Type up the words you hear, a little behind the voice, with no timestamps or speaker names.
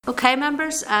Okay,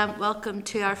 members, welcome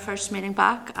to our first meeting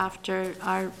back after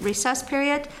our recess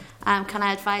period. Can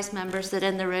I advise members that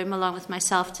in the room, along with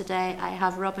myself today, I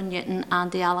have Robin Newton,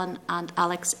 Andy Allen and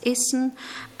Alex Easton.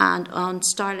 And on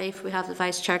Starleaf, we have the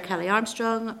Vice Chair, Kelly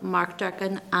Armstrong, Mark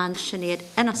Durkin and Sinead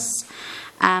Innes.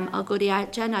 I'll go to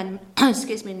agenda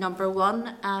excuse me, number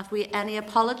 1. Have we any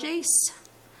apologies?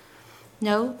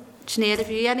 No? Sinead,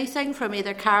 have you anything from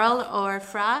either Carol or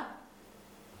Fra?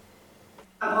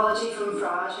 Apology from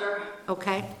Fra, sure.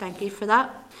 Okay, thank you for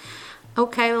that.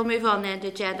 Okay, we'll move on then to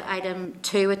agenda item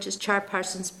 2, which is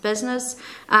chairperson's business.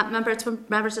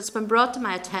 Members, it's been brought to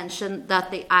my attention that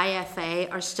the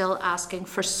IFA are still asking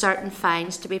for certain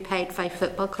fines to be paid by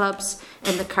football clubs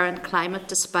in the current climate,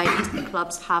 despite the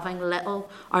clubs having little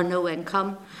or no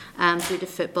income due to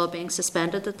football being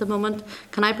suspended at the moment.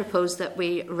 Can I propose that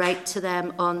we write to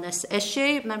them on this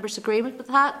issue? Members agreement with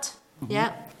that? Mm-hmm.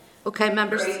 Yeah. Okay,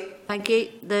 members, thank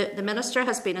you. The Minister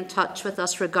has been in touch with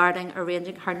us regarding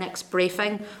arranging her next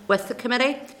briefing with the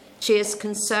committee. She is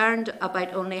concerned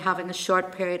about only having a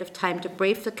short period of time to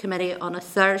brief the committee on a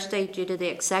Thursday due to the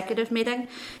executive meeting.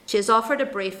 She has offered a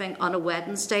briefing on a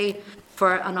Wednesday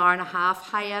for an hour and a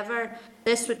half. However,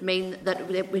 this would mean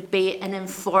that it would be an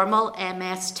informal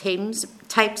MS Teams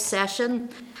type session,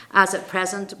 as at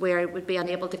present where it would be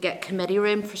unable to get committee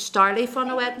room for Starleaf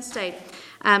on a Wednesday.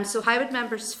 So how would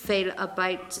members feel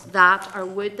about that, or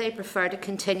would they prefer to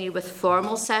continue with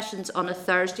formal sessions on a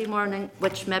Thursday morning,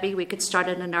 which maybe we could start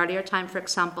at an earlier time, for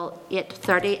example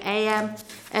 8:30 a.m.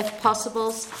 if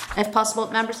possible?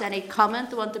 Members, any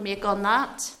comment they want to make on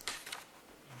that?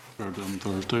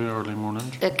 Thursday early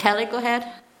morning. Kelly, go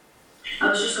ahead. I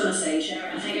was just going to say,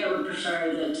 Chair, I think I would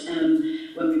prefer that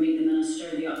when we meet the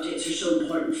Minister, the updates are so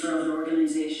important for other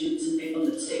organisations and people,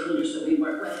 that stakeholders that we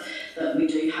work with, that we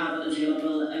do have it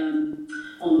available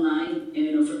online,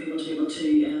 for people to be able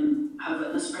to have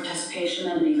witness participation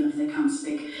in, even if they can't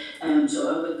speak.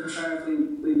 So I would prefer if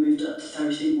we moved it to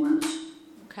Thursday mornings.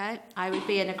 Okay, I would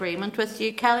be in agreement with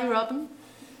you. Kelly, Robin?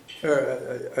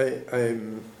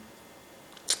 I'm...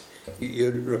 You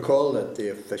recall that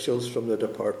the officials from the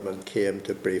department came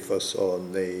to brief us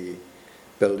on the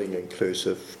Building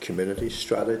Inclusive Community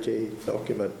Strategy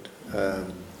document,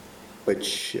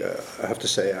 which I have to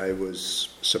say I was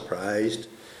surprised.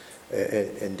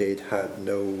 Indeed, had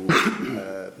no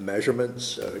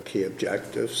measurements, key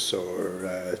objectives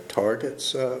or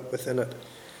targets within it.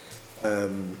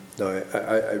 Now,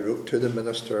 I wrote to the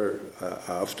Minister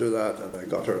after that, and I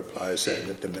got a reply saying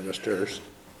that the Minister's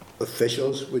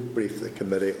officials would brief the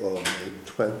committee on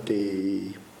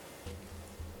the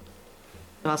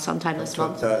sometime this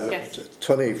month. Yes.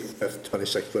 25th,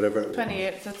 26th, whatever.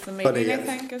 28th, it's the meeting, 28th,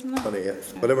 I think, isn't it?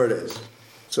 28th, whatever it is.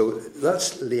 So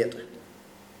that's late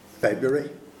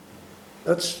February.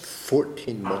 That's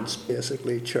 14 months,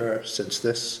 basically, Chair, since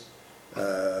this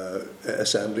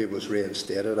Assembly was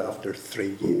reinstated after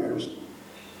 3 years.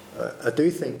 I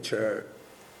do think, Chair,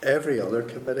 every other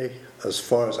committee, as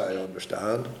far as I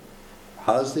understand,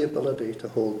 has the ability to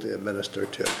hold the Minister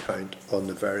to account on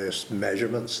the various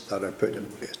measurements that are put in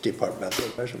place, departmental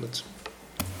measurements.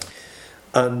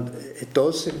 And it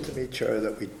does seem to me, Chair,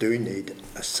 that we do need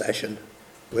a session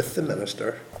with the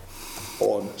Minister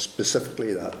on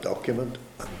specifically that document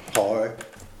and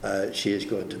how she is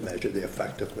going to measure the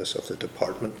effectiveness of the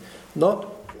department,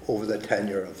 not over the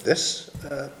tenure of this,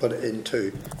 but into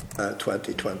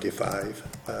 2025.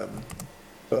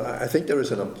 So I think there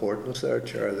is an importance there,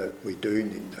 Chair, that we do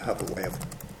need to have a way of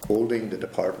holding the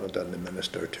department and the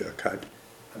Minister to account.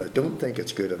 And I don't think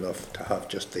it's good enough to have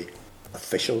just the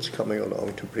officials coming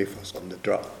along to brief us on the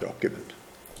draft document.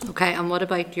 Okay, and what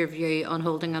about your view on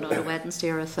holding it on a Wednesday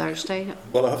or a Thursday?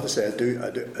 Well, I have to say,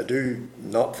 I do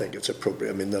not think it's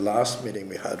appropriate. I mean, the last meeting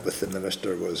we had with the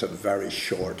Minister was a very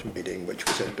short meeting, which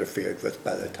was interfered with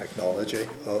by the technology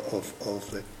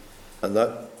of the, and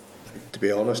that, to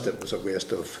be honest, it was a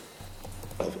waste of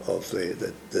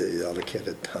the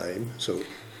allocated time. So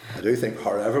I do think,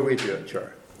 however we do it,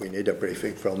 Chair, we need a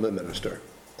briefing from the Minister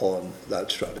on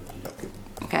that strategy document.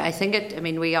 Okay, I think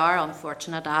we are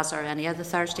unfortunate, as are any of the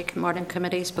Thursday morning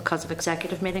committees, because of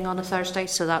executive meeting on a Thursday,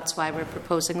 so that's why we're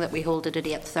proposing that we hold it at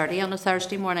 8:30 on a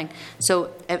Thursday morning.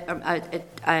 So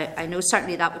I know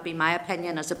certainly that would be my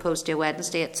opinion as opposed to a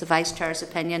Wednesday. It's the Vice Chair's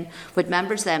opinion. Would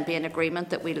members then be in agreement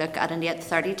that we look at an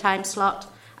 8:30 time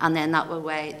slot, and then that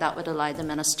would allow the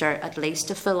Minister at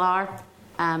least a full hour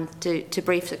to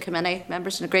brief the committee?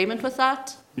 Members in agreement with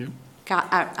that? Yeah.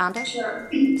 Andy? Sure.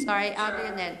 Sorry, Andy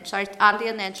and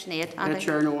then Sinead. Andy.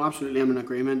 Chair, no, absolutely. I'm in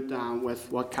agreement with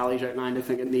what Kelly's outlined. I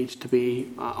think it needs to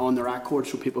be on the record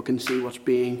so people can see what's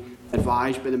being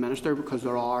advised by the Minister, because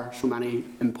there are so many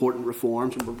important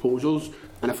reforms and proposals.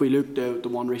 And if we look at the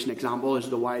one recent example is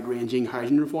the wide-ranging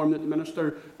housing reform that the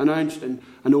Minister announced, and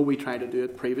I know we tried to do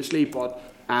it previously, but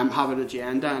have an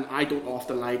agenda, and I don't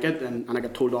often like it, and I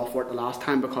got told off for it the last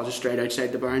time because it's straight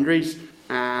outside the boundaries.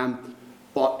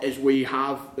 But as we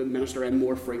have the Minister in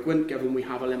more frequent, given we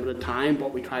have a limited time,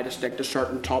 but we try to stick to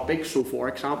certain topics. So, for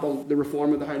example, the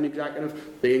reform of the housing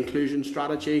executive, the inclusion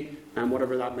strategy, and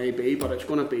whatever that may be. But it's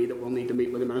going to be that we'll need to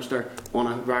meet with the Minister on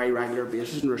a very regular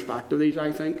basis in respect of these,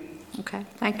 I think. Okay,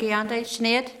 thank you, Andy.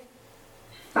 Sinead?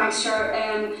 Thanks,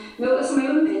 Chair. No, listen, my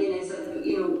own opinion is that,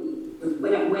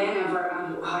 whenever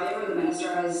and however the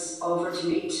Minister has offered to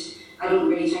meet, I don't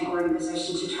really think we're in a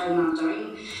position to turn that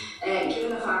down. Given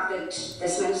the fact that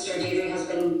this Minister, Deirdre, has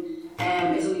been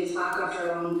is only back after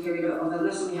a long period of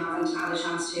illness, and we haven't had a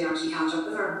chance to actually catch up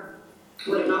with her,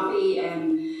 would it not be a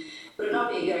good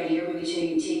idea maybe to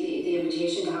take the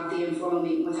invitation to have the informal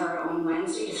meeting with her on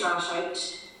Wednesday to thrash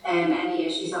out any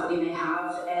issues that we may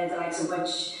have, the likes of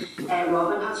which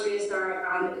Robin has raised there,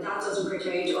 and that doesn't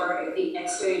preclude or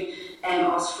exclude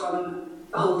us from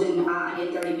holding an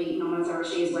 8:30 meeting on a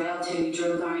Thursday as well to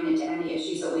drill down into any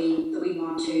issues that we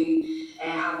want to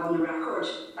have on the record,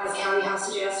 as Kelly has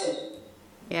suggested.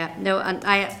 Yeah, no, and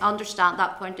I understand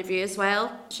that point of view as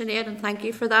well, Sinead, and thank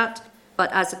you for that.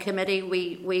 But as a committee,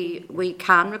 we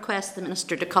can request the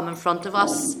Minister to come in front of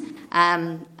us,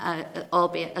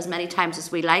 albeit as many times as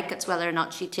we like. It's whether or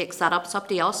not she takes that up. It's up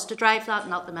to us to drive that,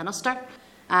 not the Minister.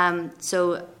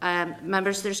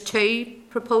 Members, there's two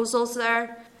proposals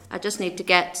there. I just need to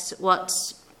get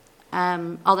what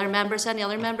any other members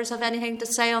have anything to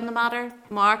say on the matter?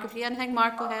 Mark, if you have anything,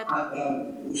 Mark, go ahead.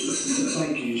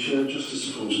 Thank you, Chair. Just to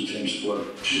suppose in terms of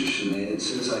what Sinead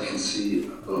says, I can see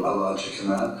a logic in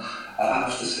that. I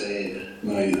have to say,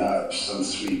 now,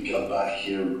 since we got back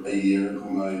here a year ago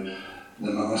now,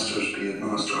 the ministers, be it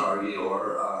Minister Hargey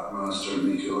or Minister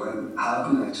Nicolai, have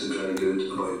been actually very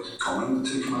good about coming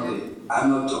to committee.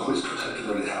 I'm not always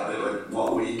particularly happy about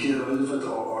what we get out of it,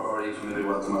 or even maybe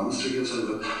what the Minister gets out of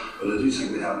it, but I do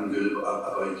think they have been good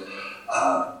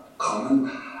about coming.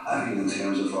 I think in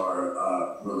terms of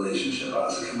our relationship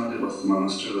as a committee with the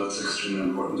Minister, that's extremely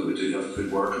important that we do have a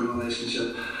good working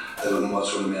relationship. I don't know what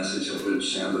sort of message it would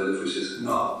send out if we said,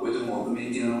 no, we don't want to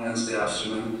meet you on Wednesday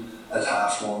afternoon at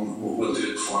 1:30, we'll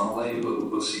do it formally,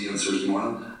 we'll see you on Thursday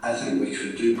morning. I think we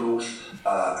could do both,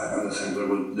 and I think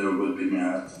there would be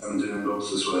merit in doing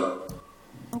both as well.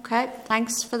 Okay,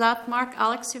 thanks for that, Mark.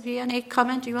 Alex, have you any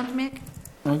comment you want to make?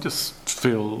 I just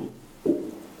feel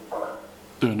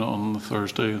doing it on the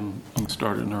Thursday and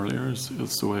starting earlier is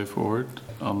the way forward,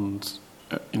 and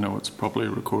it's properly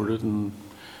recorded and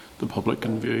the public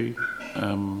can view.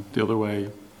 The other way,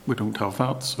 we don't have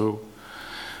that, so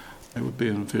I would be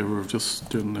in favour of just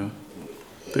doing the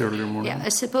earlier morning. Yeah, I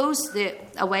suppose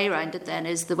a way around it then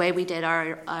is the way we did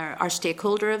our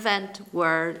stakeholder event,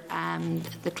 where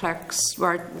the clerks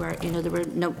were there were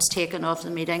notes taken of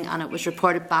the meeting, and it was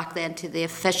reported back then to the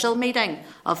official meeting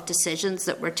of decisions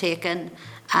that were taken.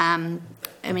 I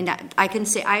can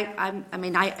say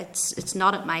it's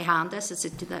not at my hand. This is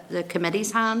the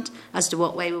committee's hand as to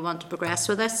what way we want to progress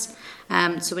with this.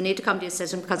 So we need to come to a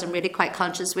decision, because I'm really quite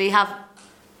conscious we have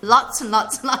lots and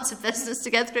lots and lots of business to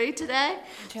get through today.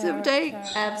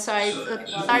 Sorry,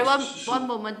 one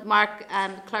moment. Mark,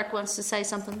 Clerk wants to say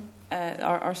something.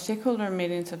 Our stakeholder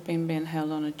meetings have been being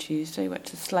held on a Tuesday,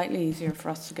 which is slightly easier for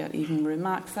us to get even room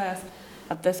access.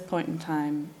 At this point in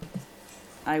time,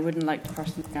 I wouldn't like to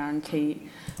personally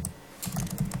guarantee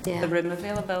the room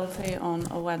availability on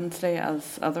a Wednesday,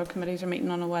 as other committees are meeting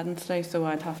on a Wednesday, so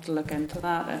I'd have to look into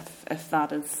that if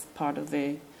that is part of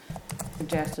the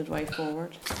suggested way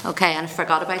forward. Okay, and I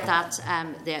forgot about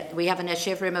that. We have an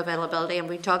issue of room availability, and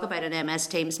we talk about an MS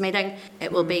Teams meeting.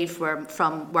 It will be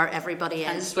from where everybody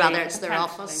is, whether it's their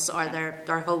office or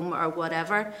their home or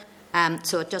whatever.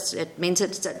 So it means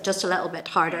it's just a little bit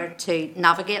harder to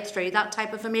navigate through that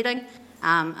type of a meeting,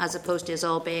 as opposed to us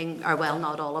all being, or well,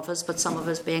 not all of us, but some of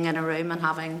us being in a room and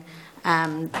having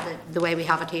the way we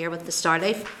have it here with the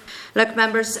Starleaf. Look,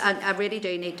 members, I really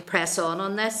do need to press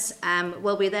on this.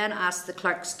 Will we then ask the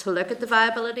clerks to look at the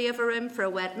viability of a room for a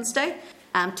Wednesday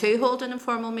to hold an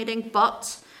informal meeting,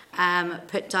 but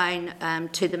put down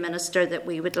to the Minister that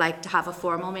we would like to have a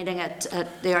formal meeting at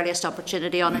the earliest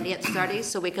opportunity on an 8:30,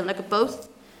 so we can look at both.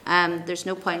 There's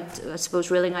no point, I suppose,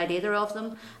 ruling out either of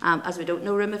them, as we don't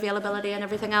know room availability and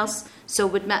everything else. So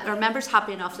are members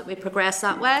happy enough that we progress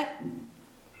that way?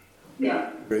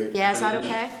 Yeah. Great. Yeah, is that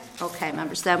okay? Okay,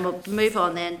 members, then we'll move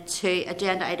on then to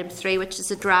agenda item 3, which is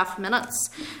the draft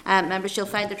minutes. Members, you'll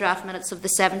find the draft minutes of the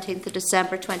 17th of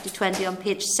December 2020 on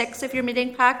page 6 of your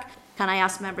meeting pack. Can I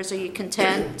ask members, are you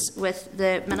content with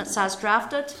the minutes as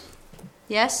drafted?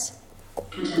 Yes?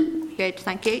 Good,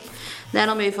 thank you. Then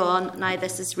I'll move on. Now,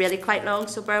 this is really quite long,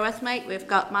 so bear with me. We've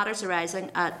got matters arising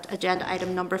at agenda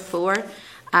item number 4.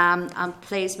 And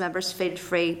please, members, feel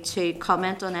free to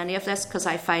comment on any of this, because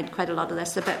I find quite a lot of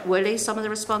this a bit woolly, some of the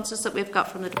responses that we've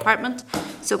got from the department.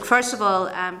 So first of all,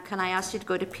 can I ask you to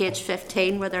go to page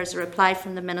 15, where there's a reply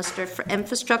from the Minister for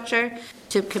Infrastructure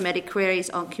to committee queries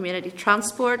on community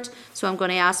transport. So I'm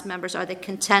going to ask members, are they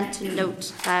content to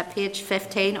note page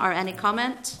 15 or any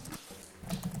comment?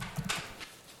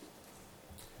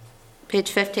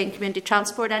 Page 15, community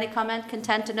transport, any comment?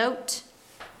 Content to note?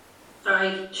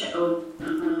 Sorry,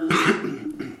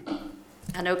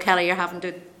 I know, Kelly, you're having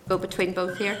to go between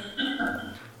both here.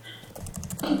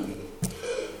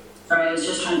 Sorry, I was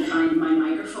just trying to find my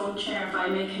microphone, Chair, if I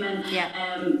may come in.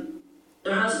 Yeah.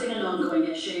 There has been an ongoing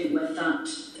issue with that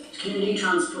community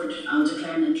transport. I'll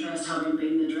declare an interest, having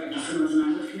been the Director for Northern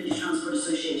Ireland Community Transport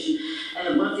Association.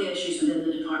 One of the issues within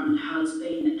the department has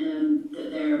been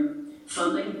that their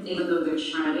funding, even though they're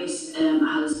charities,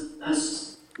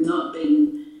 has not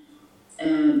been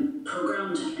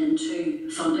programmed into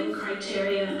funding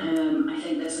criteria. I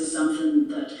think this is something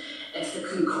that if the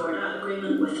Concordat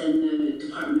agreement within the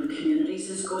Department of Communities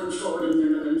is going forward and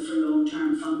they're looking for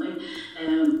long-term funding,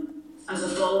 as a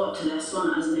follow-up to this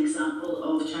one, as an example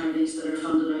of charities that are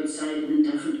funded outside and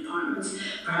in different departments,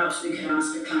 perhaps we could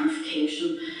ask for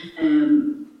clarification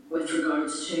with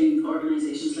regards to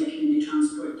organisations like Community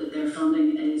Transport, that their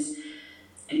funding is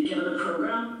given a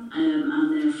programme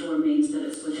and therefore means that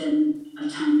it's within a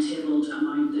timetabled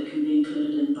amount that can be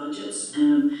included in budgets. I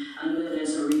know there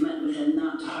is a remit within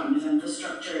that Department of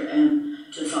Infrastructure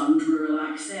to fund rural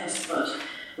access, but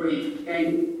we're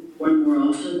hearing more and more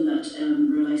often that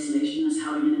rural isolation is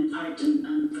having an impact,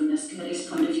 and from this committee's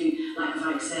point of view, lack of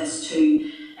access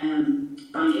to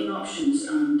banking options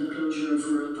and the closure of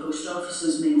rural post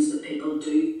offices means that people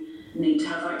do need to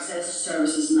have access to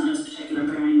services, and that has particular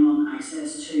bearing on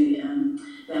access to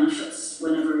benefits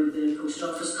whenever the post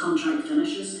office contract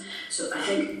finishes. So I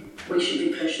think we should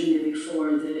be pushing maybe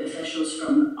for the officials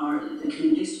from the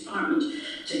Communities Department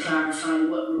to clarify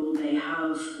what role they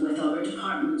have with other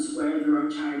departments where there are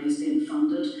charities being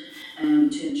funded,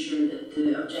 to ensure that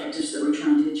the objectives that we're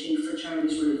trying to achieve for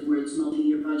charities, where it's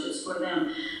multi-year budgets for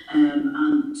them,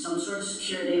 and some sort of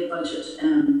security of budget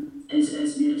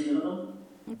is made available.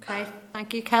 Okay,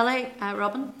 thank you, Kelly.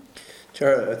 Robin?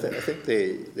 Chair, I think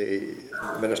the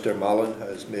Minister Mallon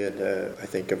has made, I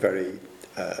think, a very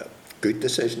good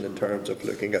decision in terms of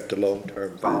looking at the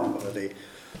long-term viability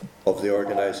of the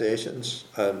organisations,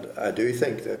 and I do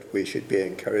think that we should be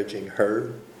encouraging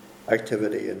her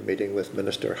activity in meeting with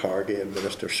Minister Hargey and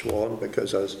Minister Swan,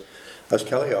 because as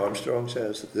Kelly Armstrong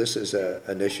says, this is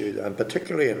an issue, and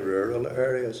particularly in rural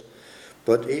areas,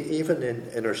 but even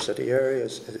in inner city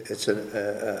areas, it's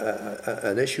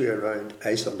an issue around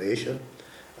isolation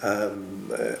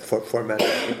for many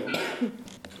people.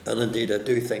 And indeed, I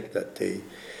do think that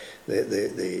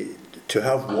to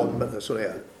have one, it's only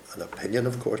an opinion,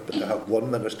 of course, but to have one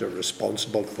minister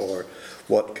responsible for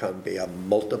what can be a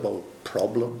multiple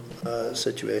problem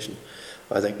situation,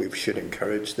 I think we should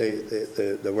encourage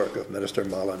the work of Minister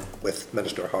Mallon with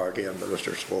Minister Hargey and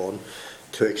Minister Swan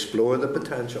to explore the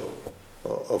potential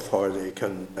of how they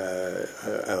can,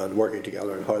 and working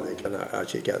together, and how they can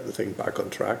actually get the thing back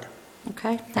on track.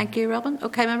 Okay, thank you, Robin.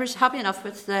 Okay, members, happy enough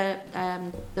with the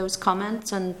those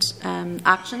comments and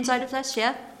actions out of this,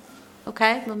 yeah?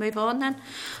 Okay, we'll move on then.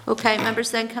 Okay,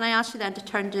 members, then can I ask you then to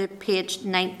turn to page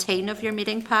 19 of your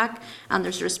meeting pack, and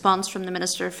there's a response from the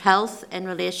Minister of Health in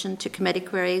relation to committee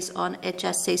queries on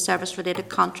HSC service-related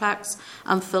contracts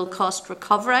and full cost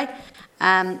recovery.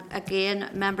 Again,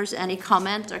 members, any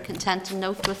comment or content to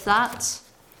note with that?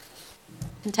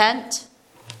 Content?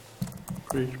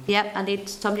 Agreed. Yep, I need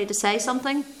somebody to say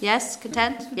something. Yes,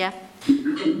 content? Yeah.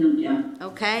 Yeah.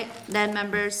 Okay, then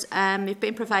members, we've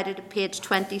been provided at page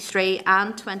 23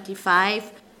 and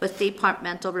 25 with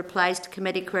departmental replies to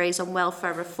committee queries on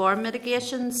welfare reform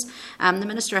mitigations. The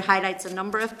Minister highlights a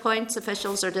number of points.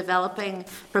 Officials are developing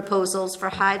proposals for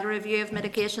how the review of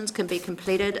mitigations can be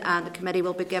completed, and the committee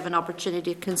will be given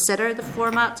opportunity to consider the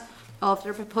format of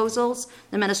the proposals.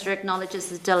 The Minister acknowledges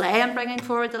the delay in bringing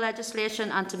forward the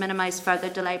legislation, and to minimise further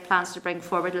delay plans to bring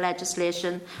forward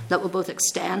legislation that will both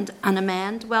extend and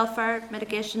amend welfare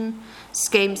mitigation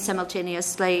schemes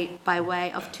simultaneously by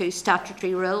way of 2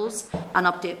 statutory rules. An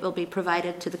update will be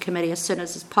provided to the committee as soon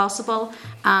as is possible,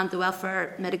 and the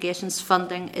welfare mitigations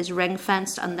funding is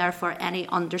ring-fenced, and therefore any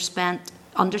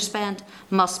underspend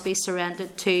must be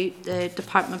surrendered to the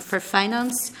Department for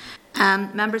Finance.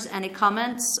 Members, any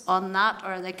comments on that,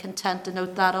 or are they content to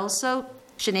note that also?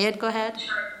 Sinead, go ahead.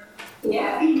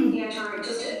 Yeah, sure.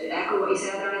 Just to echo what you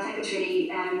said there, and I think it's really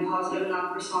positive in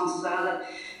that response as well, that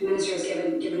the Minister has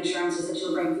given assurances that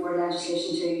she'll bring forward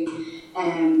legislation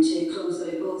to close the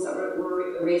loopholes that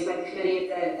were raised by the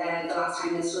committee at the last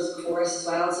time this was before us as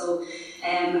well. So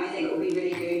I think it would be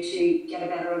really good to get a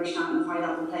better understanding of how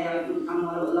that will play out and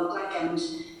what it will look like.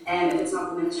 And if it's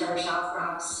not the Minister herself,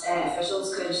 perhaps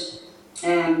officials could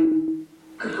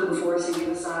come before us and give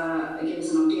us an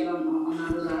update on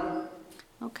that as well.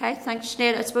 Okay, thanks,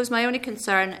 Sinead. I suppose my only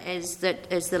concern is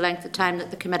the length of time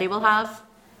that the committee will have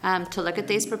to look at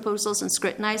these proposals and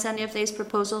scrutinise any of these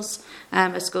proposals.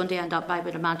 It's going to end up, I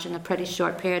would imagine, a pretty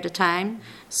short period of time.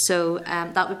 So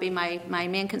that would be my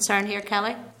main concern here,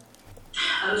 Kelly.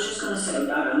 I was just going to say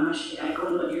that I'm actually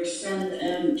echoing what you're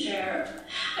saying, Chair.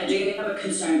 I do have a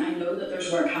concern. I know that there's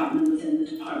work happening within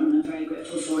the department. I'm very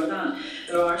grateful for that.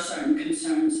 There are certain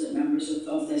concerns that members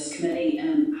of this committee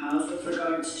have with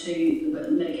regards to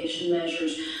mitigation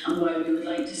measures, and while we would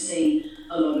like to see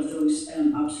a lot of those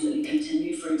absolutely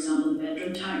continue, for example, the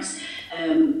bedroom tax,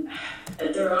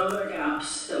 there are other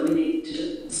gaps that we need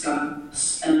to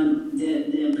discuss.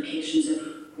 The implications if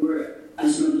we're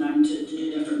as Northern Ireland to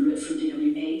do a different route from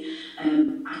DWP.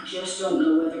 I just don't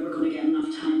know whether we're going to get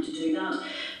enough time to do that.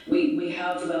 We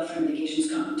have the welfare mitigations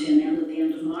coming to an end at the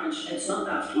end of March. It's not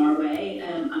that far away,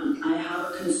 and I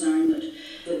have a concern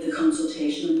that the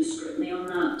consultation and the scrutiny on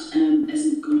that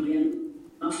isn't going to be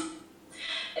enough.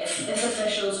 If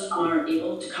officials are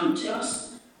able to come to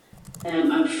us,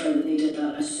 I prefer that they did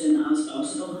that as soon as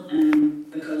possible,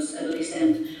 because at least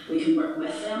then we can work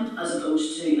with them as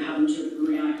opposed to having to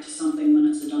react to something when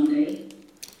it's a done deal.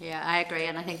 Yeah, I agree,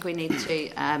 and I think we need to,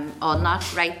 on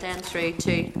that, write then through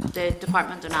to the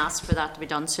department and ask for that to be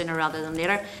done sooner rather than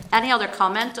later. Any other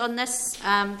comment on this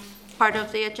part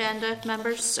of the agenda,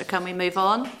 members, or can we move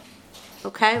on?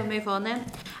 Okay, we'll move on then.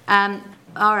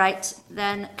 All right,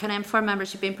 then can I inform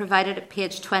members you've been provided at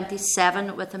page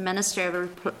 27 with the Ministerial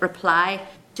reply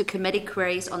to committee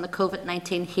queries on the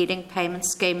COVID-19 heating payment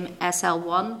scheme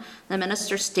SL1. The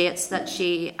Minister states that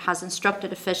she has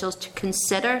instructed officials to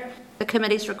consider the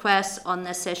committee's requests on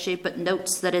this issue, but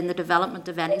notes that in the development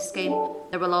of any scheme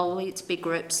there will always be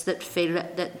groups that feel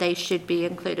that they should be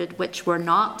included which were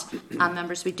not. And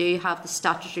members, we do have the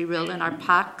statutory rule in our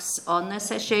packs on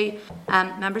this issue.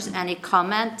 Members, any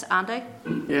comment? Andy?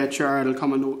 Yeah, Chair, it'll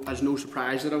come as no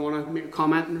surprise that I want to make a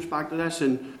comment in respect to this,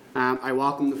 and I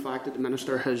welcome the fact that the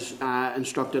Minister has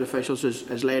instructed officials,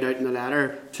 as laid out in the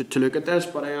letter, to look at this,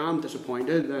 but I am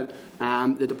disappointed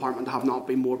that the Department have not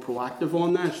been more proactive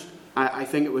on this. I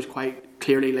think it was quite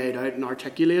clearly laid out and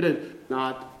articulated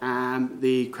that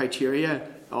the criteria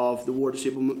of the War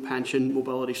Disablement Pension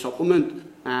Mobility Supplement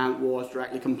was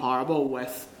directly comparable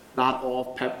with that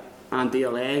of PIP and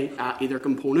DLA at either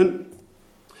component.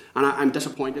 And I'm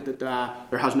disappointed that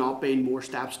there has not been more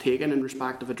steps taken in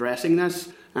respect of addressing this.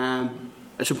 I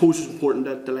suppose it's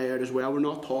important to lay out as well, we're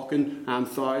not talking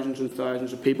thousands and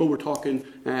thousands of people. We're talking,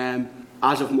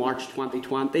 as of March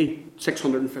 2020,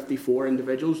 654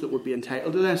 individuals that would be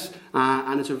entitled to this.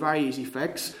 And it's a very easy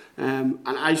fix. And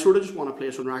I sort of just want to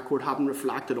place on record, having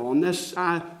reflected on this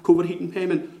COVID heating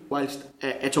payment, whilst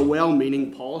it's a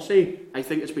well-meaning policy, I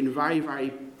think it's been very,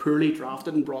 very poorly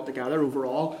drafted and brought together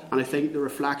overall, and I think the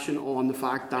reflection on the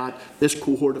fact that this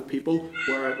cohort of people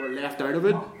were left out of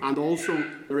it, and also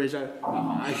there is a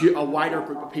wider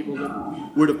group of people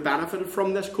that would have benefited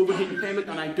from this COVID heating payment,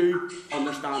 and I do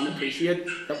understand and appreciate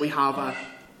that we have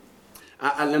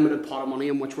a limited pot of money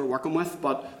in which we're working with,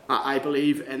 but I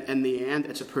believe in the end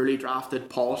it's a poorly drafted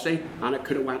policy and it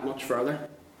could have went much further.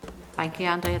 Thank you,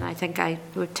 Andy, and I think I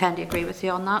would tend to agree with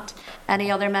you on that. Any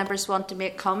other members want to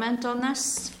make comment on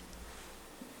this?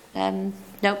 No?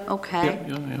 Okay.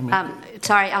 Yeah,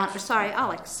 sorry, Alex.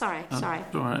 Sorry. All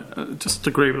right. Just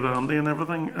agree with Andy and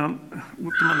everything.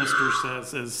 What the Minister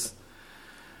says is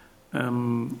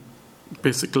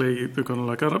basically they're going to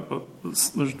look at it, but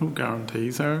there's no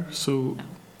guarantees there. So no,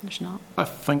 there's not. I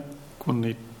think we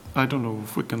need, I don't know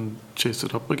if we can chase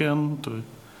it up again to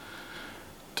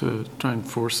try and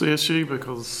force the issue,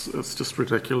 because it's just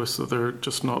ridiculous that they're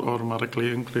just not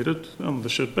automatically included, and they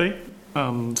should be.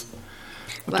 And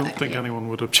I don't think anyone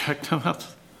would object to that.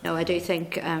 No, I do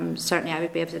think, certainly I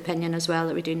would be of the opinion as well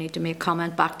that we do need to make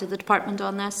comment back to the department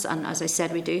on this. And as I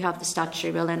said, we do have the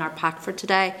statutory rule in our pack for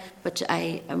today, which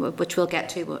we'll get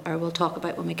to, or we'll talk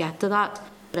about when we get to that.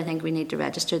 But I think we need to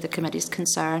register the committee's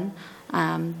concern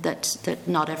that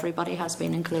not everybody has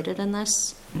been included in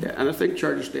this. Yeah, and I think,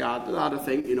 Chair, just to add to that, I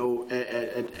think,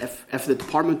 if the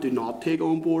department do not take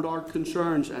on board our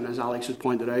concerns, and as Alex has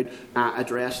pointed out,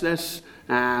 address this,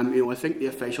 I think the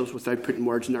officials, without putting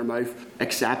words in their mouth,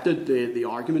 accepted the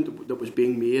argument that was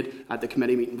being made at the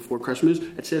committee meeting before Christmas.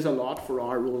 It says a lot for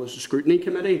our role as a scrutiny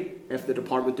committee if the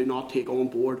department do not take on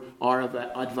board our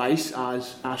advice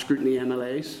as scrutiny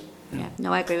MLAs. Yeah,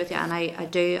 no, I agree with you, and I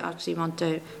do actually want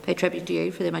to pay tribute to you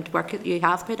for the amount of work that you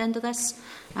have put into this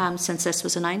since this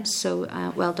was announced, so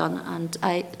well done, and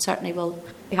I certainly will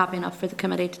be happy enough for the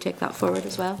committee to take that forward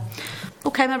as well.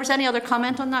 Okay, members, any other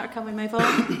comment on that, or can we move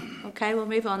on? Okay, we'll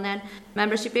move on then.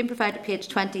 Members, you've been provided page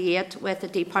 28 with a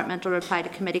departmental reply to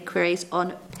committee queries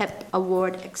on PIP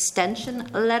award extension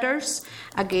letters.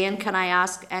 Again, can I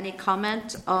ask any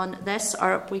comment on this,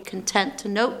 or are we content to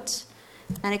note?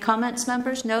 Any comments,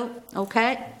 members? No?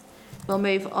 Okay. We'll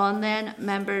move on then.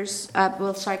 Members,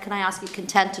 can I ask you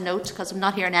content to note, because I'm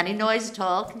not hearing any noise at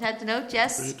all. Content to note,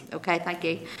 yes? Right. Okay, thank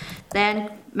you.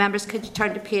 Then, members, could you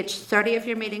turn to page 30 of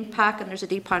your meeting pack, and there's a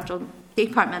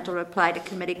departmental reply to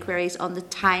committee queries on the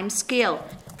time scale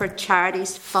for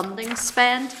charities funding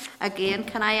spend. Again,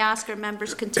 can I ask, are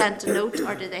members content to note,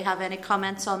 or do they have any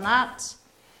comments on that?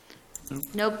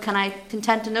 No. Can I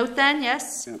content to note then?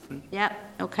 Yes? Yeah.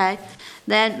 Okay.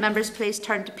 Then, members, please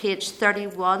turn to page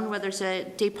 31 where there's a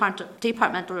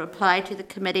departmental reply to the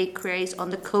committee queries on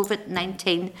the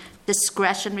COVID-19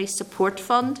 discretionary support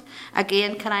fund.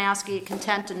 Again, can I ask you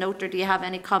content to note, or do you have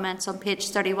any comments on page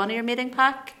 31 of your meeting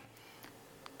pack?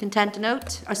 Content to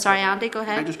note? Or sorry, Andy, go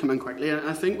ahead. I just come in quickly.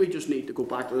 I think we just need to go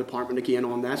back to the department again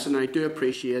on this, and I do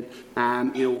appreciate,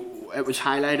 it was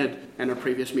highlighted in our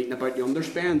previous meeting about the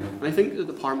underspend, and I think the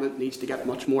department needs to get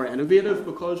much more innovative,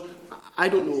 because I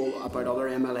don't know about other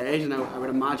MLAs, and I would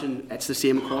imagine it's the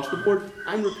same across the board.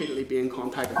 I'm repeatedly being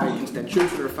contacted by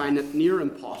constituents that are finding it near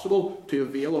impossible to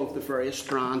avail of the various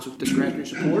strands of discretionary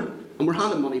support, and we're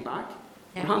handing money back.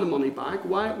 We're handing money back.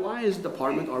 Why is the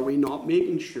department, are we not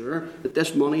making sure that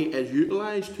this money is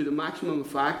utilised to the maximum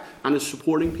effect and is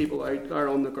supporting people out there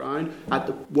on the ground at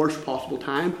the worst possible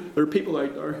time? There are people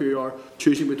out there who are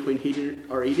choosing between heating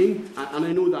or eating, and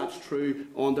I know that's true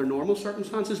under normal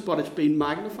circumstances, but it's been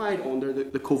magnified under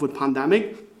the COVID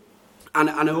pandemic.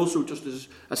 And also, just as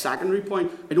a secondary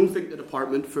point, I don't think the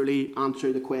department fully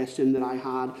answered the question that I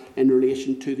had in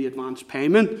relation to the advance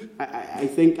payment. I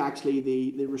think actually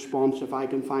the response, if I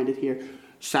can find it here,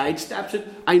 sidesteps it.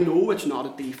 I know it's not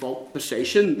a default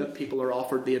position that people are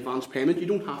offered the advance payment. You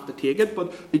don't have to take it,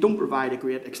 but they don't provide a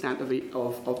great extent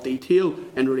of detail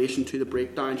in relation to the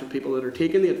breakdowns of people that are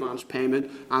taking the advance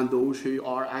payment and those who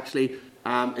are actually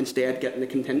instead getting the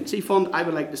contingency fund. I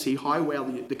would like to see how well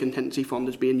the contingency fund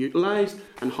is being utilised,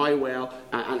 and how well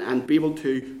and be able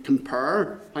to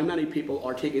compare how many people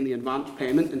are taking the advance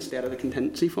payment instead of the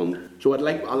contingency fund. So I'd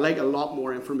like a lot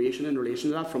more information in relation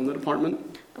to that from the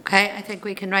department. Okay, I think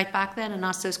we can write back then and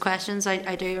ask those questions.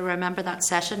 I do remember that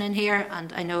session in here,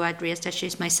 and I know I'd raised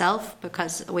issues myself,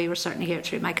 because we were certainly here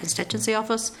through my constituency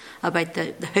office about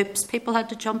the hoops people had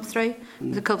to jump through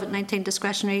the COVID-19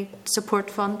 discretionary support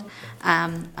fund.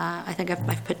 I think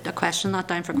I've put a question that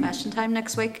down for question time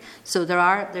next week. So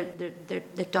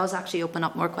it does actually open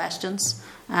up more questions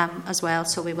as well.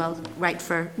 So we will write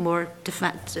for more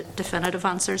definitive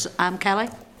answers. Kelly?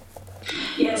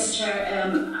 Yes, Chair.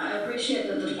 I appreciate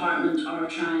that the department are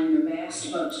trying their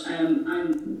best, but to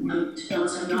be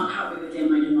honest, I'm not happy with the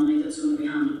amount of money that's going to be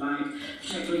handed back,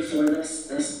 particularly for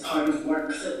this part of work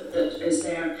that is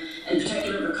there, in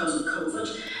particular because of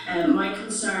COVID. My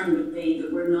concern would be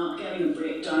that we're not getting a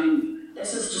breakdown.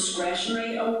 This is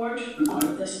discretionary award, part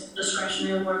of this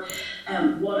discretionary award.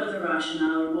 What are the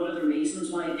rationale, or what are the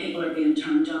reasons why people are being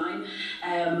turned down?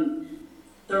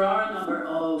 There are a number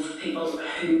of people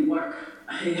who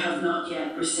have not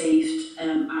yet received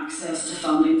access to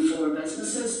funding for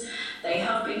businesses. They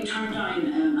have been turned down,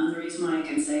 and the reason why I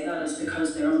can say that is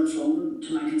because they're on the phone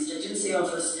to my constituency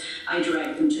office. I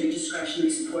direct them to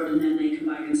discretionary support, and then they come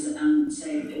back and say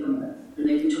that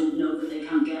they've been told no, that they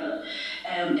can't get it.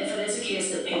 If it is a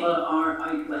case that people are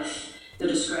out with the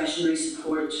discretionary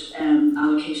support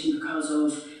allocation because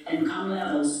of income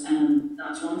levels,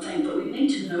 that's one thing, but we need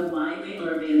to know why people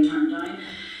are being turned down.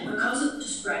 Because it's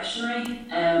discretionary,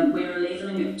 we're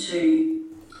leaving it to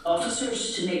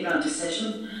officers to make that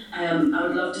decision. I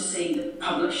would love to see the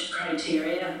published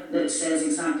criteria that says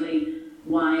exactly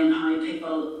why and how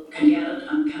people can get it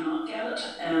and cannot get it,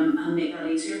 and make that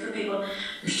easier for people.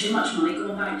 There's too much money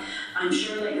going back. I'm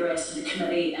sure, like the rest of the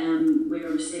committee, we are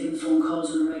receiving phone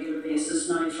calls on a regular basis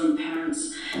now from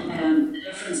parents. The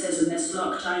difference is in this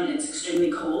lockdown, it's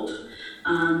extremely cold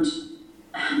and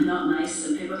not nice,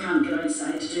 and people can't get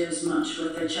outside to do as much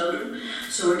with their children.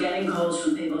 So we're getting calls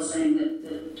from people saying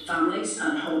that families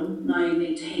at home now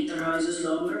need to heat their houses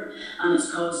longer, and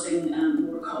it's causing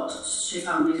more costs to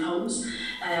families' homes.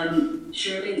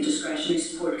 Surely the discretionary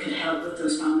support could help with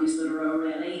those families that are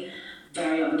already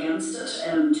very up against it,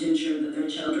 to ensure that their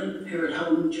children who are at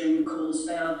home during a cold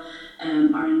spell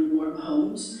are in warm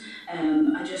homes.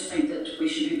 I just think that we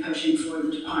should be pushing for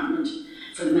the department,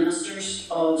 for the ministers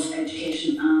of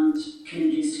education and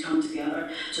communities to come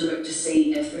together to look to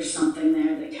see if there's something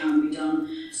there that can be done,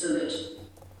 so that,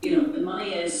 you know, the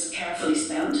money is carefully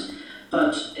spent,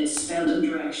 but it's spent in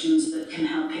directions that can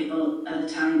help people at a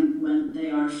time when they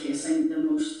are facing the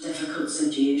most difficult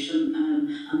situation,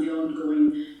 and the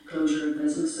ongoing closure of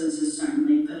businesses is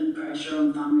certainly putting pressure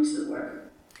on families that work.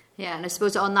 Yeah, and I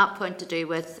suppose on that point to do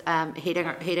with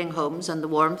heating homes and the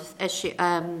warmth issue,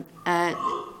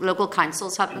 local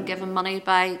councils have been given money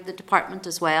by the department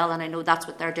as well, and I know that's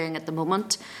what they're doing at the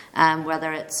moment,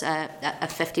 whether it's a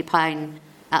 £50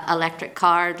 electric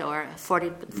card or a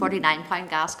 £49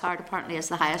 gas card apparently is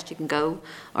the highest you can go,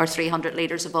 or 300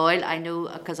 litres of oil. I know,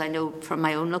 because I know from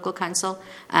my own local council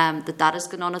that is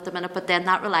going on at the minute, but then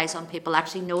that relies on people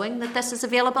actually knowing that this is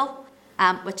available.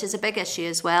 Which is a big issue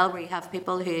as well, where you have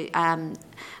people who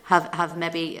have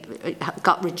maybe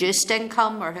got reduced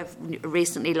income or have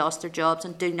recently lost their jobs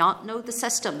and do not know the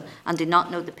system and do not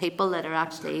know the people that are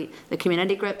actually the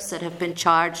community groups that have been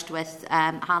charged with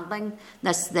handling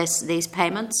these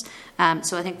payments.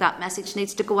 So I think that message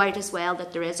needs to go out as well,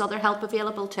 that there is other help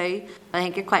available too. I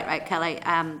think you're quite right, Kelly.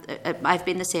 I've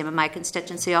been the same in my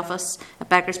constituency office. It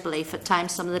beggars belief at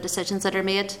times some of the decisions that are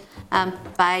made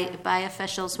by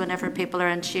officials whenever people are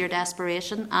in sheer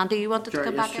desperation. Andy, you wanted to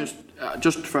come back in?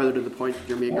 Just further to the point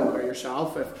you're making about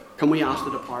yourself, can we ask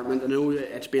the department, I know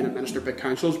it's being administered by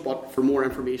councils, but for more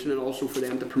information and also for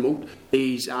them to promote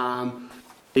these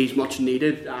much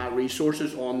needed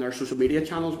resources on their social media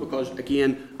channels, because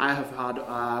again, I have had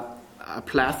a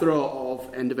plethora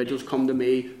of individuals come to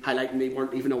me highlighting they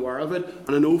weren't even aware of it,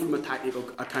 and I know from a technical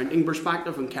accounting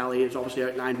perspective, and Kelly has obviously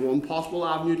outlined one possible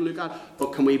avenue to look at,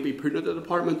 but can we be putting at the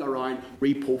department around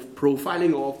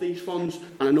reprofiling of these funds?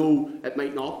 And I know it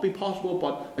might not be possible,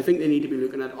 but I think they need to be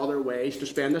looking at other ways to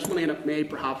spend this money, and it may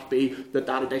perhaps be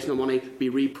that additional money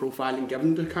be reprofiled and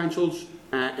given to councils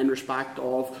in respect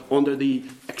of under the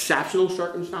exceptional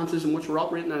circumstances in which we're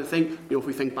operating. And I think, if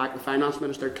we think back, the Finance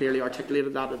Minister clearly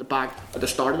articulated that at the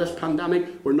start of this pandemic.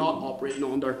 We're not operating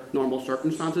under normal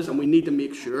circumstances, and we need to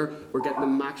make sure we're getting the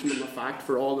maximum effect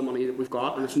for all the money that we've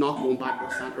got, and it's not going back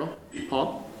to the central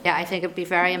pot. Yeah, I think it would be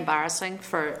very embarrassing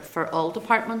for all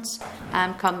departments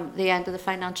come the end of the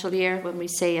financial year when we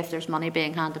see if there's money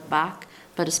being handed back.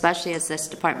 But especially as this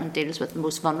department deals with the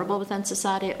most vulnerable within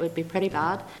society, it would be pretty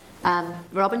bad.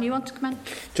 Robin, you want to come in?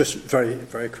 Just very,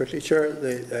 very quickly, Chair.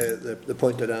 The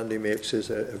point that Andy makes is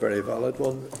a very valid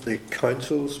one. The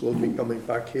councils will be coming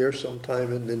back here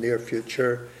sometime in the near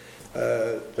future,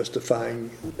 justifying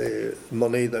the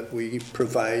money that we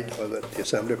provide, or that the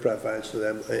Assembly provides to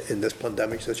them in this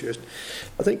pandemic situation.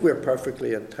 I think we're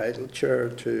perfectly entitled, Chair,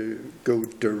 to go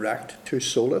direct to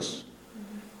Solus.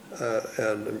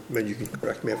 And you can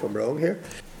correct me if I'm wrong here.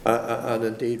 And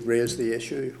indeed raise the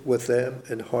issue with them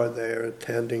in how they are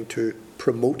intending to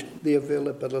promote the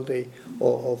availability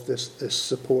of this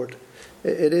support.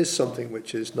 It is something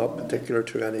which is not particular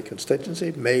to any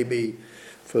constituency, maybe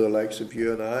for the likes of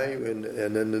you and I, and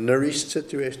in the Near East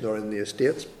situation or in the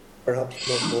estates, perhaps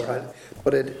not more highly,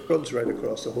 but it runs right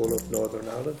across the whole of Northern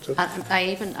Ireland. So.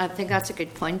 I think that's a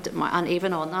good point, and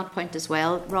even on that point as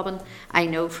well, Robin, I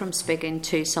know from speaking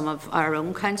to some of our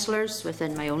own councillors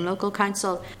within my own local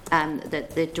council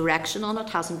that the direction on it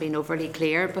hasn't been overly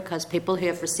clear, because people who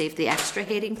have received the extra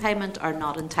heating payment are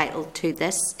not entitled to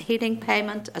this heating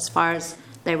payment as far as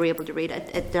they were able to read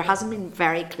it. There hasn't been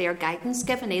very clear guidance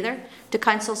given either to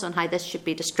councils on how this should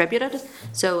be distributed.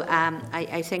 So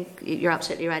I think you're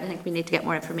absolutely right. I think we need to get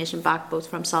more information back, both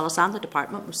from Solus and the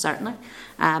department, most certainly,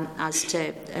 as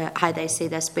to how they see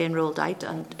this being rolled out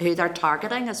and who they're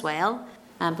targeting as well.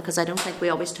 Because I don't think we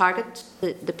always target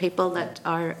the people that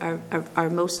are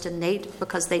most in need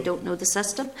because they don't know the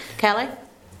system. Kelly?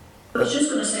 I was just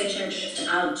going to say, Chair, just to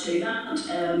add to that,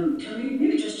 can we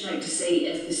maybe just check to see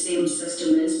if the same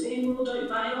system is being rolled out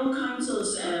by all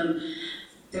councils?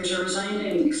 there's a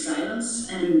resounding silence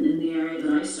in the area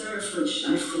that I serve, which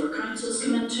I have 4 councils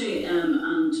come into,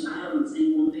 and I haven't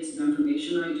seen one piece of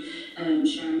information out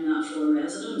sharing that for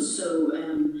residents. So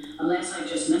unless I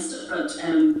just missed it, but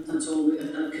that's all.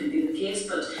 That could be the case.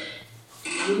 But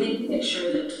we need to make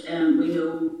sure that we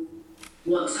know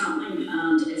what's happening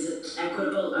and is it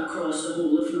equitable across the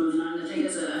whole of Northern Ireland. I think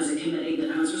as a committee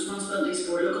that has responsibilities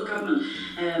for local government,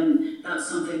 that's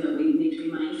something that we need to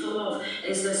be mindful of.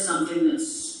 Is this something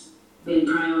that's being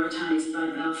prioritised by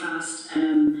Belfast,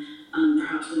 and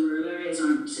perhaps the rural areas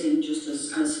aren't seeing just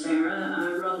as fair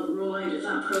a rollout of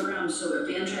that programme? So it'd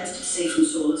be interesting to see from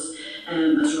Solus,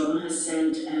 as Robin has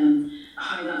said,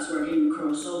 how that's working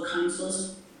across all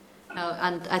councils.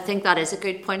 And I think that is a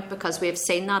good point, because we've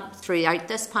seen that throughout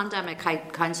this pandemic, how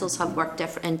councils have worked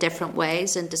in different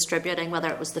ways in distributing, whether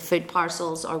it was the food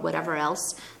parcels or whatever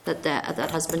else that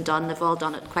has been done. They've all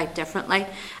done it quite differently.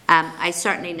 I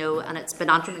certainly know, and it's been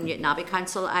Antrim and Newton Abbey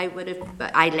Council I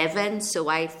live in, so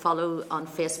I follow on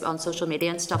Facebook, on social media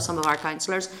and stuff, some of our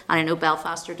councillors, and I know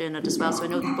Belfast are doing it as well, so I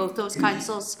know that both those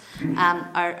councils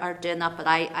are doing that, but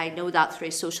I know that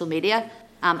through social media.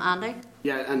 Andy?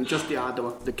 Yeah, and just to add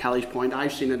to Kelly's point,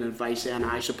 I've seen an advice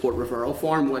NI support referral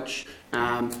form which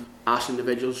asks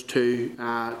individuals to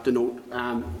denote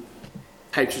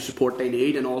types of support they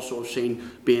need, and also I've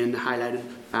seen being highlighted.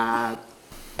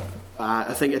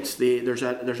 I think it's there's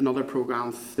another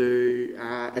programme through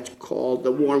it's called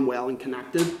the Warm, Well and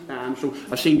Connected. So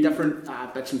I've seen different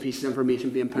bits and pieces of information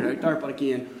being put out there, but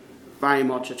again, very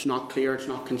much it's not clear, it's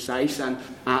not concise, and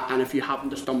if you happen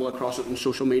to stumble across it on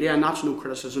social media, and that's no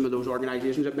criticism of those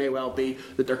organisations, it may well be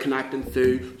that they're connecting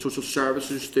through social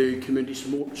services, through community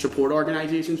support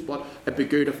organisations, but it'd be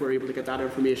good if we're able to get that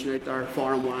information out there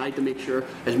far and wide to make sure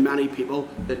as many people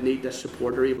that need this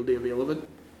support are able to avail of it.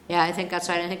 Yeah, I think that's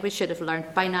right. I think we should have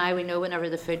learned by now. We know whenever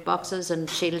the food boxes and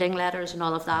shielding letters and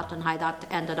all of that, and how that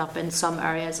ended up in some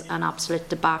areas an absolute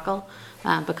debacle,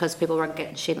 because people weren't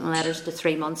getting shielding letters to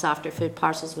 3 months after food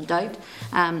parcels went out.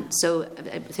 So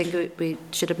I think we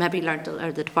should have maybe learned,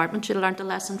 or the department should have learned a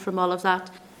lesson from all of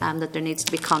that, that there needs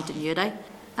to be continuity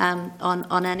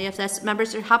on any of this.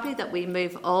 Members are happy that we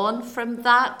move on from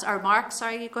that. Or Mark,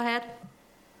 sorry, you go ahead.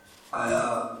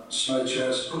 Sorry,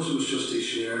 Chair, I suppose it was just to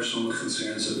share some of the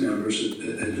concerns that members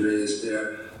had raised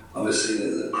there. Obviously,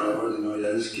 the priority now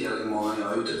is getting money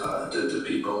out to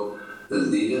people that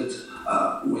need it.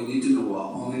 We need to know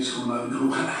what money's going out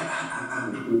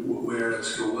and where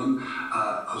it's going,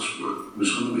 because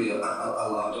there's going to be a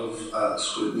lot of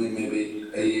scrutiny maybe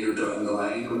a year down the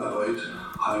line about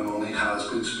how money has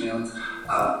been spent,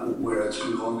 where it's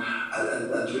been going.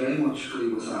 I very much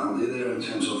agree with Andy there in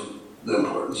terms of the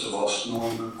importance of us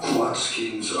knowing what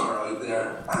schemes are out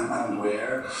there and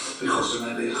where, because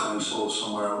there may be a council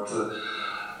somewhere up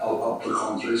the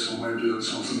country somewhere doing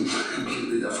something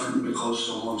completely different, because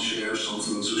someone shares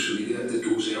something on social media that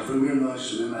goes everywhere now.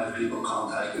 So then I have people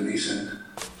contacting me saying,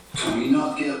 can we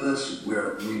not get this,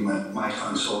 where my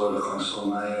council or the council in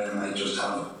my area might just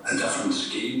have a different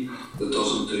scheme that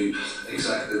doesn't do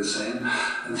exactly the same.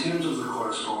 In terms of the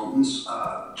correspondence,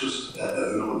 just I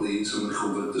know it leads in the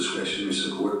COVID discretionary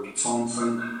support fund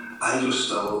thing, I just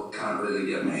still can't really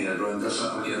get my head around this.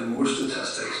 Again, more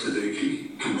statistics to do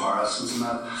comparisons and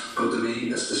that, but to me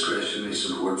it's discretionary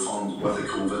support fund with a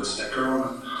COVID sticker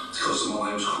on it, because the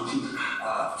money was coming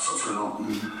for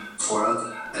nothing for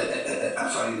it. I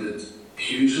find it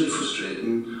hugely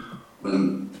frustrating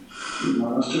when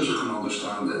ministers can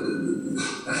understand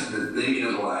that they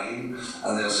get a line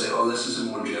and they'll say, oh, this is a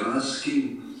more generous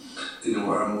scheme,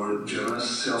 or a more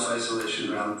generous self-isolation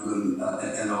grant than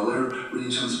in other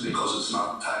regions, because it's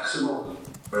not taxable.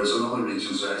 Whereas in other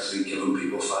regions are actually giving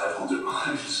people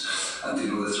 £500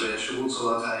 and the threshold's a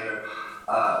lot higher.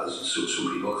 So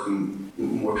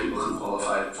more people can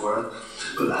qualify for it.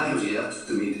 But I have yet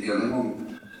to meet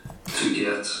anyone to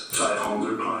get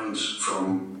 £500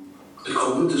 from the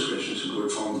COVID discretionary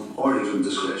support fund, or even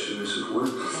discretionary support.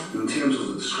 In terms of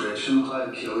the discretion,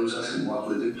 like Kelly was asking what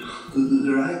they do,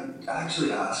 they're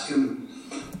actually asking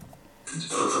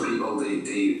for people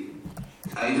to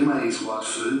itemise what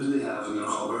food they have in their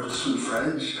cupboards and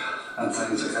fridge and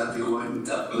things like that. They go out and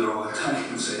dip their own tank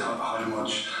and say how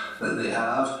much that they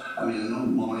have. I mean, I know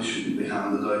money shouldn't be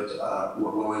handed out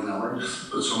willy-nilly,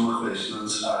 but some of the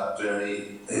questions are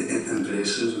very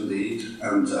invasive indeed,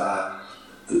 and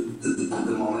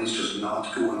the money's just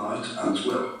not going out, and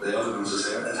well, the evidence is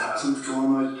there, it hasn't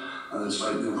gone out, and it's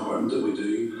vitally important that we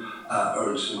do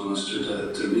urge the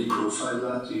Minister to re-profile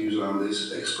that, to use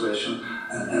Andy's expression,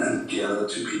 and get it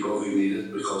to people who need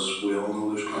it, because we all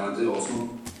know there's plenty of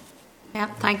them. Yeah,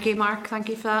 thank you, Mark. Thank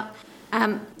you for that.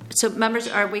 So members,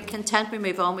 are we content we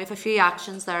move on? We have a few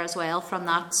actions there as well from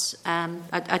that.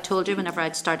 I told you whenever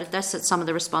I'd started this that some of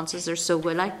the responses are so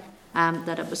woolly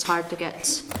that it was hard to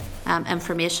get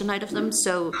information out of them.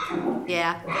 So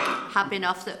yeah, happy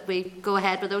enough that we go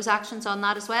ahead with those actions on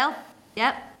that as well.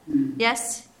 Yep.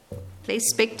 Yes. Please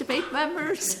speak to me,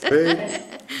 members.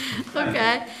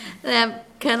 Okay.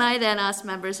 Can I then ask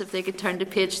members if they could turn to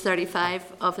page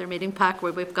 35 of their meeting pack,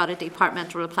 where we've got a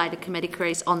departmental reply to committee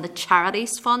queries on the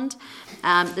Charities Fund.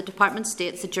 The department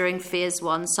states that during phase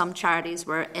 1, some charities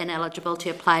were ineligible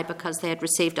to apply because they had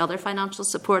received other financial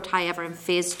support. However, in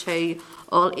phase 2,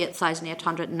 all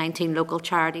 8,819 local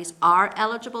charities are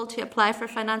eligible to apply for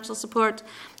financial support,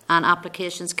 and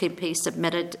applications can be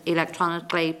submitted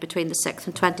electronically between the 6th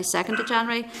and 22nd of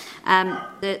January.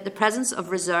 The presence of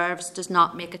reserves does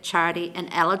not make a charity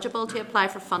ineligible to apply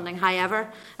for funding. However,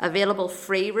 available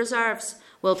free reserves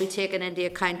will be taken into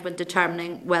account when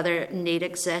determining whether need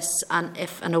exists and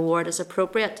if an award is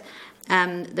appropriate.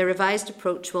 The revised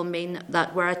approach will mean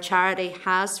that where a charity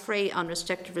has free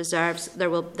unrestricted reserves, they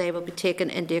will be taken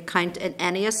into account in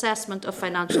any assessment of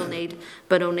financial need,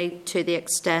 but only to the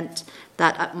extent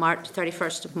that at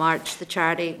 31st of March, the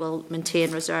charity will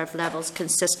maintain reserve levels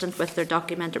consistent with their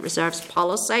documented reserves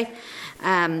policy.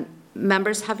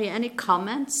 Members, have you any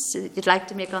comments you'd like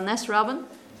to make on this, Robin?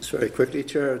 Just very quickly,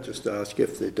 Chair, just ask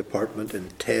if the department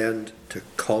intend to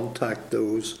contact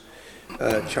those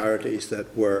charities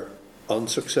that were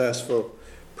unsuccessful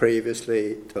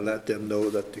previously to let them know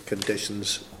that the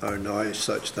conditions are now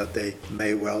such that they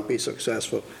may well be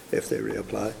successful if they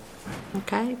reapply.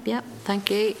 Okay, yep, thank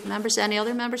you. Members, any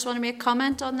other members want to make a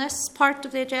comment on this part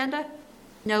of the agenda?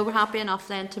 No, we're happy enough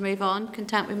then to move on.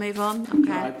 Content we move on?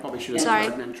 Okay. I probably should have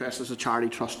had an interest as a charity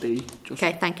trustee.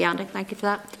 Okay, thank you, Andy. Thank you for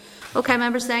that. Okay,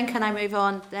 members, then can I move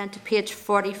on then to page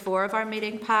 44 of our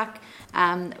meeting pack,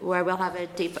 where we'll have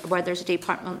where there's a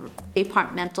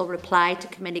departmental reply to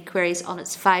committee queries on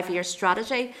its 5-year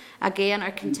strategy. Again, are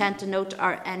content to note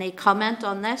or any comment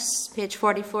on this? Page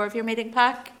 44 of your meeting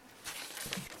pack.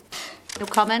 No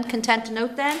comment. Content to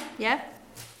note then? Yeah.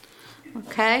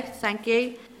 Okay, thank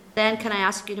you. Then can I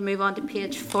ask you to move on to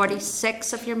page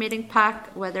 46 of your meeting pack,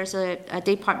 where there's a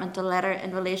departmental letter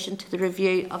in relation to the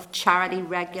review of charity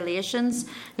regulations.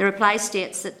 The reply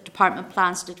states that the department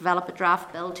plans to develop a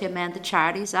draft bill to amend the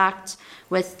Charities Act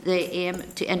with the aim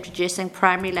to introducing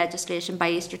primary legislation by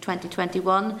Easter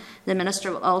 2021. The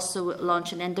Minister will also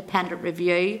launch an independent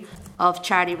review of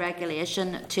charity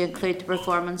regulation to include the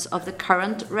performance of the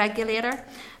current regulator.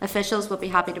 Officials will be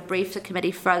happy to brief the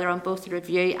committee further on both the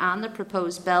review and the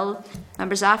proposed bill.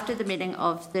 Members, after the meeting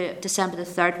of December the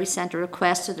 3rd, we sent a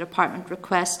request to the department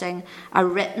requesting a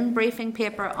written briefing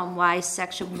paper on why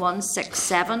Section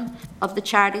 167 of the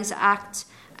Charities Act,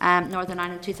 Northern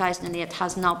Ireland 2008,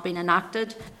 has not been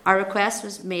enacted. Our request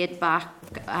was made back,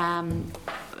 our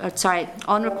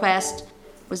request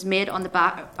is made on the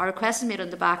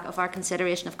back of our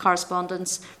consideration of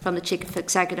correspondence from the Chief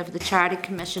Executive of the Charity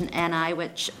Commission NI,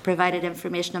 which provided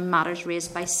information on matters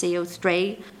raised by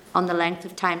CO3 on the length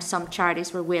of time some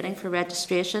charities were waiting for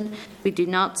registration. We do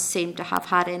not seem to have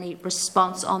had any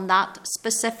response on that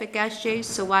specific issue,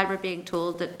 so while we're being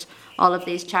told that all of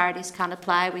these charities can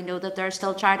apply, we know that there are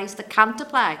still charities that can't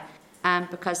apply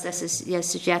because this is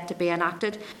yet to be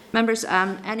enacted. Members,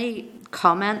 any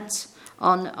comments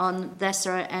on this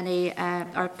or any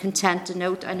are content to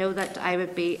note? I know that I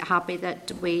would be happy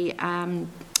that we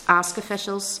ask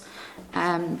officials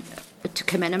to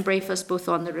come in and brief us both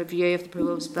on the review of the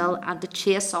proposed bill and to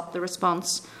chase up the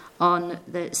response on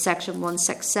the Section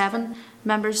 167.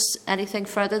 Members, anything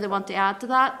further they want to add to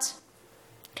that?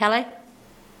 Kelly?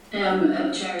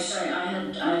 Chair, sorry, I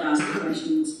had asked a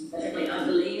question specifically. I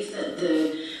believe that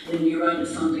the new round of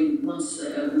funding, once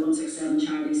 167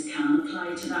 charities can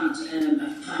apply to that, a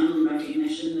final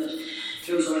recognition that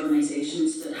those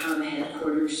organisations that have a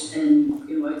headquarters in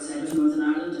outside of Northern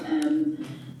Ireland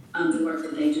and the work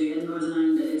that they do in Northern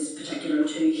Ireland is particular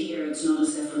to here. It's not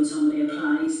as if when somebody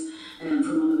applies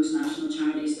from one of those national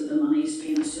charities that the money is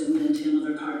being assumed into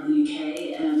another part of the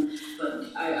UK. But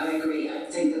I agree. I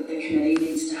think that the committee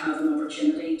needs to have an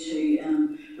opportunity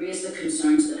to raise the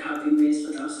concerns that have been raised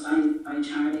with us by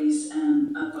charities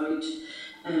about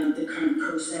the current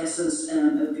processes.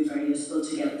 It would be very useful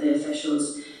to get the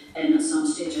officials in at some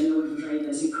stage. I know we have a very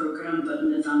busy programme, but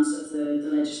in advance of the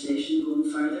legislation going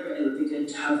further, it would be good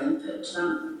to have input to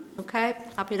that. Okay,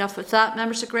 happy enough with that.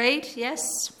 Members agreed?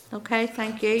 Yes. Okay,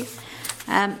 thank you.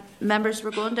 Members,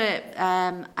 we're going to,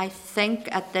 I think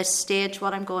at this stage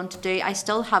what I'm going to do, I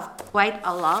still have quite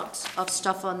a lot of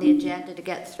stuff on the agenda to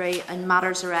get through and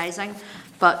matters arising,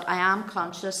 but I am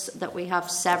conscious that we have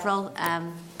several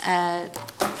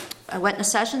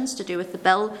witness sessions to do with the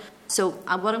bill. So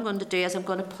what I'm going to do is I'm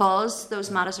going to pause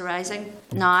those matters arising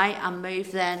now and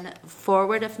move then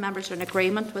forward if members are in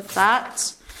agreement with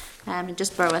that. And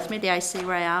just bear with me, do I see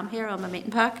where I am here on my meeting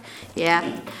pack?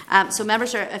 Yeah. So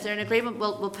members, if they're in agreement,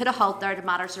 we'll put a halt there to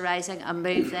matters arising and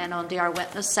move then on to our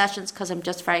witness sessions, because I'm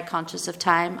just very conscious of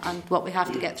time and what we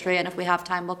have to get through, and if we have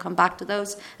time we'll come back to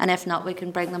those, and if not we can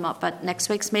bring them up at next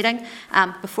week's meeting.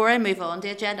 Before I move on to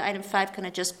agenda item 5, can I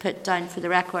just put down for the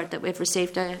record that we've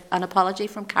received an apology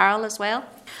from Carol as well?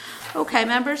 Okay,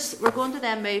 members, we're going to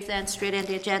then move then straight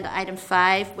into agenda item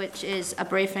 5, which is a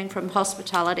briefing from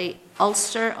Hospitality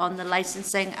Ulster on the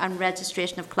Licensing and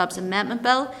Registration of Clubs Amendment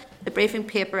Bill. The briefing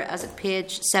paper is at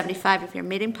page 75 of your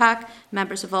meeting pack.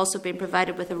 Members have also been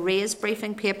provided with a raised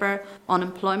briefing paper on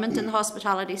employment in the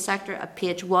hospitality sector at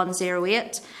page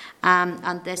 108.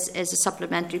 And this is a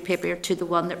supplementary paper to the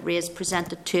one that Ray's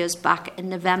presented to us back in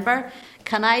November.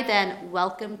 Can I then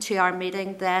welcome to our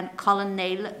meeting then Colin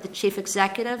Neal, the Chief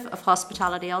Executive of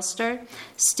Hospitality Ulster,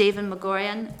 Stephen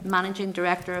McGorian, Managing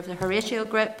Director of the Horatio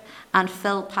Group, and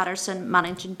Phil Patterson,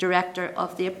 Managing Director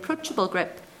of the Approachable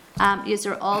Group. You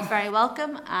are all very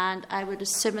welcome, and I would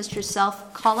assume as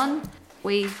yourself, Colin.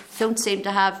 We don't seem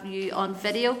to have you on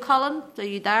video, Colin. Are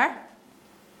you there?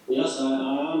 Yes,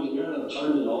 I am here. I've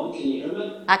turned it on. Can you hear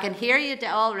me? I can hear you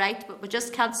all right, but we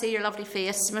just can't see your lovely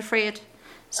face, I'm afraid.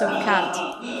 So we can't.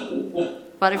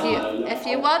 But if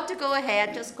you want to go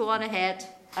ahead, just go on ahead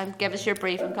and give us your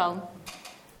briefing, Colin.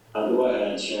 I'll go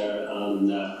ahead, Chair, and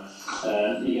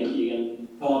you can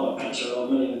pull up a picture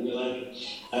of me if you like.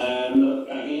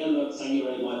 Thank you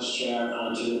very much, Chair,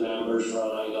 and to the members for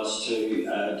allowing us to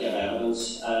give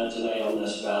evidence today on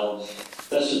this bill.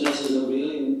 This is a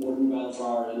really important bill for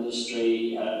our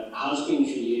industry. Has been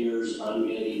for years, and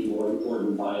really more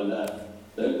important by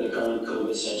the current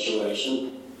COVID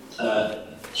situation.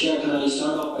 Chair, can I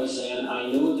start off by saying I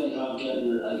know they have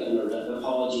given a written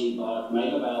apology, but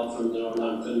Michael Bell from the Northern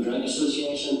Ireland Food and Drink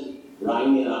Association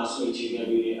rang me and asked me to give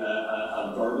you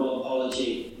a verbal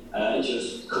apology.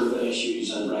 Just COVID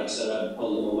issues and Brexit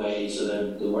pulled them away, so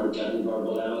they weren't given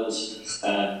verbal evidence.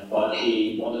 But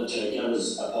he wanted to give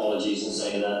us apologies and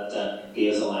say that he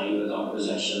is aligned with our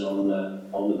position on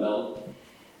the bill.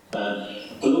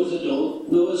 For those that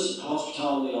don't know us,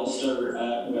 Hospitality Ulster,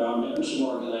 we're a membership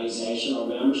organisation. Our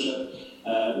membership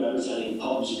representing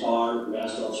pubs, bars,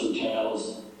 restaurants,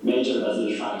 hotels, major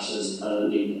visitor attractions, and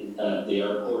indeed the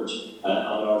airport. And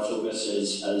our focus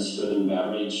is food and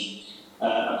beverage.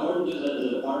 According to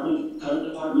the current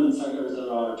department figures,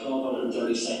 there are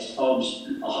 1,236 pubs,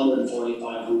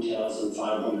 145 hotels, and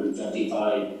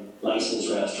 555 licensed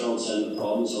restaurants in the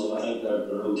province. So I think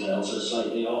their hotels are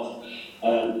slightly off.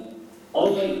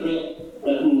 Unlike Great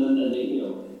Britain and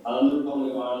the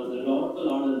Republic of Ireland, the Northern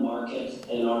Ireland market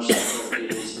in our sector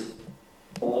is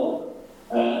small.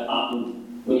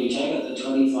 When you take it to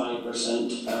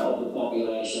 25% of the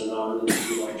population in Ireland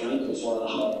who are drink, it's one of the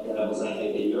highest levels I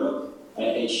think in Europe.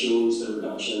 It shows the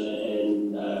reduction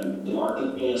in the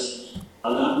marketplace.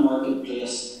 And that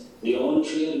marketplace, the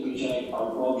on-trade, we take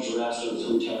our pubs, restaurants,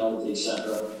 hotels,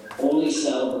 etc., only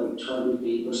sell about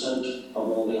 28% of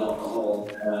all the alcohol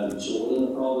sold in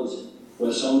the province,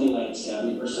 with something like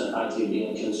 70% actually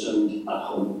being consumed at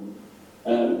home.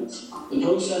 The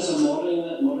process of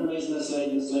modernising this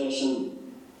legislation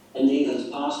indeed has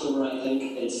passed over. I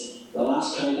think it's the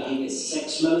last count, I think it's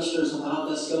 6 ministers have had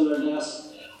this on their desk,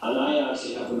 and I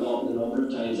actually have forgotten the number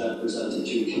of times I've presented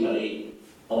to committee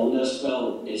on this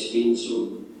bill. It's been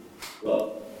so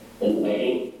well in the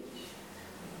making.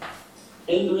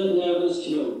 In the written evidence,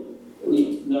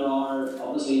 there are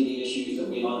obviously the issues that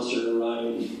we've answered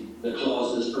around the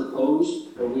clauses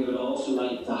proposed, but we would also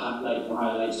like to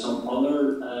highlight some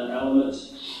other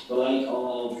elements, the like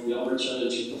of the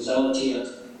opportunity to facilitate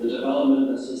the development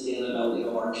and sustainability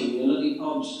of our community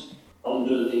pubs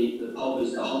under the pub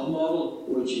as the hub model,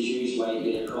 which is used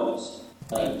widely across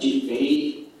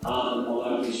GB, and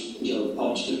allows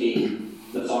pubs to be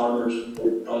the farmers'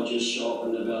 produce shop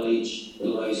in the village. It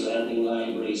allows lending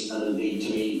libraries and indeed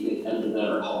to be in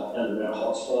their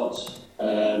hotspots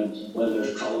when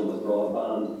there's trouble with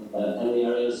broadband in the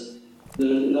areas.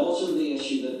 Also the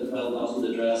issue that the bill doesn't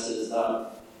address is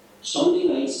that Sunday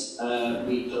nights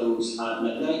we close at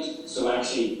midnight, so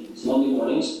actually it's Monday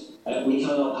mornings, we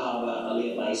cannot have a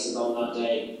late licence on that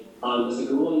day. And with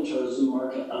the growing tourism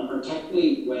market, and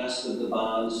particularly west of the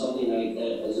band, Sunday night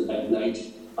is a big night,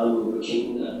 and we were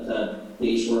keen that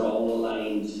these were all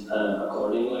aligned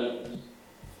accordingly.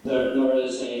 There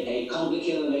is a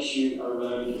complicated issue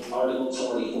around Article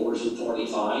 44s and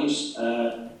 45s.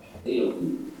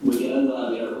 We'll get into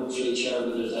that later, hopefully, Chair,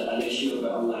 but there's an issue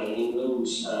about aligning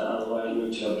those and allowing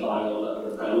them to apply on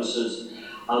other premises.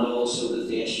 And also with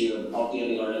the issue of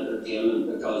updating our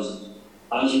entertainment, because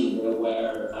as you were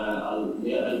aware,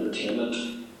 the entertainment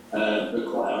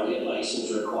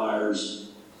licence requires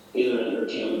either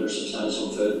entertainment or substantial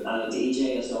food, and a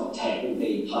DJ is not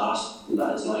technically classed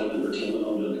as live entertainment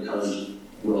under the current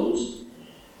rules.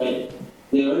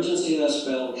 The urgency of this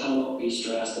bill cannot be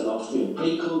stressed enough.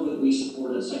 Pre-COVID, we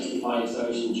supported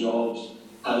 65,000 jobs,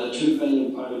 had a £2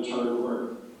 billion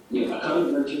turnover.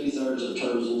 Accounted for 2/3 of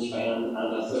tourism spend and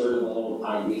a third of all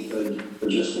agri-food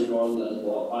produced in Northern that is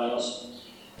bought by us.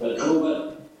 But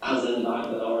COVID has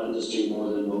impacted our industry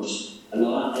more than most. And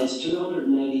it's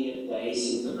 298 days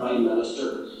since the Prime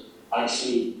Minister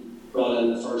actually brought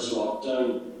in the first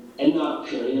lockdown. In that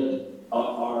period,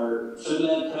 our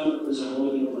food-led premises have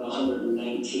only been over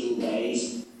 119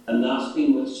 days, and that's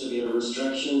been with severe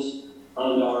restrictions.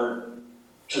 And our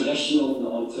traditional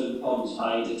non-food pubs,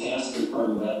 I detest the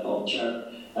term wet pub, Chair.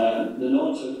 The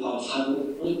non-food pubs have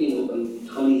only been open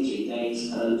 23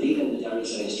 days, and indeed in the Derry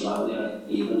City Strathmore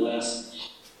even less.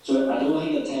 So I don't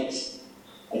think it takes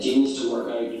a genius to work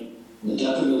out the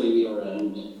difficulty we are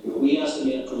in. We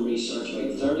estimate from research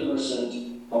about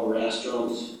 30% of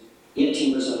restaurants,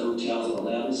 18% of hotels and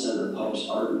 11% of pubs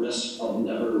are at risk of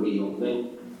never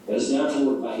reopening. It is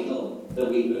therefore vital that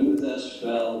we move this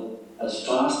bill as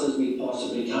fast as we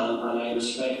possibly can, and I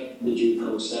respect the due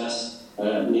process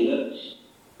needed,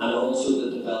 and also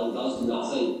that the bill does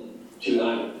nothing to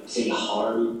actually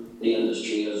harm the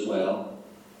industry as well.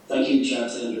 Thank you, Chair,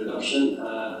 for the introduction,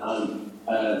 and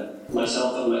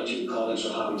myself and my two colleagues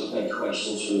are happy to take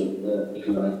questions from the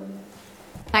committee.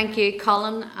 Thank you,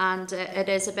 Colin. And it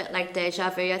is a bit like deja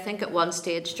vu. I think at one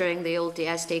stage during the old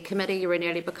DSD committee, you were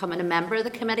nearly becoming a member of the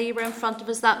committee. You were in front of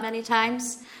us that many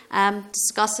times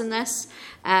discussing this.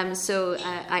 So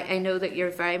I know that you're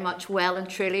very much well and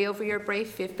truly over your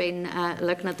brief. You've been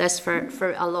looking at this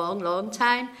for a long, long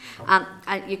time. And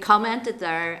you commented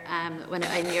there when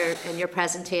in your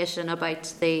presentation about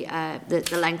the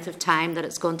length of time that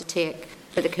it's going to take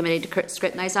for the committee to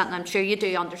scrutinise that, and I'm sure you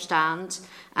do understand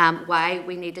why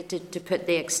we needed to put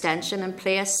the extension in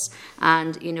place,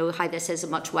 and how this is a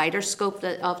much wider scope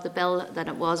of the bill than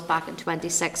it was back in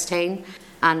 2016.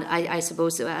 And I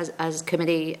suppose as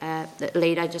committee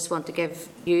lead, I just want to give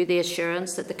you the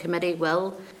assurance that the committee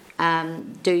will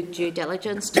do due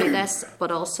diligence to this, but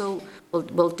also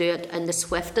will do it in the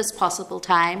swiftest possible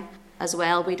time as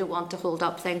well. We don't want to hold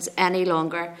up things any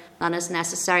longer than is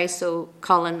necessary. So,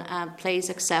 Colin, please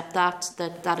accept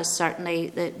that is certainly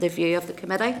the view of the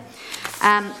committee.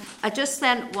 I just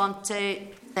then want to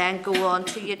go on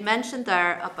to, you'd mentioned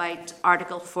there about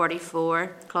Article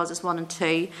 44, clauses 1 and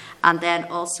 2, and then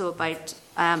also about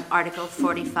Article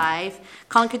 45.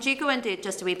 Colin, could you go into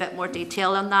just a wee bit more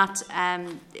detail on that?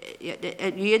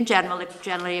 You in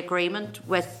generally agreement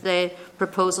with the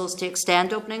proposals to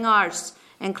extend opening hours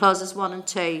in clauses 1 and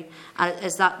 2.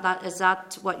 Is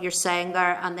that what you're saying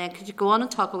there? And then could you go on and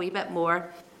talk a wee bit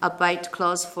more about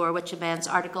clause 4, which amends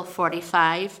Article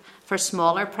 45 for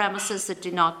smaller premises that do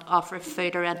not offer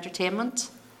food or entertainment?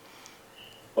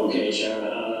 Okay, Chair.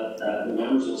 The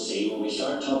members will see when we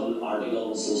start talking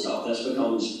articles and stuff, this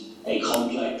becomes a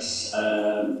complex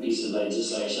piece of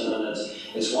legislation, and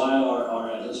it's why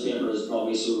our evidence paper is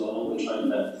probably so long. We're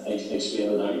trying to explain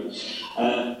it out.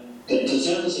 To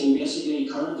set the scene, basically,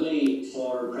 currently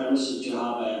for premises to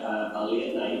have a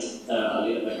late night, a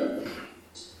late liquor,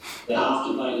 they have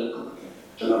to buy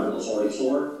to Article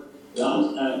 44.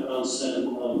 That runs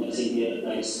them on designated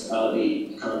nights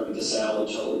be currently to sell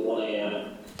until 1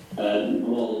 a.m. And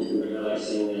all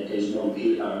regulating is 1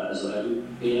 p.m. as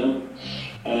 11 p.m.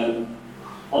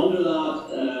 Under that,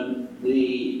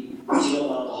 the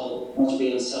retail alcohol must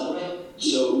be ancillary,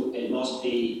 so it must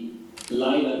be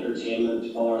live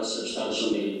entertainment or a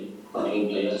substantial meal taking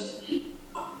place.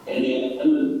 And the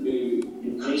amendment to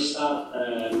increase that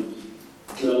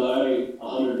to allow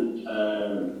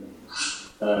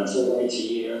 104 nights a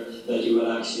year, that you would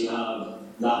actually have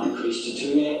that increased to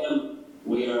 2 a.m.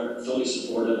 We are fully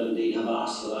supportive, indeed have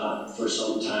asked for that for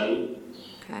some time.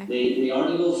 Okay. The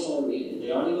Article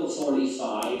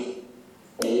 45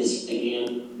 is,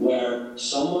 again, where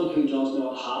someone who does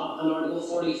not have an Article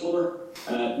 44,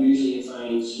 usually you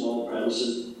find small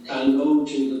premises, can go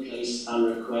to the police and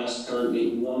request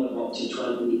currently one of up to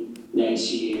 20 nights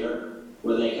a year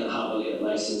where they can have a late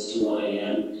licence to 1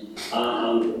 a.m.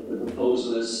 And the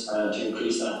proposal is to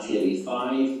increase that to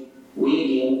 85. We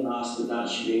again ask that that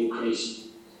should be increased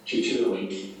to 2 a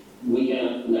week,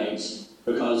 weekend nights,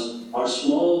 because our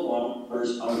small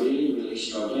bumpers are really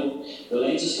struggling. The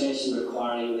legislation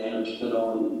requiring them to put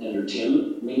on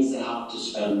entertainment means they have to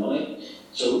spend money.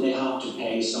 So they have to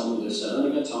pay someone to sit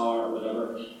on a guitar or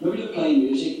whatever, maybe to play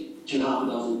music to half a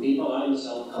dozen people. I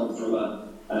myself come from a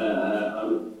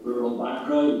rural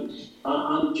background,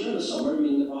 and during the summer, I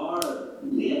mean, the bar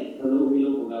late, the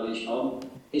local village pub,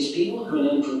 is people coming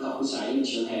in for a cup of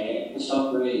silence and hay and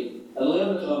stuff, really at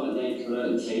 11 o'clock at night, coming out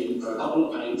and feeding for a couple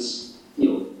of pints, you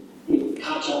know,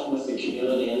 catch up with the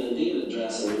community and indeed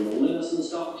addressing the loneliness and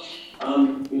stuff.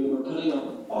 We're putting up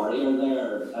a barrier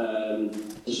there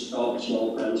to stop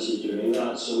small premises doing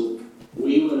that. So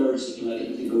we would urge the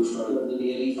committee to go further than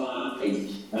the 85.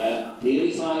 The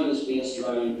 85 is based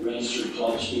around registered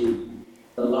clubs who,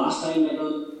 the last time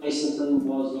legal licensing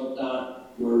was looked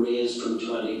at, were raised from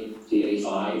 20 to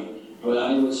 85. But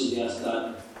I would suggest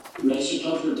that registered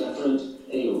clubs are different.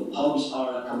 You know, pubs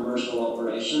are a commercial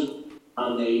operation,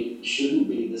 and they shouldn't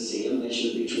be the same. They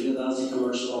should be treated as a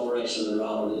commercial operation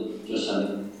rather than just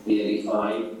having the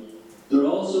 85. There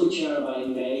also, Chair, if I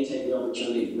may take the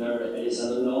opportunity, there is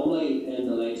an anomaly in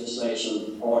the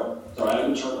legislation, or sorry, I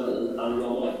would term it an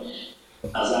anomaly,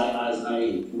 as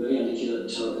I really indicated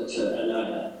in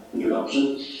an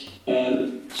introduction.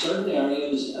 Certain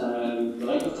areas,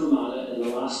 like of Fermanagh, in the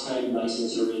last time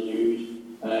licences are renewed,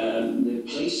 the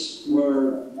police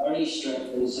were very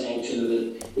strict in saying to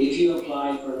them that if you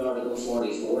apply for an Article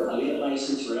 44, a late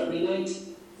licence for every night,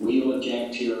 we will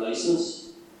object to your licence.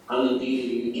 And indeed,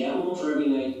 if you get one for every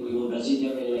night, we will visit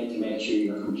every night to make sure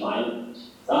you're compliant.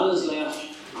 That has left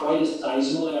quite a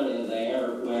sizable area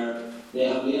there where they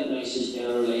have late licences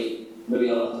generally, maybe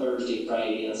on a Thursday,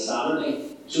 Friday and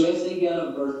Saturday. So if they get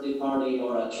a birthday party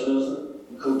or a tourism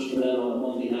coach coming in on a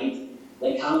Monday night,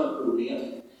 they cannot go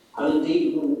late. And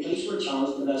indeed, when the police were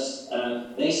challenged with this,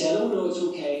 they said, oh no, it's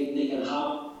okay, they can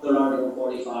have their Article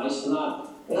 45s for that.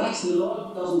 But actually, the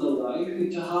law doesn't allow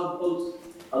you to have both.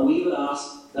 And we would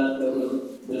ask that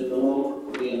the law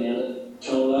would be amended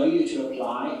to allow you to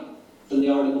apply for the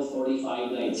Article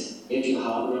 45 nights if you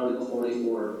have an Article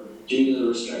 44 due to the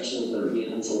restrictions that are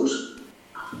being enforced.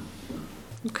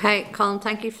 Okay, Colin,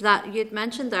 thank you for that. You'd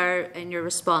mentioned there in your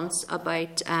response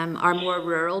about our more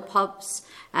rural pubs.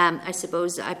 I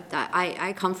suppose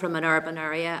I come from an urban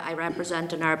area. I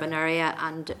represent an urban area,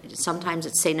 and sometimes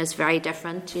it's seen as very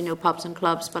different, you know, pubs and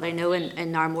clubs. But I know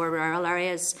in our more rural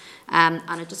areas, and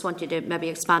I just want you to maybe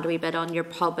expand a wee bit on your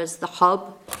pub as the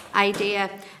hub idea.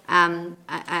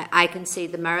 I can see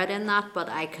the merit in that, but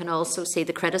I can also see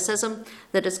the criticism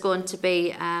that is going to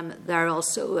be there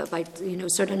also about, you know,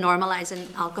 sort of normalising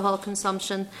alcohol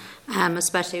consumption,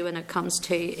 especially when it comes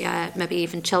to maybe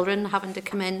even children having to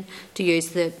come in to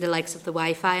use the likes of the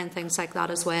Wi-Fi and things like that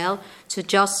as well. So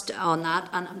just on that,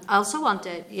 and I also want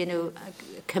to, you know,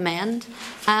 commend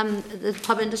the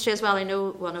pub industry as well. I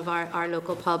know one of our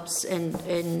local pubs in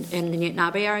the Newton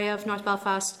Abbey area of North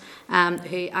Belfast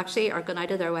who actually are going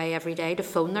out of their way every day to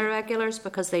phone their regulars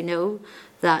because they know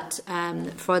that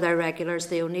for their regulars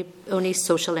the only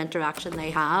social interaction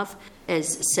they have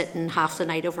is sitting half the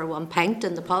night over one pint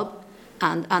in the pub.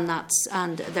 And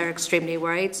they're extremely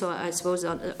worried. So I suppose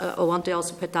I want to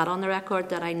also put that on the record,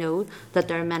 that I know that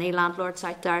there are many landlords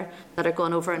out there that are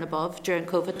going over and above during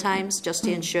COVID times just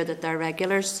to ensure that their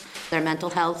regulars, their mental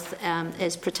health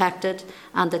is protected,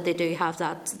 and that they do have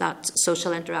that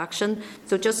social interaction.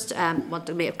 So just want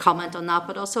to make a comment on that,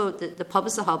 but also the pub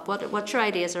as a hub. What's your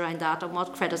ideas around that, and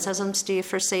what criticisms do you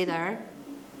foresee there?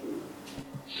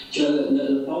 So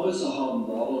the pub as a hub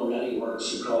model already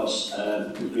works across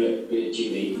Great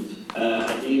GB.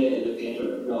 Idea in the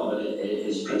paper of it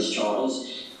is Prince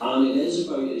Charles, and it is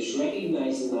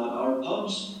recognising that our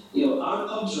pubs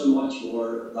are much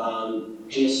more than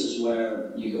places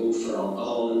where you go for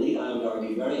alcohol. Indeed, I would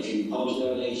argue very few pubs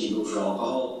nowadays you go for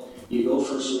alcohol. You go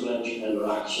for social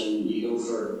interaction. You go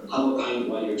for have a pint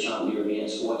while you're chatting to your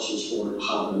mates, watching sport,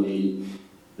 have a meal,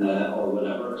 or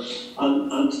whatever.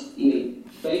 And you know,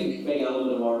 big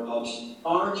element of our pubs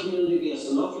are community based.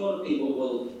 An awful lot of people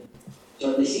will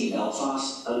certainly see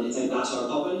Belfast and they think that's our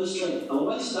pub industry. And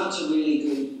whilst that's a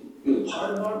really good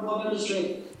part of our pub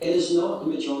industry, it is not the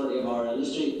majority of our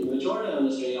industry. The majority of our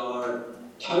industry are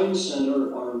town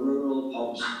centre or rural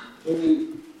pubs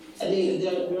who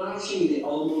they're actually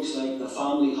almost like the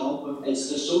family hub.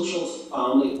 It's the social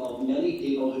family of many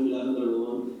people who live on their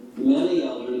own, many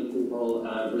elderly people people,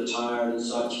 retired and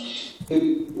such,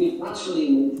 who that's where they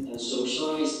meet and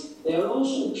socialise. They are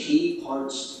also key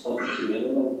parts of the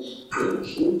community.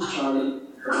 Huge charity.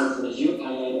 I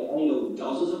know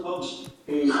dozens of pubs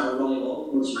who are running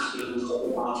all sorts of schemes to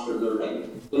look after their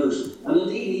regulars. And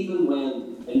indeed, even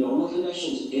when in normal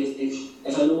conditions,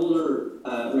 if an older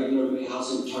regular maybe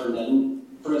hasn't turned in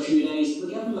for a few days, we'll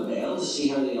give them a bell to see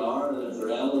how they are and if they're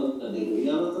ill and they need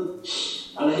anything.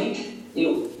 And I think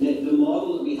the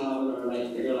model that we have in our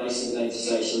bigger licensing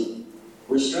legislation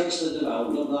restricts the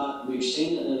development of that. We've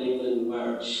seen it in England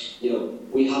where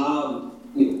we have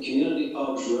community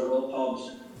pubs, rural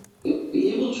pubs,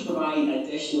 be able to provide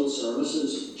additional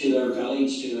services to their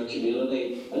village, to their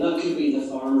community, and that could be the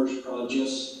farmer's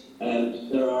produce.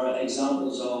 There are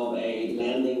examples of a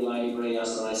lending library,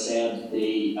 as I said,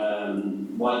 the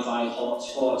Wi-Fi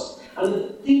hotspots,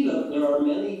 and there are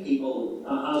many people,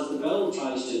 as the bill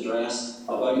tries to address,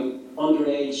 about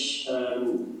underage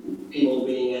people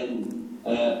being in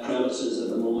premises at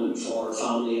the moment for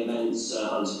family events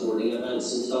and sporting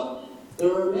events and stuff.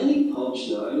 There are many pubs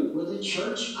now where the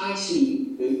church actually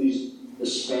use the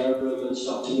spare room and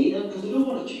stuff to meet in because they don't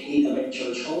want to heat a big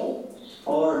church hall.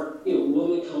 Or,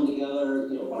 women come together,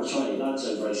 or sorry, that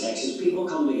sounds very sexist, people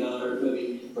come together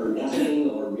maybe for knitting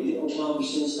or reading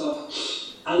clubs and stuff.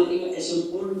 And it's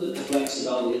important that the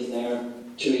flexibility is there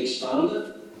to expand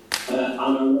it. And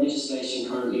our legislation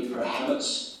currently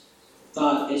prohibits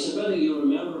that. It's a bit of, you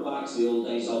remember back to the old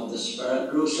days of the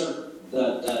spirit grocer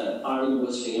that Ireland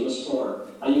was famous for.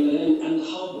 And you went in and the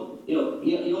hub,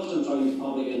 you often found the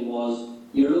publican was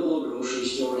your local grocery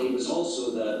store. He was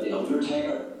also the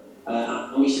undertaker.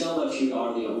 And we still have a few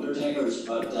are the undertakers,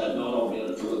 but not all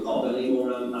really from the pub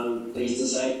anymore, I'm pleased to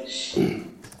say.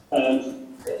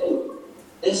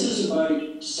 This is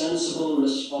about sensible,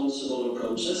 responsible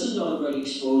approach. This is not about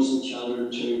exposing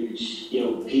children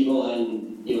to, people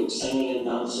and, singing and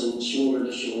dancing shoulder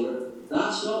to shoulder.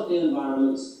 That's not the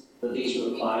environment that these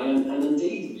would apply. And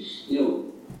indeed,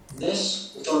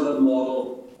 this sort of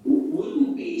model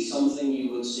wouldn't be something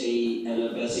you would see in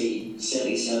a busy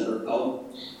city centre pub.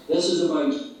 This is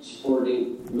about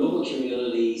supporting local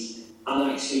communities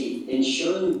and actually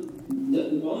ensuring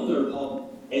that their pub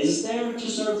is there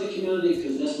to serve the community,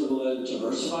 because this would allow them to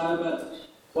diversify a bit.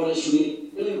 But it's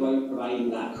really about providing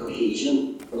that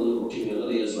cohesion for the local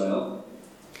community as well.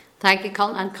 Thank you,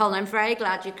 Colin. And Colin, I'm very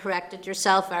glad you corrected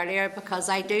yourself earlier, because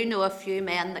I do know a few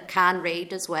men that can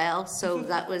read as well. So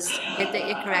that was good that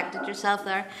you corrected yourself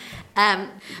there.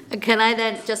 Can I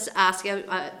then just ask you,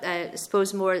 I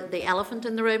suppose, more the elephant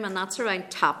in the room, and that's around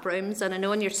tap rooms. And I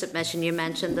know in your submission you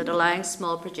mentioned that allowing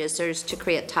small producers to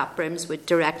create tap rooms would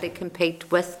directly compete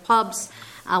with pubs.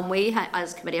 And we,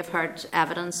 as a committee, have heard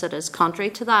evidence that is contrary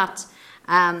to that.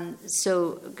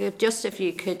 So just if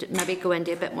you could maybe go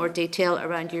into a bit more detail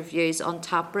around your views on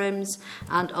tap rooms,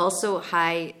 and also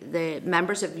how the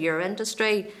members of your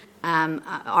industry,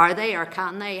 are they or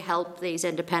can they help these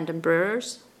independent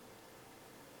brewers?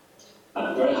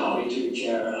 I'm very happy to,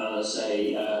 Chair, and I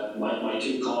say my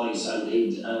two colleagues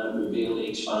indeed would be able to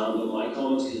expand on my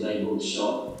comments because they both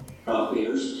stop craft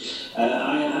beers.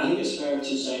 I think it's fair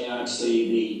to say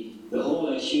actually the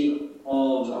whole issue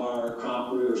of our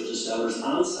craft brewers, distillers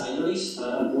and cideries,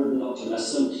 important not to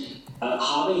miss them,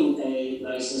 having a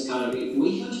licensed category,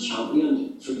 we have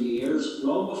championed for years,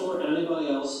 long before anybody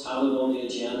else had it on the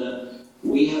agenda.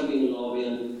 We have been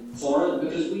lobbying for it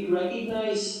because we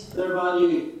recognise their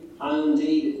value, and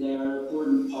indeed they are an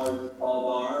important part of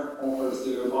our offer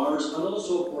through our bars, and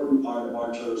also an important part of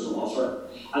our tourism offer.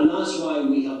 And that's why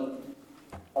we have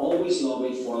always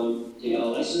lobbied for them to get a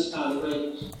licensed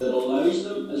category that allows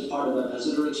them, as part of a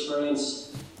visitor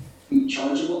experience, to be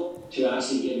chargeable, to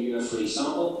actually give you a free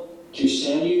sample, to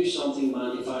send you something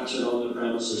manufactured on the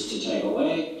premises to take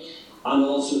away, and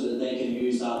also that they can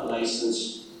use that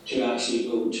license to actually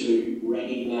go to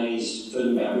recognised food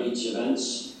and beverage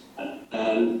events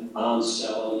and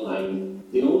sell online.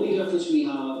 The only difference we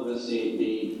have with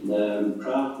the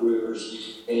craft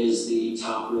brewers is the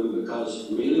tap room,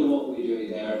 because really what we do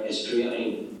there is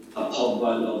creating a pub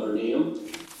by another name.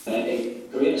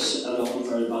 It creates an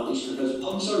unfair advantage because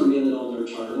pubs are rated on their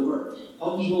turnover.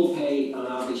 Pubs will pay an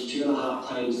average 2.5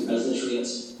 times the business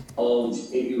rates of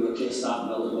if you replace that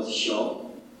building with a shop.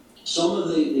 Some of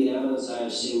the evidence I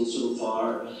have seen so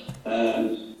far,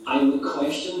 I would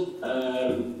question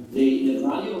the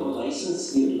value of a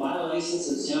license. You buy a license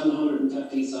at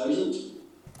 750,000.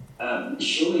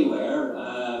 Show me where.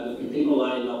 The people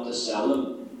lining up to sell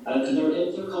them. Their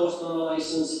input cost on a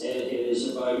license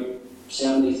is about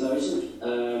 70,000,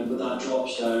 but that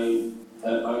drops down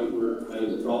out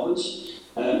around the province.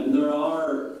 There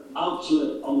are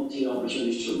absolute umpteen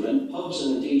opportunities to rent pubs,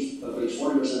 and indeed about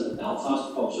 40% of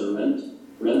Belfast pubs are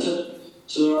rented.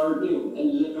 So there are,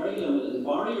 and very limited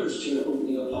barriers to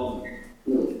opening a pub.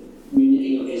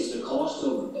 Is the cost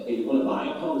of, if you want to buy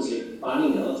a pub, is like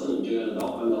buying anything and doing it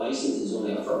up, and the licence is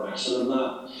only a fraction of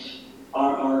that.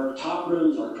 Our tap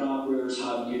rooms, our craft brewers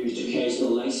have used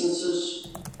occasional licences,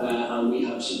 and we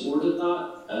have supported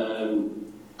that.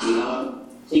 We have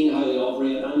seen how they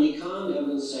operate, and you can,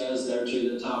 evidence says there to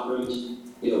the tap rooms,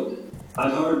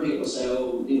 I've heard people say,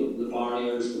 the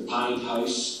barriers, the tied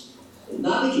house.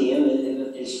 That again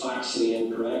is factually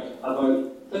incorrect.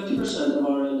 About 50% of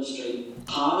our industry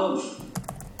have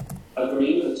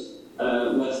agreement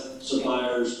with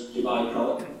suppliers to buy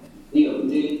product.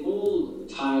 The old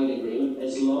tied agreement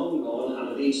is long gone, and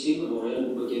indeed Steve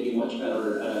Memorial will give you much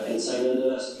better insight into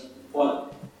this.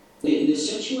 But the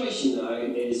situation now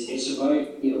is it's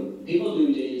about, people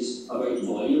do deals about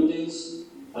volume deals.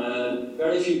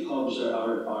 Very few pubs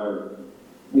are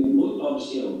most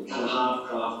pubs, can have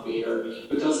craft beer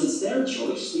because it's their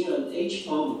choice. Each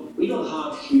pub, we don't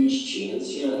have huge chains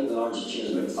here. I think the largest chain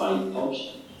is about 5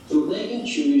 pubs. So they can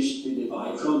choose who they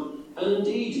buy from. And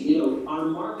indeed, our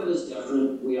market is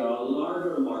different. We are a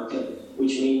larger market,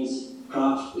 which means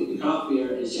craft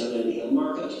beer is generally a hill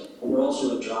market, and we're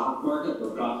also a draft market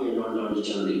where craft beer in Northern Ireland is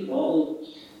generally bottled.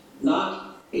 That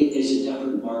is a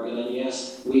different market, and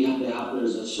yes,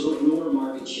 there's a sort of lower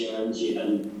market share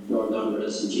in Northern Ireland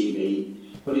as in GB.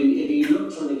 But if you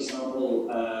look, for an example,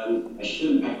 I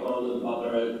shouldn't pick on them,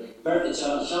 but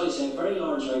shall we say, a very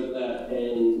large outlet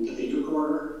in Cathedral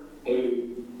Quarter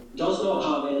who does not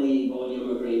have any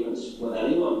volume agreements with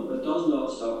anyone, but does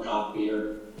not stock craft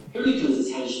beer, purely because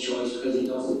it's his choice, because he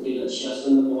doesn't feel it's just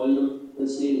in the volume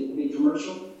that's needed to be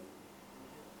commercial.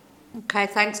 Okay,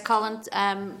 thanks, Colin.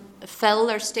 Phil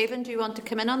or Stephen, do you want to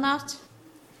come in on that?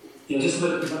 Yeah, just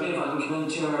maybe if I can come in,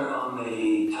 Chair, on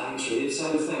the time trade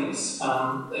side of things.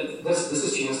 This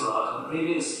has changed a lot. In the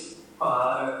previous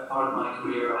part of my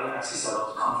career, I actually set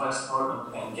up the contracts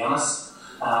department in Guinness.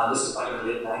 This is back in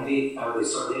the late 90s,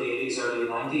 late 80s, early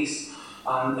 90s.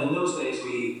 And in those days,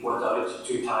 we went out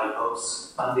to Thai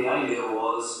pubs, and the idea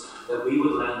was that we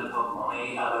would lend the pub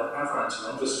money at a preferential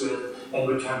interest rate in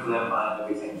return for them buying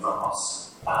everything from us.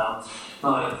 Now,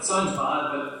 it sounds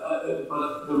bad,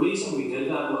 but the reason we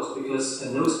did that was because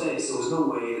in those days there was no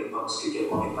way that pubs could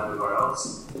get money from anywhere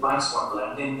else. The banks weren't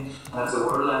lending, and if they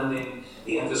were lending,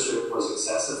 the interest rate was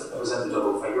excessive. It was in the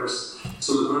double figures.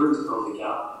 So the brewers filled the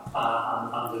gap,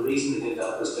 and the reason they did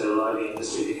that was to allow the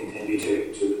industry to continue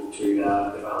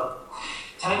to develop.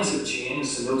 Times have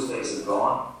changed, and those days have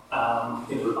gone.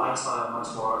 The banks now are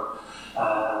much more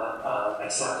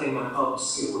accepting of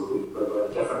pubs with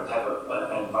a different type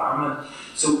of environment.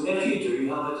 So if you do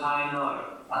have the time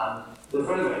now, they're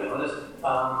very, very limited.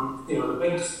 The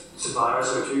big suppliers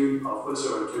are two, of which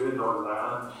there are two in Northern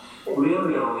Ireland,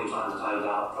 really are only trying to tie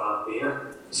down craft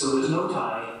beer. So there's no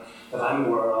tie that I'm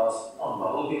aware of on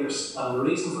bottled beers. And the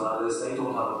reason for that is they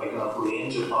don't have a big enough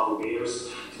range of bottled beers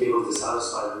to be able to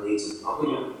satisfy the needs of the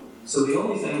public. So the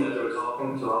only thing that they're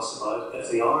talking to us about,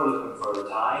 if they are looking for a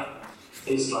tie,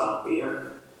 is draft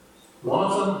beer.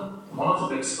 One of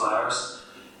the big suppliers,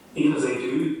 even if they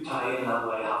do tie in that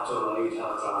way, have to allow you to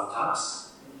have draft taps.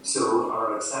 So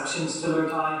are exceptions to their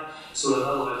tie. So they're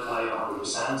not allowed to tie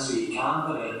 100%. So you can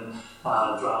put in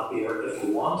draft beer if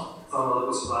you want from a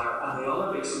local supplier. And the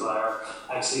other big supplier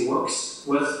actually works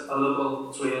with a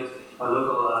local trade, a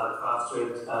local craft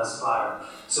trade supplier.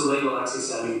 So they will actually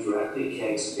sell you directly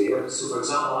kegs of beer. So for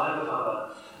example, I would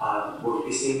have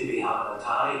we seem to be having a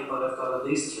tie, but I've got at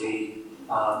least 3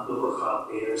 local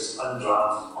craft beers and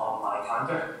draft on my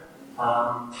counter.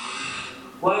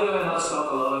 Why do I not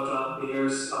stock a lot of draft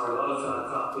beers or a lot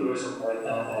of craft beers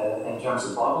in terms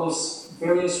of bottles?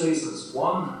 Various reasons.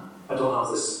 1, I don't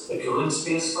have the cooling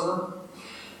space for them.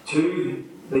 2,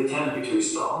 they tend to be too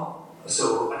strong,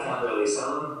 so I can't really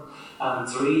sell them. And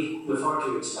 3, they're far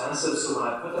too expensive, so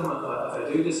when I put them, if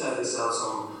I do decide to sell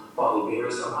some bottled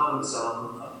beers, I'm having to sell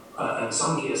them, in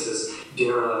some cases,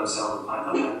 dearer than I'm selling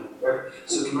pint beer.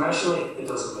 So commercially, it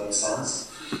doesn't make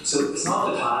sense. So it's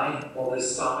not the tie that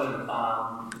is stopping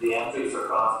the entry for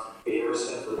craft beers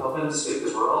into the pub industry,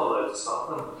 because we're all allowed to stop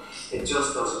them. It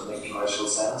just doesn't make commercial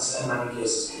sense in many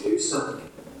cases to do so.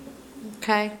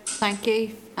 Okay, thank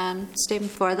you, Stephen,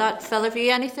 for that. Phil, have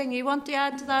you anything you want to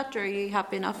add to that, or are you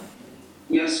happy enough?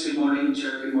 Yes, good morning,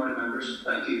 Chair, good morning, members.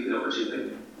 Thank you for the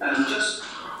opportunity. Just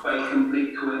by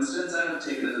complete coincidence, I have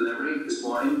taken a delivery this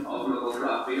morning of local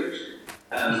craft beers.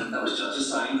 That was just a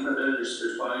sign for it.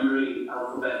 There's Boundary,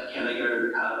 Alphabet,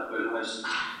 Kennegar, Cabot, Bullhouse.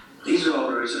 These are all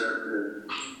breweries that are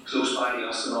close by to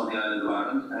us and on the island of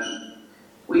Ireland.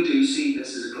 we do see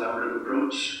this as a collaborative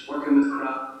approach, working with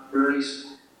craft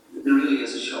breweries. There really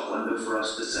is a shop window for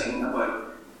us to sing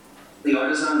about the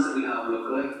artisans that we have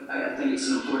locally. I think it's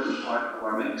an important part of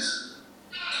our mix.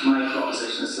 My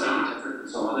proposition is slightly different than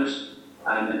some others.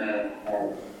 I'm in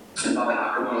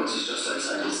Ballyhackermore, which is just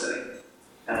outside the city.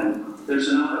 There's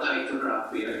an appetite for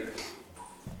craft beer.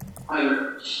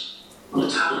 However, the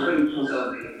taproom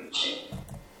facility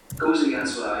goes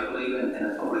against what I believe in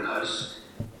a public house,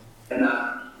 in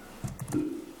that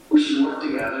we should work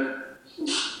together,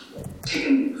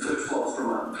 taking footfall from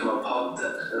a pub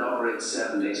that operates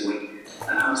 7 days a week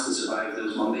and has to survive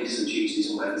those Mondays and Tuesdays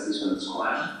and Wednesdays when it's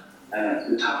quiet.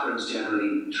 The tap rooms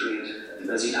generally trade at the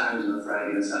busy times on a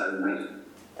Friday and Saturday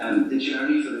night. The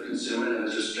journey for the consumer then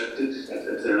is restricted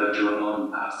if they're allowed to run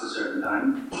on past a certain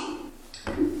time.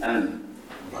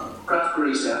 Craft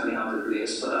breweries definitely have their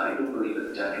place, but I don't believe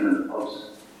it's a detriment of pubs.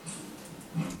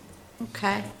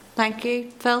 Okay, thank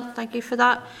you, Phil. Thank you for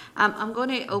that. I'm going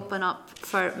to open up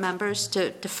for members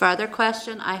to further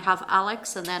question. I have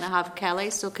Alex and then I have Kelly.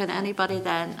 So can anybody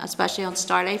then, especially on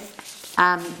Starleaf,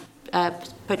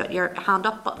 put your hand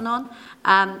up button on?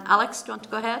 Alex, do you want to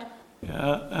go ahead?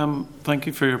 Yeah, thank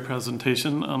you for your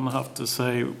presentation, and I have to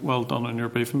say, well done on your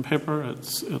briefing paper.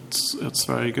 It's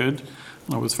very good.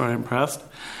 I was very impressed.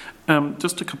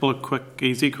 Just a couple of quick,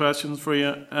 easy questions for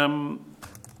you.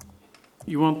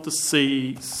 You want to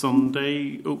see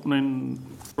Sunday opening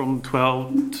from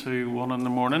 12 to 1 in the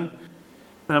morning.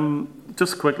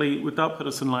 Just quickly, would that put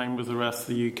us in line with the rest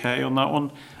of the UK on that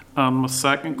one? My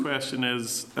second question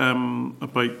is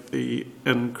about the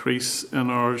increase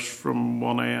in hours from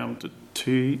 1 a.m.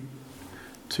 to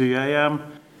 2 a.m.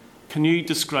 Can you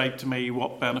describe to me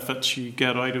what benefits you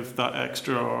get out of that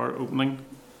extra hour opening,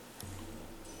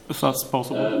 if that's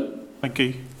possible? Thank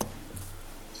you.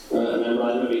 Remember,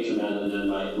 I'm going to be commended and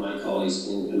my colleagues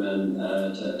can come in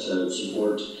to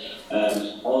support.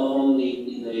 On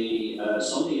the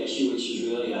Sunday issue, which is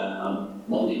really a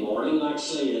Monday morning,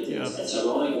 actually, it's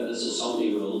ironic that it's a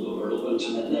Sunday rule, but we're open to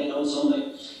midnight on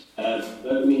Sunday.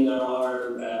 But I mean, there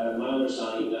are, my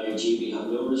understanding now, GB have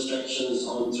no restrictions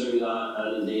on through that,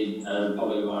 and indeed,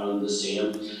 Public of Ireland the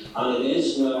same. And it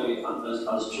is now,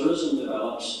 as tourism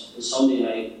develops, Sunday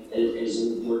night is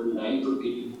an important night for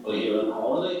people here on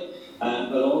holiday,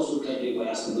 but also particularly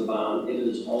west of the band. It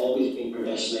has always been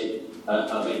traditionally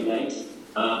a big night,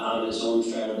 and it's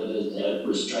unfair that it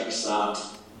restricts that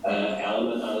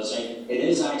element. And I say, it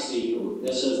is actually,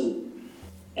 this isn't,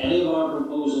 any of our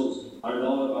proposals are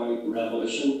not about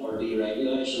revolution or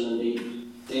deregulation.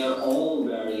 Indeed, they are all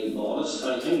very modest.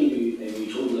 I think if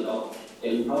you total it up,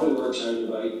 it probably works out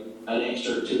about an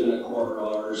extra 2.25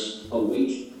 hours a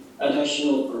week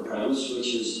additional per premise,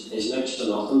 which is next to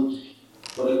nothing.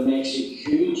 But it makes a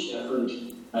huge difference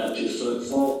to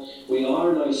footfall. We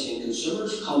are now seeing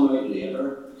consumers come out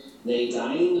later, they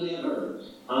dine later,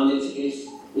 and if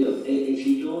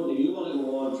you want to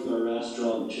go on from a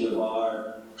restaurant to a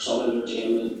bar, some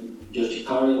entertainment, just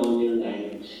carry on your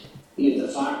night. The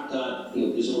fact that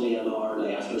there's only an hour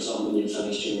left or something, you've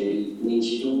finished your meal, means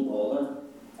you don't bother.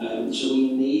 So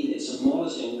it's a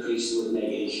modest increase that would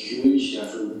make a huge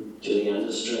difference to the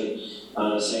industry.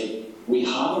 And I say, we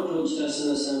have approached this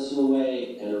in a sensible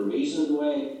way, in a reasoned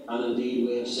way, and indeed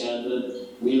we have said that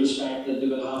we respect that they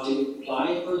would have to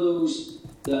apply for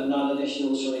that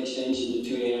additional sort of extension to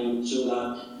 2 a.m. so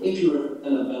that if you were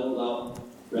in a build-up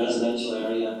residential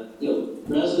area,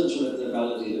 residents would have the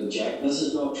ability to object. This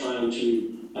is not trying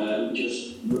to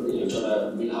just try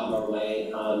to we have our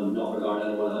way and not regard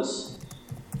anyone else.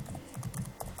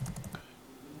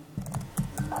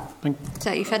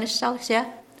 So you finished, Alex?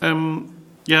 Yeah.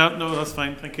 Yeah, no, that's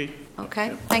fine. Thank you.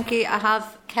 Okay, thank you. I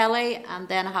have Kelly and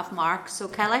then I have Mark. So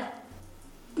Kelly.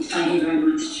 Thank you very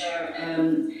much, Chair.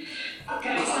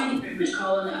 Thank you very much,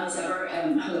 Colin, as ever.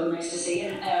 Hello, nice to see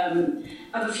you.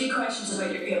 I have a few questions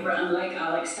about your paper, and like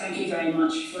Alex, thank you very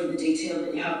much for the detail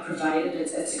that you have provided.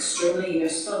 It's extremely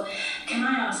useful. Can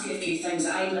I ask you a few things?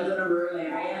 I live in a rural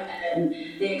area, and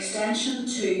the extension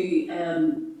to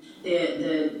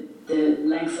the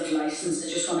length of licence, I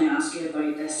just want to ask you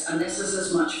about this, and this is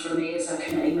as much for me as a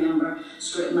committee member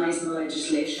scrutinising the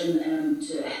legislation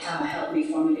to help me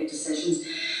formulate decisions.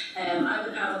 I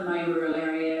would have in my rural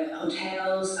area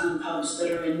hotels and pubs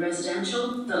that are in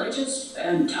residential villages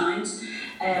and towns.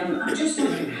 I'm just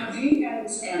wondering, have you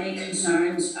guys any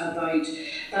concerns about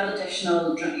that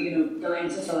additional, the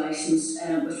length of the licence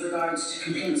with regards to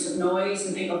complaints of noise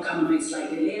and people coming out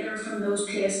slightly later from those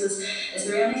places? Is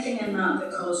there anything in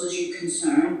that causes you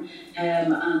concern?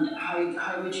 And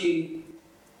how would you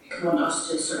want us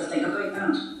to sort of think about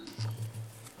that?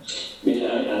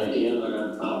 Yeah, and again, look,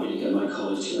 I'm happy to get my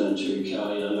colleagues come in too,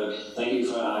 Kelly. And look, thank you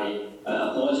for I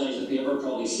apologise. The paper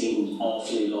probably seemed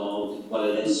awfully long, but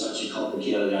it is such a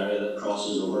complicated area that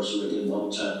crosses over. So we didn't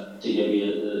want to give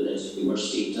you we were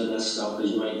steeped in this stuff,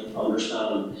 as you might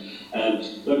understand.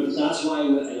 Look, that's why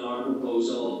in our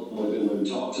proposal, when we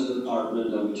talk to the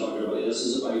department and we talk about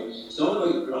it's not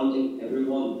about granting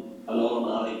everyone an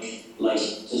automatic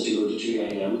licence to go to 2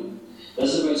 a.m.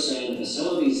 This is about saying the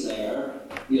facility's there,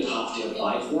 you'd have to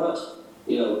apply for it.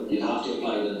 You'd have to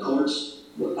apply to the courts,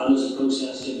 and there's a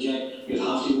process to object. You'd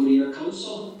have to go to your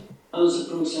council, and there's a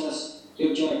process to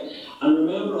object. And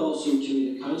remember also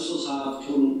too, the councils have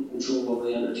total control over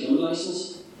the entertainment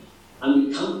licence, and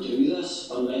you can't do this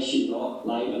unless you've got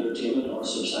live entertainment or a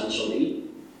substantial need.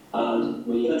 And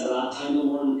when you get to that time of the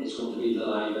morning, it's going to be the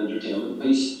live entertainment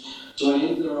piece. So I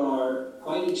think there are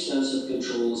quite extensive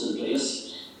controls in place.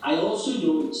 I also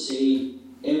don't see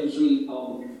every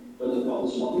pub when the pub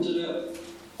is wanting to do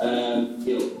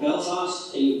it.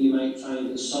 Belfast, you might find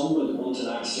that some would want it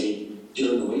actually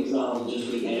during the week rather than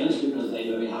just weekends because they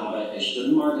maybe have a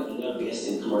student market and they're based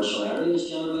in commercial areas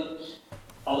generally.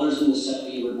 Others in the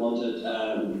city would want it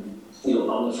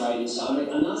on the Friday and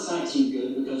Saturday, and that's actually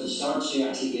good because it starts to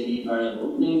actually give you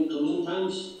variable opening and closing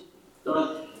times.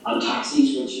 And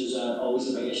taxis, which is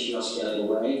always a big issue, us getting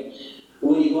away.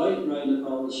 When you go out around the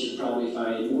province, you'll probably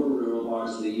find more rural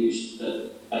bars that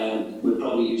would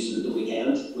probably use the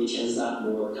weekend, which is that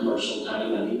more commercial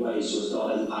time anyway, so it's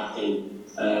not impacting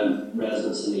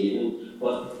residents in the evening.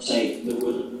 But say there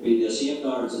would be the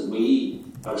safeguards that we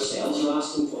ourselves are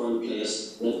asking for in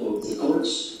place, that both the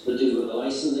courts that deal with the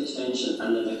licence extension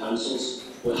and then the councils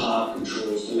would have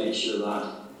controls to make sure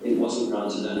that it wasn't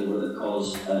granted anywhere that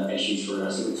caused issues for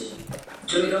residents.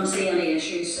 So we don't see any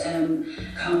issues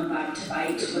coming back to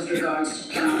bite with regards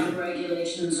to planning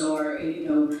regulations or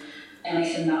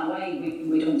anything that way.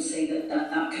 We don't see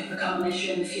that could become an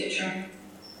issue in the future.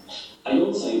 I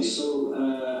don't think so.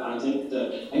 I think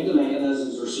the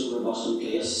mechanisms are so robust in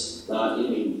place that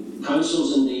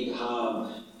councils indeed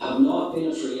have not been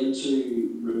afraid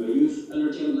to remove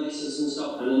entertainment licences and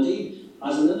stuff. And indeed,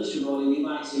 as an industry body, we've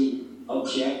actually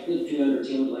objected to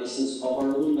entertainment licence of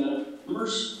our own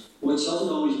members, which doesn't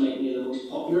always make me the most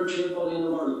popular trade body in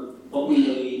the world, but we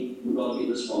believe we've got to be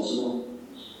responsible.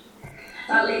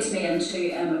 That leads me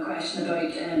into a question about,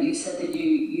 you said that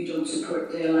you don't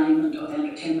support the alignment of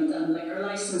entertainment and liquor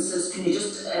licences. Can you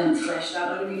just flesh that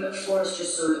out a wee bit for us,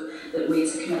 just so that we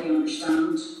as a committee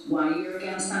understand why you're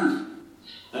against that?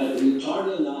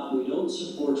 Regarding that, we don't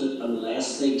support it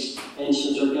unless the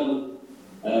extensions are given.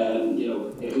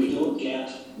 If we don't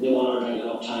get the 1 hour drinking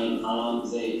up time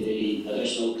and the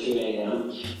additional 2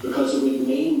 a.m, because it would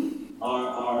mean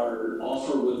our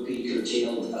offer would be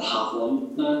curtailed at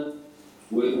 1:30 now,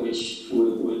 which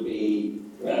would be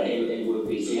it would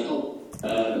be fatal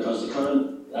because the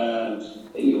current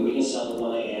we can sell to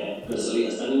 1 a.m. because the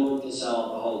latest anyone can sell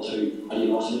alcohol to, and you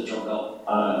must be drunk up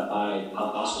by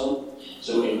 1:30.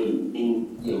 So it would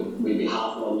mean we'd be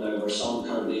 1:30 now, where some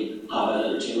currently have an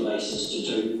entertainment licence to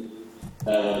 2.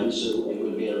 So it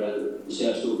would be a relevant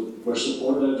step. So we're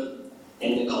supportive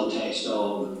in the context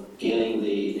of gaining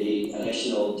the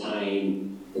additional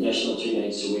time, additional 2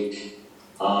 nights a week,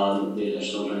 and the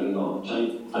additional drinking up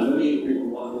time. And maybe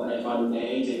if I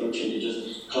may take an opportunity to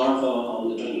just clarify on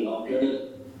the drinking up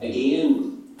period.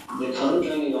 Again, the current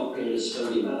drinking up period is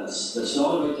 30 minutes. It's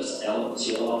not about this element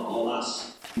sale of alcohol,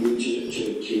 that's new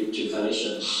to finish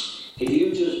it. If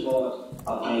you just bought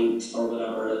a pint or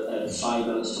whatever at 5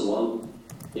 minutes to 1,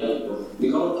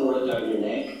 you've got to pour it down your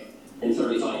neck in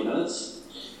 35 minutes.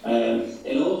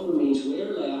 It also means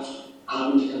we're left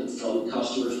having to confront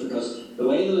customers because the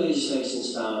way the legislation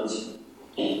stands,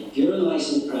 if you're in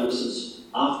licensed premises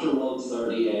after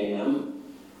 1:30 a.m.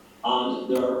 and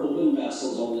there are open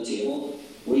vessels on the table,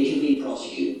 we can be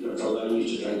prosecuted for allowing you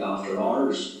to drink after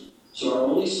hours. So our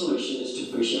only solution is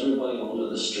to push everybody onto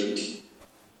the street,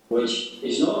 which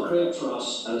is not great for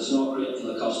us and it's not great for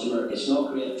the customer, it's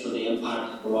not great for the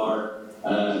impact of our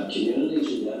communities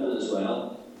we live in as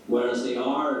well. Whereas they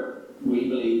are, we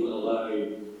believe, will allow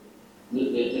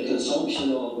the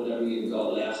consumption of whatever you've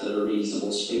got left at a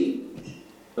reasonable speed,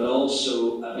 but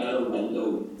also a better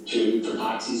window for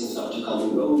taxis and stuff to come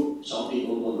and go. Some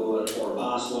people will go at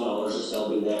 1:15, others will still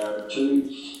be there at 2.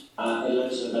 It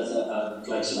leaves a bit of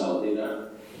flexibility there.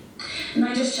 And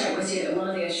I just check with you, one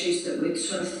of the issues that we'd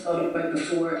sort of thought about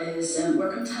before is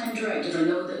working time directive. I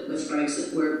know that with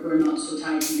Brexit we're not so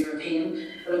tied to European,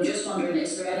 but I'm just wondering,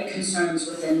 is there any concerns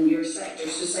within your sector?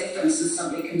 So say for instance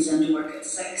somebody comes in to work at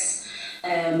 6,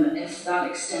 if that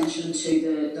extension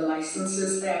to the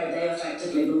licences there, they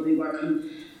effectively will be working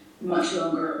much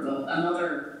longer, well,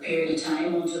 another period of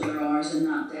time onto their hours in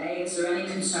that day. Is there any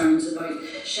concerns about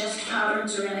shift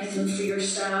patterns or anything for your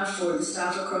staff or the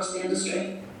staff across the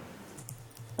industry?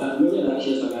 Really, in that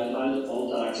case, I'll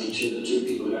default that actually to the two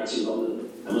people who actually run the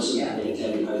premises and they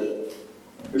tell you how they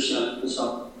percent and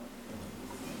stuff.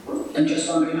 I'm just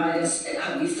wondering how this,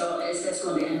 have you thought, is this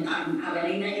going to have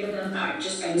any negative impact,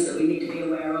 just things that we need to be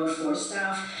aware of for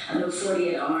staff? I know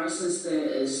 48 hours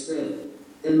is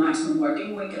the maximum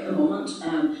working week at the moment.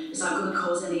 Is that going to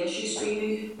cause any issues for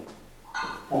you?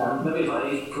 Maybe if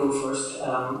I go first.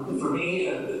 For me,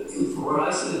 where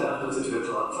I see the benefit of the 2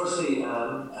 o'clock, firstly,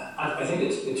 I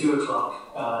think the 2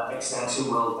 o'clock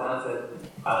extension will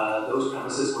benefit those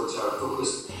premises which are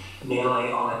focused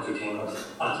mainly on entertainment.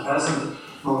 At the present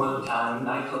moment in time,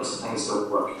 nightclubs and things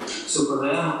don't work. So for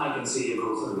them, I can see a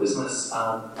growth in the business,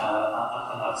 and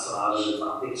that's an added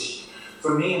advantage.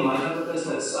 For me and my type of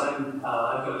business, I've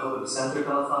got a pub in the centre of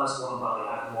Belfast, one in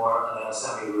Ballyhackmore, and then a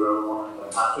semi-rural one in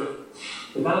Downpatrick.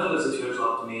 The benefit of the 2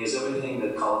 o'clock to me is everything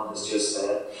that Colin has just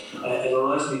said. It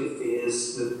allows me to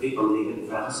phase the people leaving the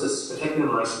premises, particularly in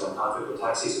the likes of Downpatrick, where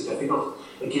taxis are difficult.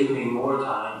 It gives me more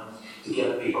time to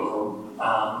get people home,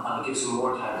 and it gives them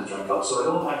more time to drink up. So I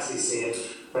don't actually see it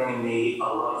bringing me a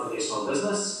lot of additional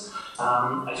business.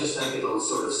 I just think it'll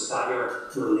sort of stagger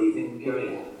the leaving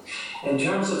period. In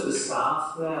terms of the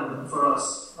staff, then, for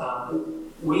us,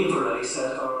 we've already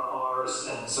set our hours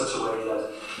in such a way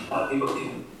that people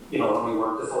can, only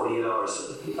work the 48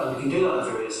 hours. And we can do that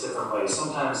in various different ways.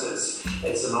 Sometimes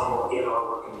it's a normal 8-hour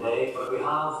working day, but we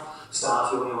have staff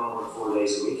who only want to work 4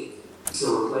 days a week.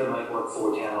 So they might work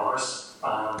 4 10 hours.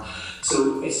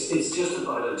 So it's just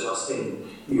about adjusting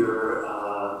your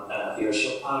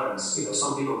shift patterns.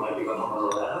 Some people might be going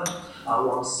home at 11, and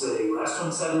once the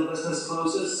restaurant side of the business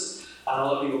closes, and a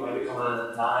lot of people might be coming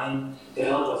in at 9 to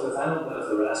help with the final bit of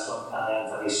the restaurant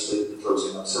and then finish the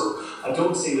closing up. So I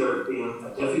don't see there being a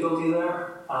difficulty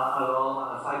there at all,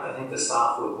 and in fact I think the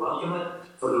staff would welcome it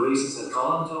for the reasons that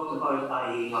Colin talked about,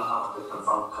 i.e. not having to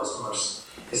confront customers,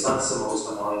 because that's the most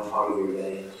annoying part of your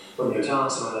day. When you're telling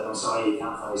someone that, I'm sorry, you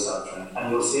can't finish that drink,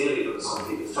 and you'll see it even with some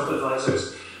people.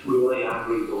 TripAdvisor's really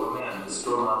angry doorman, because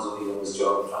the doorman's only doing his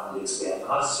job and trying to expand, and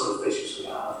that's the sort of issues we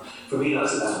have. For me,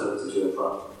 that's the benefit of the 2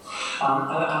 o'clock.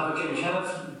 And we can kind of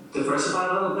diversify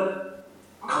a little bit.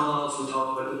 Colin also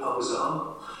talked about the pub as a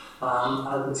hub.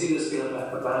 I can see this being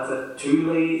a benefit to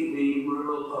the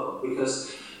rural pub,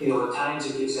 because at times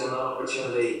it gives them an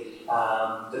opportunity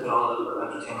to put on a little bit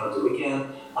of entertainment at the weekend,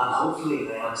 and hopefully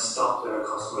then stop their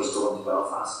customers going to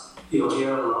Belfast. You'll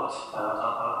hear a lot.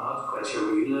 I'm not quite sure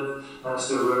where you live,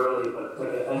 still rurally,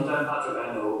 but in Downpatrick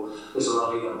I know there's a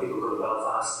lot of young people go to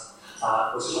Belfast.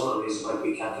 Which is one of the reasons why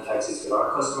we can't get taxis to get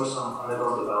our customers home, and they're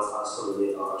going to Belfast for the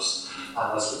late hours,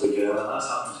 and that's what they're doing, and that's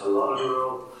happened to a lot of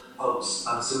rural pubs.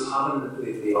 And so having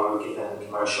the argument and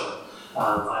commercial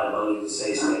viability to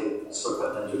say it's for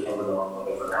putting entertainment on or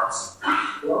whatever else.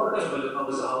 The other thing about the pub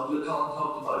is a hub that Colin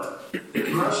talked about. The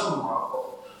commercial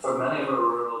model for many of our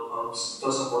rural pubs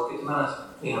doesn't work at the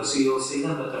minute. So you'll see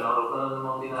them that they're not open on the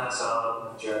Monday nights, they're not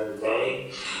open during the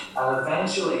day, and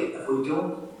eventually, if we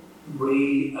don't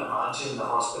reimagine the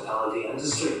hospitality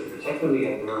industry, particularly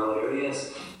in rural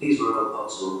areas, these rural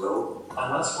pubs will go.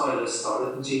 And that's why this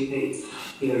started in GP.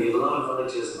 You had a lot of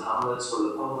villages and hamlets where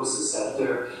the pub was the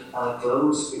centre, and it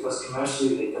closed because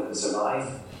commercially they couldn't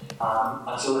survive.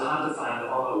 And so they had to find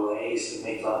other ways to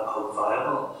make that pub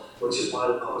viable, which is why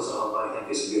the pub as a hub, I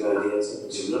think, is a good idea. It's something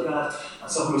we should look at,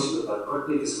 and something we should look at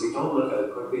quickly, because if we don't look at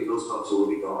it quickly, those pubs will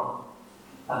be gone,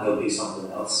 and there'll be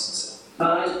something else. So.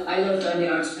 Well, I live down the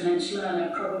Arts Peninsula, and I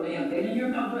probably have been in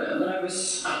your pub when I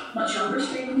was much younger,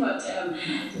 Stephen, but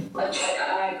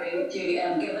I agree with you.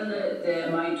 Given the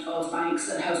amount of banks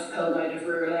that have pulled out of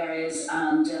rural areas,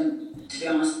 and to be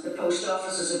honest, the post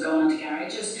offices have gone into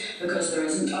garages because there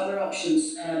isn't other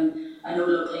options. I know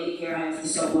locally here I have the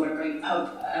Saltwater Great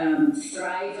Pub,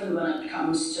 thriving when it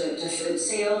comes to food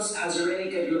sales, has a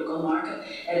really good local market.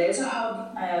 It is a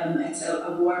hub, it's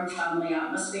a warm family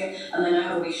atmosphere, and then I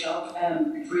have a wee shop,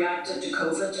 reacted to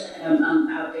COVID and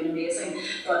have been amazing.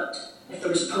 But if there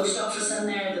was a post office in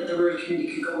there that the rural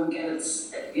community could go and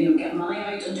get money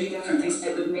out and do different things,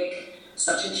 it would make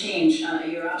such a change.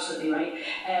 You're absolutely right.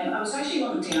 I was actually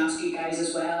wanting to ask you guys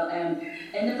as well,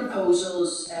 in the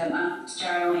proposals, and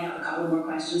Jerry, I only have a couple more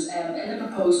questions, in the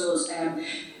proposals,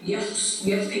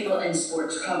 youth people in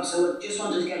sports clubs, so just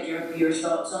wanted to get your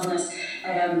thoughts on this.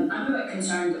 I'm a bit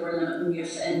concerned that we're limiting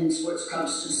youth in sports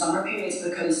clubs to summer periods,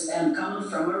 because coming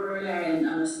from a rural area and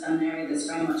an area that's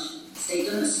very much steeped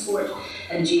in the sport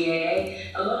and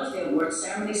GAA, a lot of the award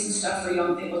ceremonies and stuff for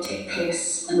young people take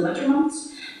place in the winter months.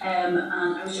 And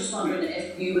I was just wondering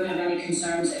if you would have any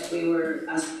concerns if we were,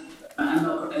 as I'm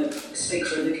not going to speak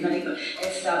for the committee, but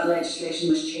if that legislation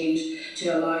was changed to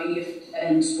allow youth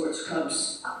and sports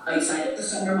clubs outside of the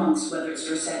summer months, whether it's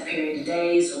for a set period of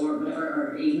days or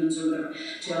whatever, or evenings or whatever,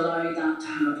 to allow that to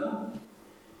happen.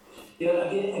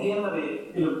 Yeah, again,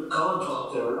 maybe, Colin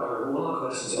talked there, or one of the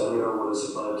questions earlier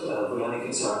was about, were there any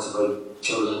concerns about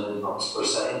children in pubs per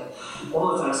se?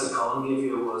 One of the facts that Colin gave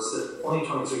you was that only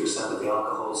 23% of the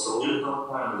alcohol sold in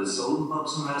Northern Ireland is sold in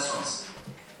pubs and restaurants.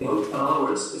 In other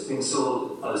words, it's being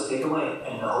sold as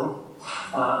takeaway in the home.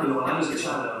 When I was a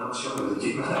child, I'm not sure whether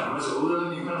I'm much older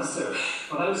than you, Minister.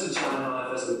 When I was a child and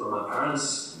I visited with my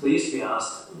parents, they used to be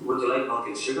asked, would you like milk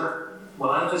and sugar? When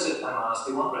I visit, I'm asked,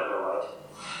 do you want red or white?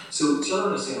 So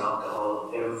children are seeing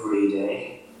alcohol every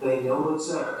day. They know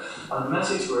it's there. And the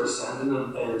message we're sending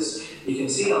them is, you can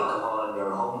see alcohol in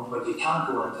your home, but you can't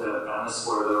go into a premise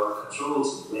where there are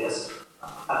controls in place.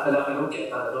 I don't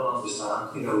get that, I don't understand,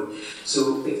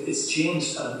 So it's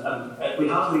changed, and we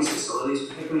have these facilities,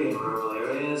 particularly in rural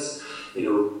areas,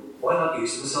 why not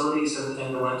use facilities in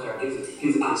the winter and give the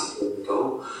kids a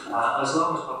go, as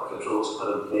long as proper controls are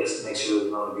put in place to make sure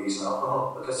they're not abusing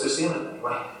alcohol, because they're seeing it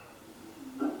anyway.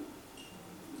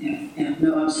 Yeah,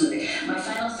 no, absolutely. My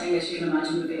final thing, as you can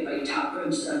imagine, would be about tap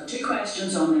rooms. I have two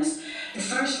questions on this. The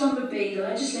first one would be, the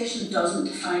legislation doesn't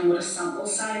define what a sample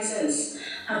size is.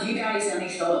 Have you guys any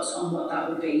thoughts on what that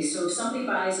would be? So if somebody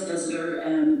buys a visitor,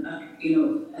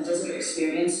 a visitor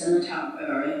experience in the tap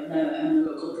or in a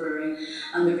local brewery,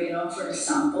 and they're being offered a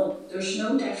sample, there's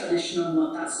no definition on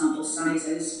what that sample size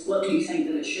is. What do you think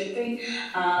that it should be?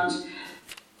 And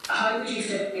how would you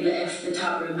feel if the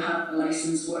tap room had a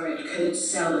licence where it could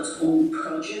sell its own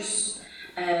produce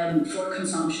for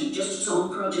consumption, just its own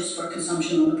produce for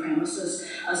consumption on the premises,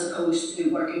 as opposed to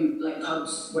working like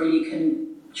pubs where you can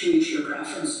choose your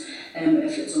preference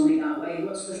if it's only that way?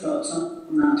 What's the thoughts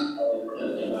on that?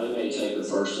 If I may take the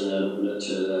first and then open it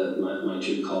to my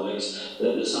two colleagues.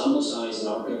 The sample size in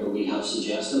our paper, we have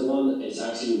suggested one. It's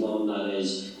actually one that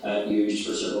is used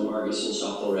for supermarkets and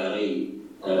stuff already.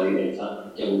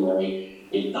 That's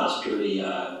purely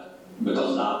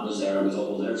because that was there and we thought,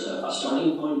 well, there's a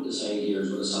starting point to say here's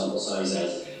what a sample size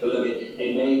is. But look,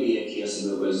 it may be a case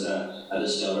that it was a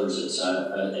distiller's, it's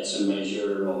a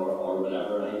measure or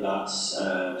whatever. I think that's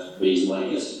reasonable. I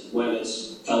guess when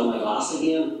it's fill my glass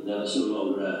again, then it's no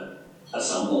longer a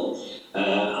sample. And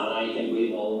I think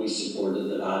we've always supported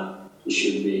that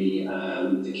should be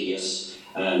the case.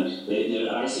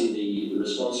 Actually, the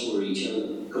responsible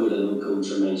retail code and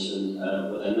codes are mentioned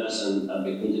within this, and I'd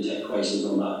be keen to take questions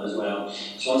on that as well.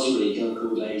 Responsible retail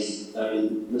code lays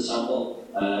down the sample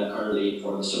currently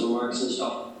for the supermarkets and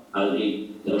stuff, and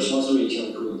the responsible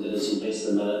retail code that is in place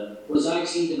at the minute was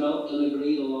actually developed and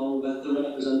agreed along with the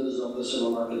representatives of the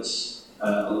supermarkets,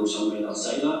 although some may not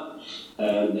say that.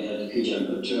 They had a huge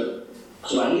input to it.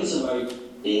 So I think it's about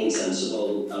being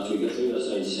sensible as we go through this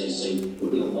legislation,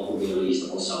 what would be a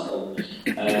reasonable sample.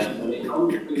 When it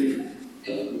comes to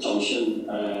consumption,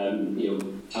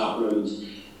 tap rooms,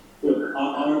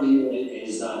 our view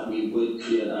is that we would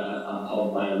create a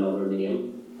pub by another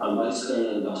name, and whilst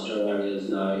they're in industrial areas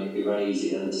now, it'd be very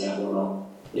easy to set one up,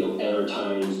 inner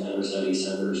towns, inner city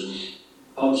centres.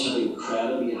 Pubs have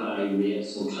incredibly high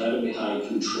rates, incredibly high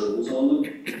controls on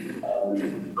them,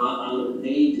 and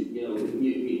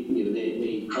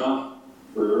the craft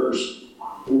brewers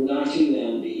would actually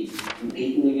then be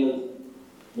competing against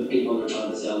the people they're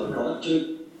trying to sell the product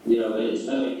to. It's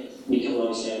like me coming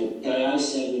along saying, can I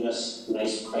send you this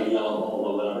nice white yellow bottle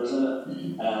or whatever's in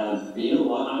it? But you know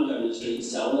what, I'm down the street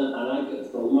selling it and I've got a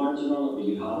full margin on it, but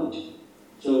you haven't.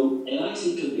 So it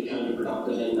actually could be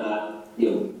counterproductive in that,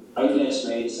 outlets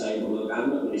may say, well look, I'm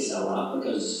not going to sell that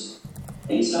because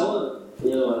he's selling it.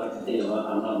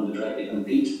 I'm having to directly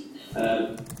compete.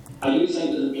 I do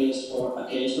think there's a place for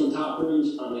occasional tap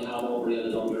rooms, and they have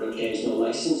operated under occasional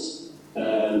licence,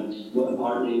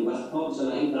 partnering with pubs,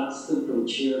 and I think that's the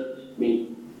approach here. I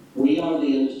mean, we are the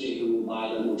industry who will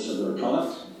buy the most of their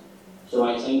product, so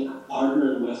I think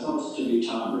partnering with us to do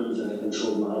tap rooms in a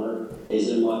controlled manner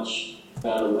is a much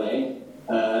better way.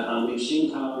 And we've seen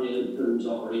tap rooms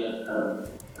operate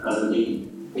as indeed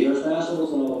beer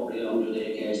festivals and operate under the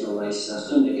occasional licence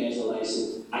system. The occasional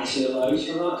licence actually allows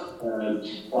for that,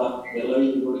 but it allows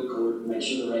you to go to court, make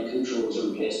sure the right controls are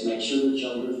in place, make sure the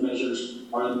children's measures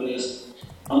are in place.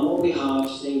 And what we have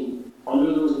seen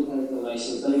under those occasional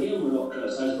licences, and again we're not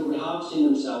criticised, but we have seen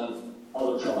them selling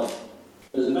other products.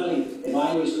 There's a bit if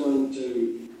I was going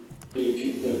to do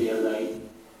a beer night,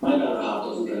 my better half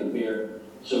doesn't drink beer.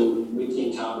 So we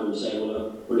think tap rooms say, well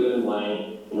look, we're doing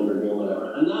wine and we're doing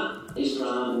whatever. And that is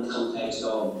grand in the context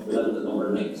of we limit the number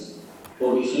of nights. But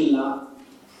we feel that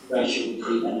pressure would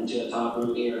creep into a tap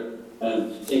room here.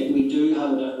 We do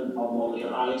have a different pub model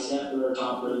here. I accept there are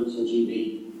tap rooms in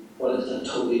GB, but it's a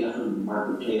totally different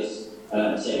marketplace.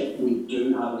 We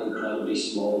do have an incredibly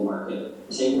small market.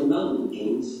 We're Milton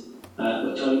Keynes,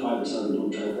 with 25% of them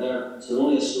don't drink there, so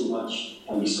only so much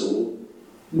can be sold.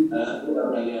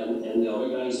 We'll bring in the other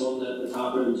guys on the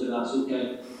tap room, so that's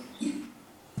okay.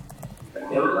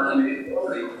 Yeah,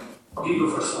 well, you go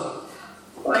first.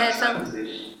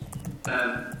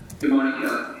 Good morning,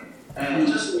 Kelly.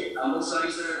 Just the sample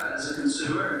size there, as a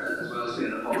consumer, as well as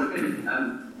being a publican,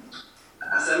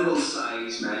 a sample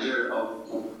size measure of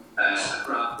a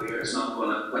craft beer is not going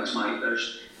to quench my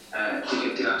thirst to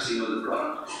get to actually know the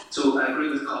product. So I agree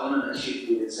with Colin, it should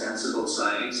be a sensible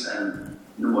size,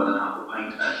 no more than half a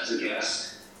pint as a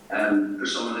guest. For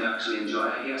someone to actually enjoy,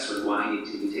 I guess, with wine,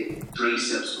 you take 3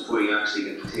 sips before you actually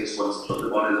get to taste what the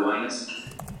body of the wine is.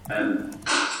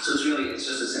 So it's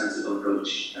just a sensible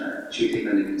approach to take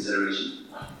into consideration.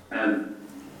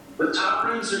 With tap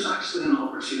rooms, there's actually an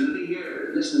opportunity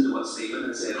here. Listening to what Stephen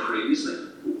had said previously,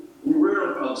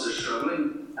 rural pubs are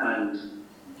struggling, and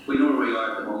we know where we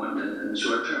are at the moment in the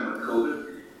short term with COVID.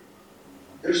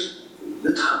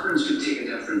 The tap rooms could take a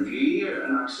different view here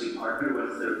and actually partner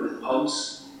with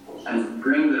pubs and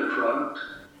bring their product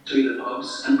to the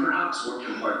pubs and perhaps work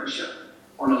in partnership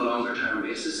on a longer term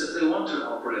basis. If they want to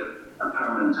operate a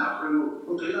permanent tap room,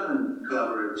 we'll do that in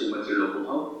collaboration with your local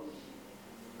pub.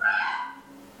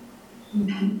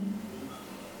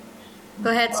 Go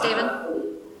ahead, Stephen.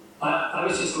 I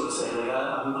was just going to say,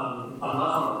 I'm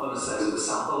not going to say the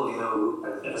sample,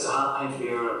 if it's a half pint of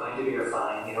beer or a pint of beer,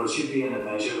 fine, it should be in a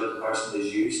measure that the person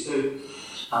is used to.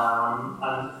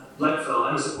 And like Phil,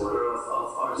 I'm a supporter of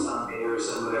artisan beers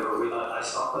and whatever. I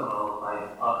stock them on all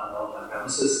my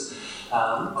premises. But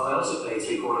I also pay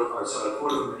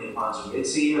 £250,000 in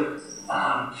rates a year.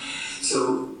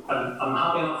 So I'm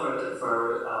happy enough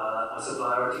for a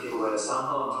supplier to give away a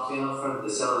sample. I'm happy enough for him to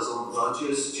sell his own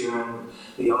produce during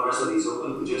the hours that he's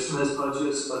open producing his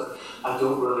produce, but I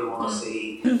don't really want to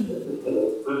see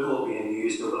the football being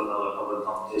used over another public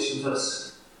competition test.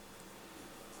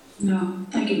 No,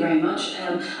 thank you very much. I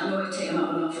know I've taken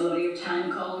up an awful lot of your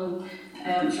time, Colin,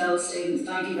 Phil, Stephen,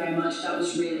 thank you very much. That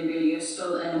was really, really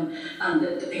useful. And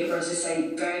the paper, as I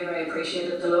say, very, very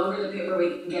appreciated. The longer the paper we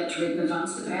can get to read in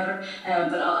advance, the better.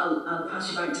 But I'll pass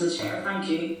you back to the chair. Thank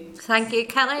you. Thank you,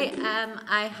 Kelly.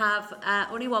 I have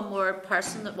only one more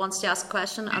person that wants to ask a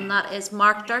question, and that is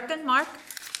Mark Durkin. Mark?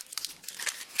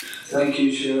 Thank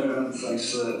you, Chair, and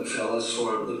thanks fellas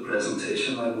for the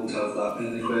presentation. I won't have that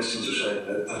many questions, I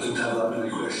don't have that many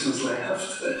questions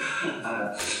left.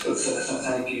 But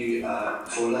thank you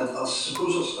for that. I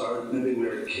suppose I'll start maybe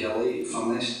where Kelly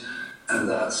finished, and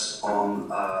that's on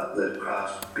the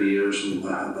craft beers and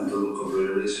the local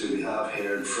breweries who we have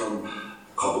heard from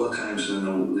a couple of times, and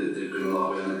I know they've been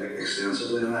lobbying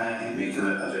extensively, and I'm making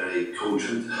a very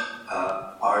cogent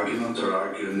argument or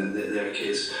arguing their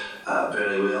case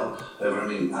very well. However,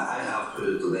 I have put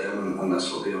it to them, and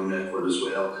this will be on record as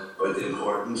well, about the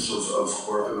importance of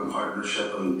working in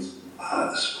partnership and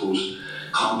I suppose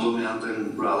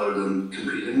complementing rather than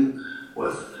competing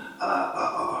with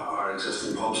our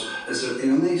existing pubs. Is there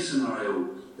any scenario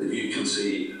that you can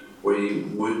see where you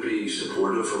would be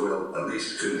supportive, or well, at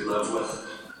least could live with,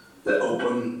 the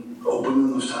opening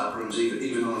those tap rooms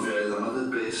even on a very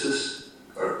limited basis?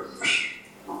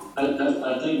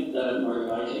 I think that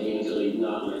Mark, I can get into leading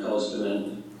that and my colleagues come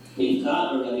in. That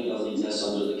already doesn't exist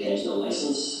under the occasional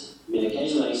licence. The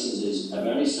occasional licence is a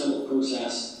very simple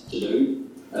process to do,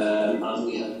 and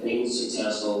we have been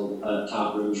successful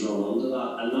tap rooms run under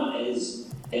that, and that is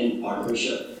in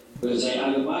partnership. Because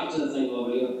I go back to the thing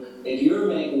over here, if you're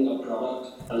making a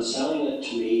product and selling it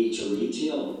to me to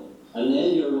retail, and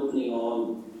then you're opening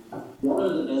on one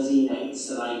of the busy nights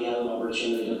that I get an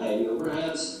opportunity to pay the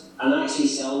overheads and actually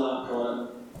sell that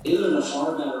product either at a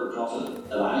far better profit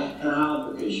that I can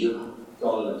have because you've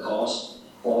got it at cost,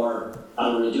 or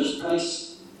at a reduced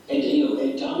price,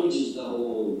 it damages the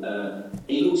whole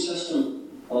ecosystem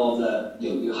of the,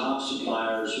 you have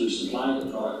suppliers who supply the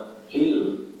product to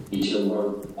the retail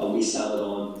world and we sell it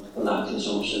on that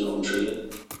consumption on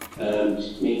trade. I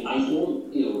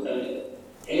don't,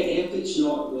 if it's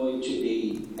not going to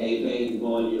be a big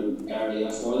volume area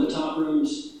for the tap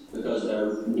rooms, because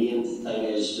their main thing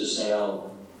is to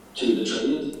sell to the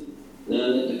trade,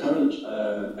 then the current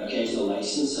occasional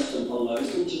licence system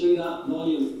allows them to do that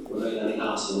volume without any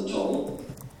hassle at all.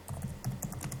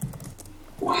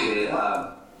 Okay.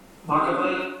 Mark,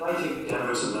 if I take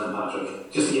Denver and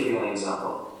Patrick, just to give you an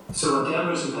example, So in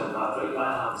Denver's and Patrick,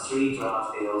 I have 3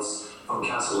 draft ales from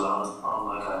Castlewellan on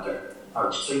my counter.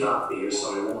 Or 3 draft beers,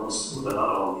 sorry, ones, but not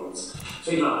all ales.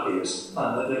 3 draft beers,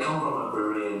 and they come from a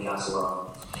brewery in Castlewellan.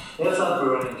 If that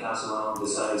brewery in Castlewellan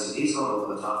decides that he's going to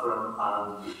open a tap room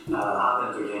and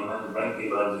have entertainment and bring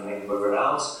people in to drink wherever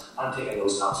else, I'm taking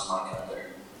those taps from my counter.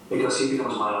 Because he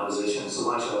becomes my opposition, so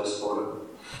why should I support him?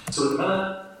 So at the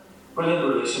minute, brilliant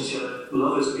relationship,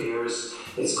 love his beers,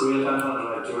 it's great. I'm trying to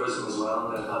write tourism as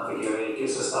well, and that area, it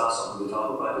gives the staff something to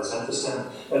talk about, it's interesting,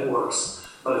 it works.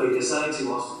 But if he decides he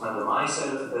wants to come into my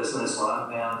side of the business where I'm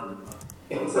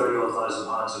paying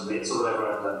 £30,000 in rates or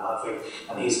whatever in Patrick,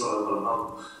 and he's got to open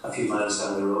up a few miles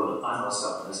down the road, I'm not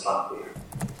stopping his draft beer.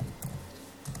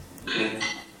 Okay.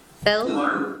 Bill?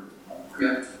 Mark,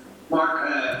 yeah.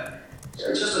 Mark,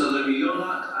 just another view on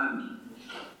that.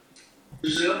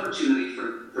 There's the opportunity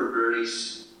for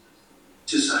breweries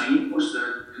to sign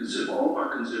all of our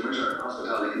consumers, our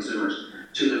hospitality consumers,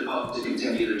 to the pub to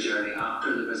continue their journey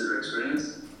after the visitor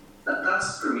experience.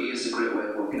 That's for me is a great way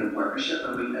of working in partnership,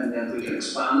 and then we can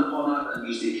expand upon that and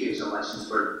use the occasional license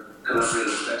for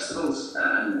collaborative festivals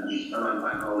and around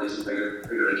bank holidays and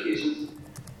bigger occasions.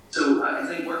 So I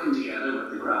think working together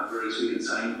with the craft breweries, we can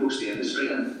signpost the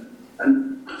industry,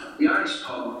 and the Irish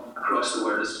pub across the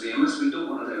world is famous. We don't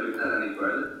want to dilute that any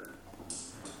further.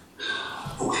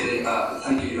 Okay,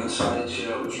 thank you. I'm sorry,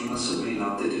 Chair, it was remiss of me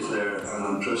not to declare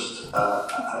an interest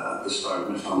at the start of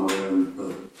my family and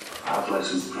the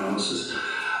licensed premises.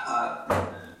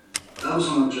 That was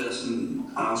an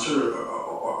interesting answer,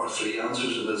 or 3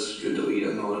 answers. It is good that we get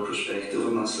another perspective,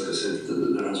 and that's, like I said,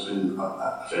 there has been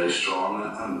a very strong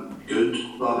and good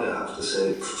lobby, I have to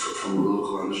say, from the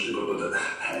local industry, but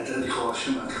I did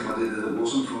caution that committee that it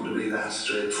wasn't going to be that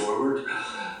straightforward,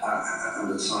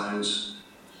 and it sounds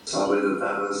sadly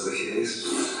that is the case.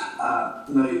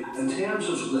 Now, in terms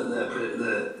of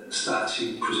the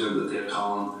statute presented there,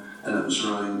 Colin, and it was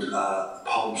around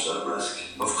pubs at risk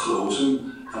of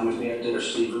closing, and we've made there,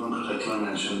 Stephen in particular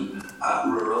mentioned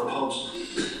rural pubs,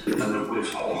 and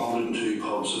we've had 102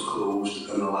 pubs have closed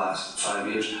in the last 5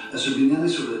 years. Has there been any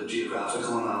sort of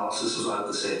geographical analysis of that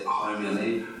to say how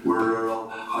many were rural,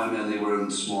 how many were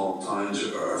in small towns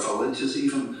or villages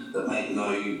even, that might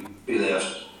now be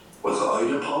left without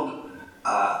a pub,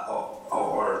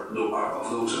 or of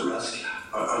those at risk?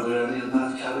 Are there any in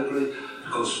that category?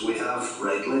 Because we have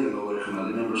rightly, and other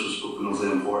committee members have spoken of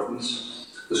the importance,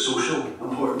 the social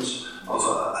importance of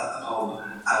a pub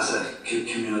as a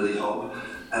community hub,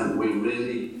 and we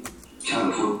really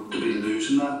can't afford to be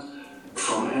losing that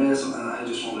from areas. And I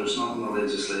just wonder, it's not in the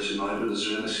legislation now, but is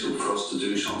there any scope for us to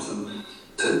do something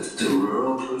to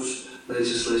rural-proof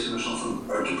legislation or something,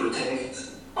 or to protect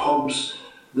pubs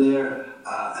there?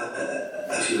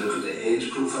 If you look at the age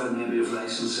profile maybe of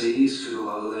licensees, could a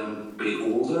lot of them be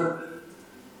older?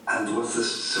 And with the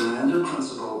surrender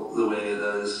principle the way it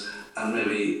is, and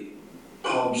maybe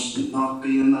pubs not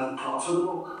being that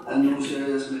profitable in those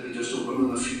areas, maybe just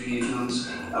opening a few evenings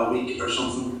a week or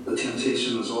something, the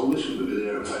temptation is always going to be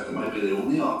there. In fact, it might be the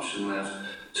only option left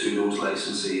to those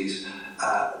licensees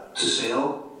to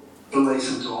sell the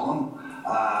license on.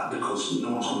 Because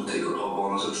no one's going to take a pub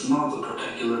on us. It's not a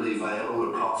particularly viable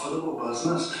or profitable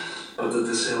business, but that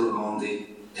they sell them on the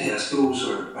Tesco's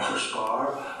or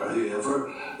Spar or whoever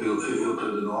who'll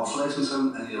put an off license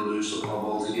in, and you'll lose the pub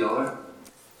altogether.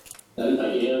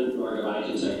 Again, Mark, I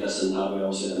can take this and have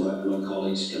also my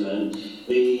colleagues come in.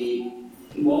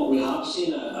 What we have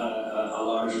seen a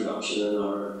large reduction in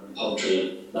our pub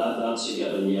trade. That's a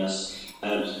given, yes.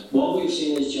 What we've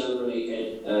seen is generally,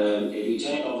 if you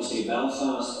take obviously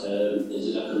Belfast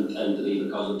is a different entity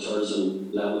because of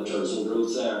tourism, level of tourism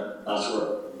growth there. That's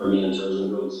where our main tourism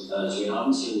growth. So we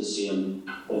haven't seen the same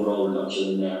overall reduction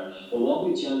in there. But what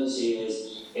we tend to see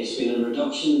is it's been a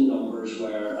reduction in numbers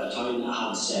where a town that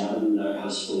had 7 now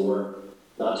has 4,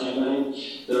 that type of thing.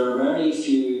 There are very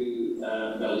few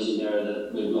villages in there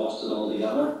that we've lost it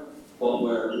altogether, but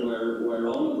we're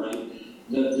on the brink.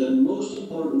 The most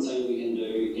important thing we can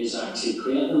do is actually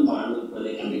create an environment where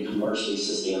they can be commercially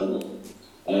sustainable.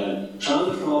 Trying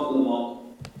to prop them up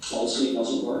falsely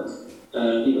doesn't work. They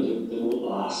won't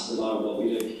last no matter what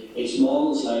we do. It's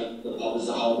models like the pub is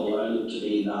the hub allowing them to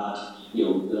be that,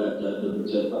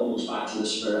 the almost back to the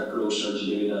spirit grocer to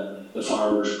do the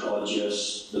farmer's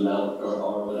produce, the milk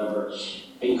or whatever.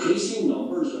 Increasing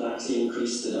numbers would actually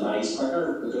increase the demise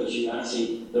quicker because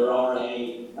there are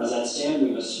as I said, we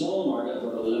have a small market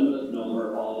with a limited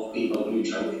number of people who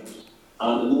drink.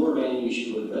 And the more venues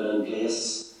you would put in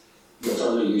place, the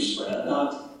further you spread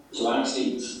that. So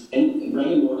actually,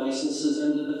 bringing more licences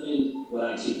into the field would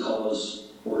actually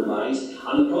cause or demise.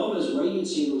 And the problem is where you'd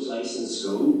see those licenses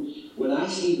go would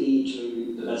actually be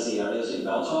to the busy areas in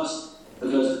Belfast,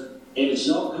 because if it's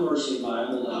not commercially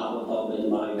viable to have a pub in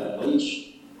my village,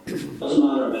 doesn't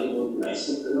matter how many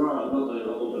licensed there are, I'm not going to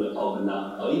open a pub in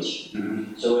that village.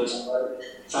 So it's about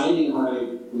finding how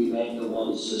we make the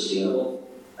ones sustainable.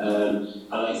 And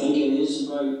I think it is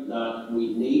about that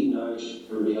we need now to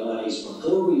realise,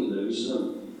 before we lose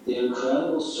them, the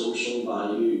incredible social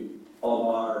value of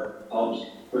our pubs,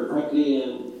 particularly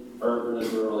in urban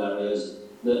and rural areas,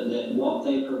 that what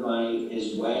they provide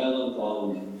is well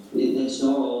above. It's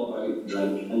not all about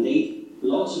drink. Indeed,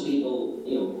 lots of people,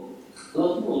 a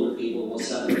lot of older people will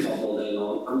sit in the pub all day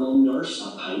long and they'll nurse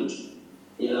a pint.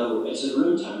 It's at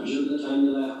room temperature by the time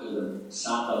they left, because they've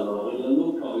sat that long. You'll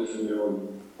know probably from your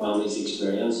own family's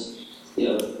experience.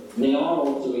 They are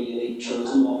all through a unique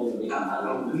tourism model. I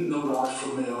wouldn't know that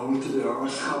from my own, to be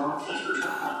honest, Carl.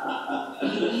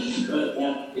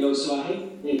 But, so I think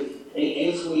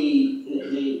if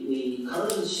the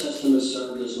current system has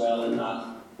served us well in that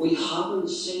we haven't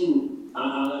seen,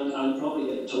 and I'll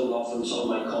probably get told off from some of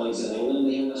my colleagues in England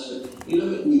to hear this, but you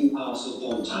look at Newcastle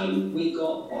upon Tyne, we've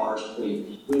got bars,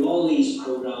 we've all these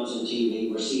programmes on TV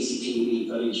where CCTV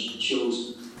footage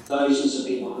shows thousands of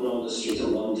people coming on the street at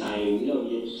one time. You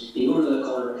go to the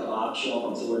corner kebab shop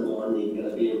on Thorn Morn, you can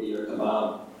get a beer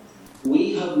kebab.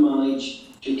 We have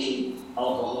managed to keep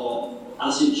alcohol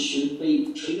as it should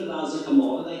be, treated as a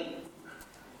commodity,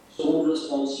 sold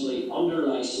responsibly, under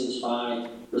licence by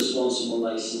responsible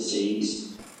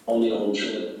licensees on the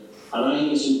on-trade. And I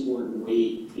think it's important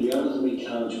we do everything we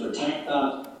can to protect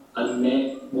that and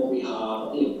make what we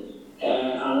have.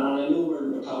 And I know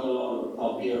we're talking a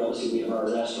lot up here. Obviously, we have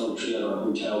our restaurant trade, our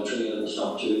hotel trade, and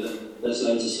stuff too that this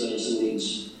legislation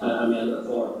needs amendment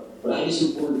for. But I think it's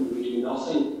important we do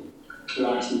nothing to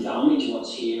actually damage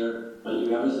what's here and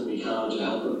do everything we can to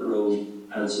help it grow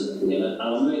and sustain it. And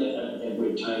I'm going to, at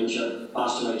every time,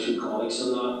 pass to my two colleagues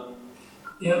on that.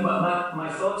 Yeah, my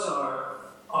thoughts are,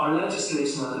 our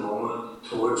legislation at the moment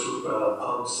towards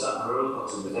pubs and rural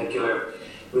pubs in particular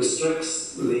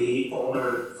restricts the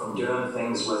owner from doing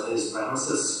things with his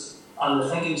premises. And the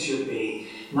thinking should be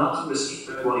not to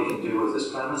restrict what he can do with his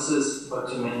premises, but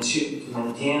to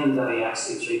maintain that he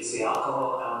actually treats the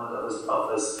alcohol element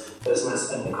of his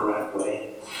business in the correct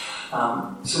way.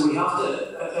 So we have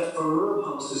to, for rural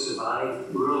pubs to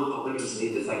survive, rural publicans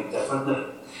need to think differently.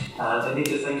 They need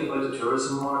to think about the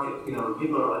tourism market.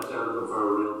 People are out there looking for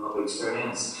a real pub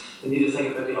experience. They need to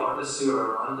think about the artists who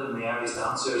are around them, the Irish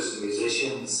dancers, the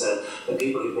musicians, the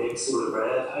people who bake soda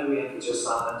bread, how we introduce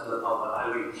that into the pub and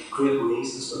how we create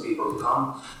reasons for people to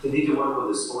come. They need to work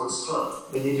with a sports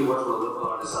club. They need to work with a local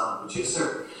artisan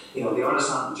producer. The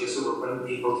artisan producer will bring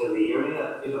people to the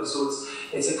area. So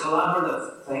it's a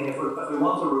collaborative thing. If we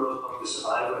want the rural pub to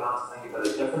survive, we have to think about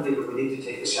it differently, but we need to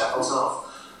take the shackles off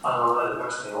and allow the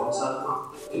person who owns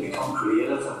that to become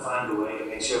creative and find a way to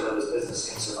make sure that his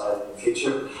business can survive in the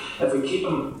future. If we keep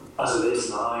them as it is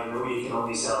now, you can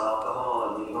only sell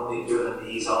alcohol and you can only do it in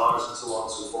these hours and so on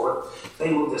and so forth,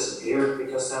 they will disappear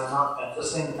because they're not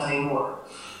interesting anymore.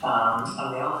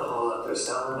 And the alcohol that they're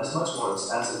selling is much more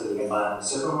expensive than you can buy in the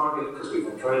supermarket, because we've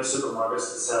encouraged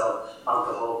supermarkets to sell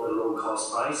alcohol at a low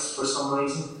cost price for some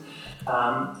reason.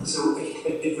 So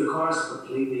it requires a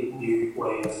completely new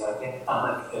way of thinking,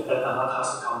 and that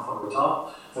has to come from the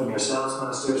top, from yourselves,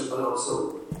 ministers, but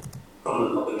also from the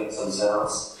publicans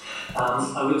themselves.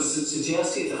 I would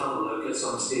suggest you to have a look at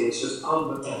some stage. There's a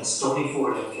pub in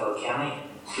Stonyford in Kilkenny,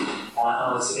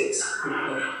 and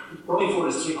Stonyford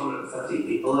is 350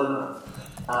 people in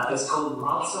it. It's called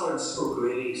Malsard's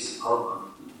O'Grady's Pub.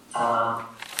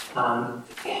 And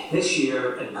this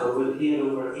year in COVID, he had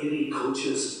over 80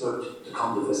 coaches booked to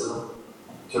come to visit him,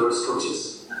 tourist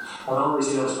coaches. And all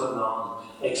these years putting on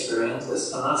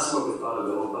experiences, and that's where we've got to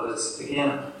go. But it's,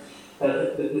 again,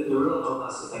 the rural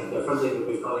pub has to think differently, but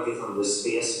we've got to give them the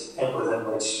space within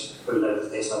which we live the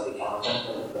place that they can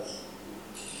think.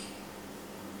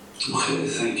 Okay,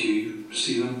 thank you,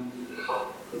 Stephen.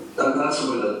 That's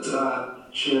about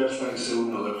it. Chair, thanks to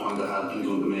another point I had been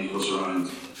going to make was around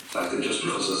the fact that just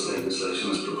because this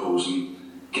legislation is proposing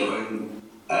giving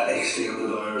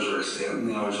extended hours or extending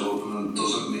the hours of opening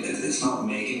doesn't mean it's not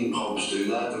making pubs do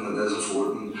that, and it is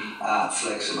affording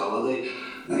flexibility.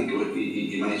 I think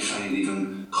you might find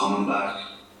even coming back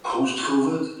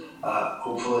post-COVID,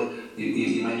 hopefully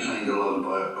you might find a lot of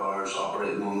bars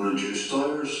operating on reduced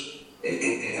hours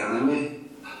anyway.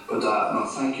 But no,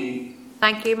 thank you.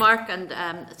 Thank you, Mark, and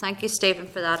thank you, Stephen,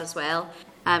 for that as well.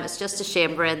 It's just a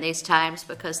shame we're in these times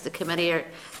because the committee are,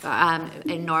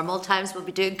 in normal times will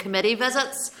be doing committee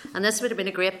visits, and this would have been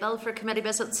a great bill for committee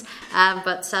visits,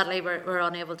 but sadly we're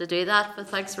unable to do that, but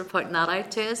thanks for pointing that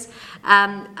out to us.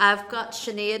 I've got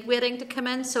Sinead waiting to come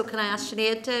in, so can I ask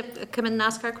Sinead to come in and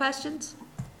ask her questions?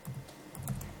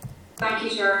 Thank you,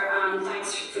 Chair, and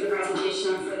thanks for the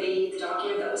presentation and for the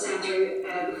document that was sent through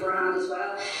beforehand as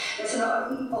well. Listen,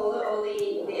 all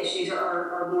the issues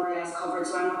are more or less covered,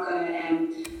 so I'm not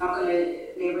going to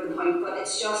labour the point. But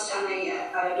it's just, and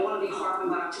I don't want to be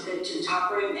harping back to the tap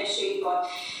room issue, but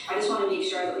I just want to make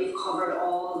sure that we've covered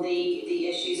all the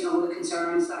issues and all the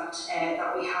concerns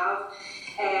that we have.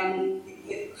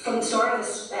 From the start of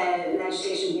this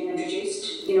legislation being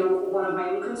introduced, one of my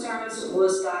own concerns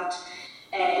was that.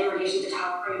 In relation to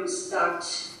tap rooms, that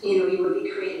you would be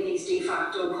creating these de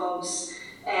facto pubs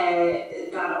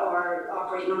that are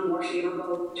operating on more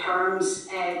favourable terms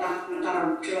than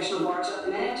our traditional bars at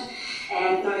the minute.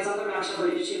 Now, as other members have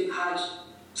alluded to,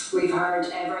 we've heard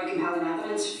very compelling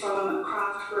evidence from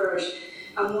craft brewers,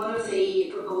 and one of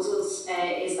the proposals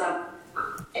is that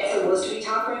if there was to be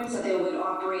tap rooms, that they would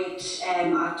operate at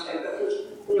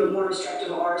more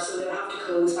restrictive hours, so they would have to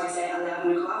close by say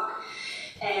 11 o'clock.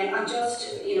 And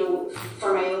just,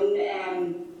 for my own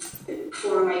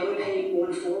opinion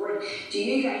going forward, do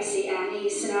you guys see any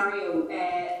scenario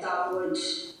that would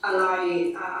allow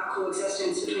a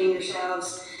coexistence between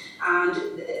yourselves and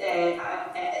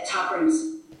tap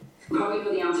rooms? Probably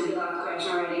know the answer to that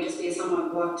question already, just based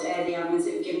on what the evidence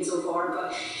that we've given so far.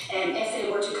 But if they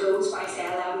were to close by say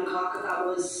 11 o'clock, if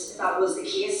that was the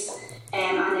case.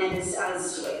 And then,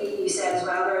 as you said as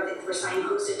well, they're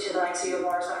signposted to the likes of your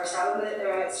bars that are selling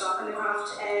they're stocking the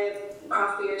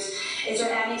craft beers. Is there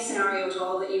any scenario at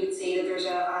all that you would see that there's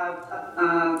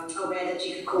a way that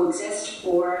you could coexist,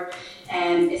 or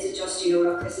is it just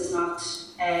look, this is not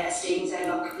as Stephen said,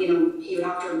 look, he would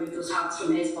have to remove those hats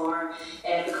from his bar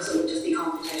because it would just be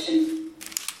competition.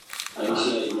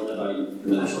 Actually, what about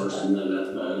the first and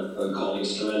then let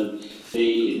colleagues come in?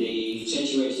 The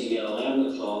situation again,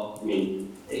 11 o'clock, I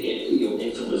mean,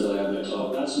 if it was 11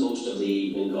 o'clock, that's most of the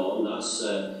evening gone. That's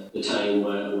the time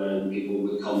when people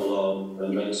would come along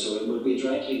and drink. So it would be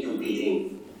directly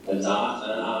competing at that.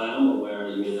 And I am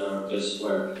aware, there are places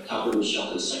where taprooms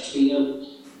shut at 6 p.m.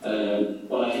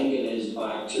 But I think it is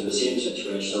back to the same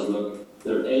situation of, look,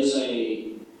 there is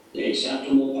the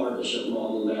acceptable partnership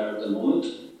model there at the moment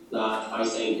that I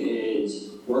think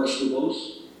works for both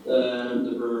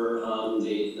the brewer and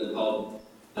the pub,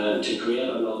 to create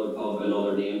another pub,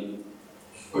 another name.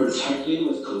 Particularly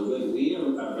with COVID, we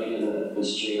are bringing an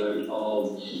industry out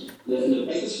of the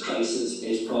biggest crisis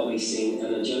is probably seen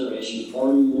in a generation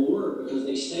or more, because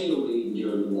they stayed away even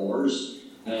during the wars.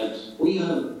 We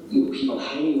have people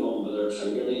hanging on by their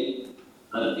fingernail,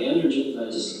 and at the end of it,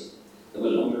 it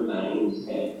will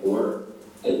undermine or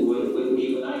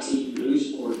we would actually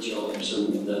lose more jobs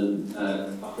than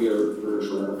beer brewers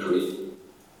were created.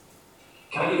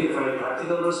 Can I give you a very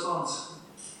practical response?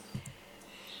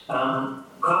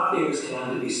 Craft beers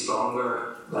tend to be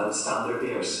stronger than standard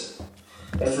beers.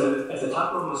 If the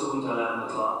tap room was open to 11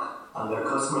 o'clock and their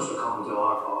customers were coming to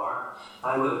our bar,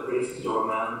 I would have briefed the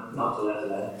doorman not to let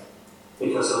them in,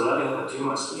 because they're letting them have too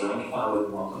much to drink and I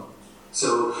wouldn't want them.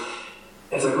 So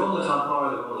if they're going to the top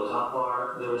bar, they're going to the top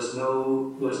bar. There's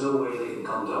no way they can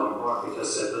come to our bar,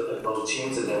 because it will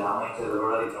change the dynamic. They've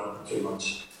already drunk too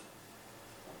much.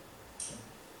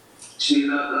 See,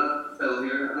 that bill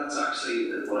here, that's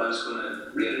actually what I was going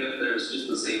to reiterate there, is just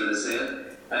what Stephen has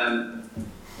said.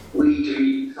 We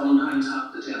do sometimes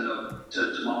have to tend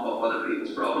to mop up other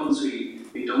people's problems.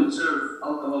 We don't serve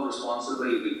alcohol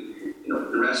responsibly.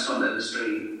 The restaurant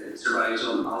industry survives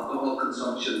on alcohol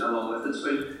consumption along with its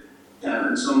food.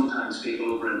 And sometimes people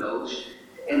overindulge.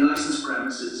 In licensed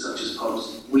premises such as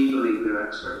pubs, we believe we're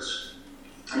experts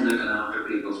in looking after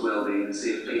people's well-being and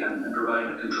safety and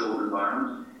providing a controlled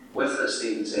environment with, as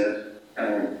Stephen said,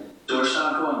 door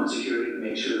staff on and security to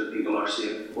make sure that people are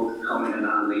safe both coming in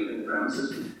and leaving the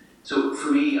premises. So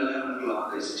for me, 11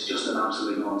 o'clock is just an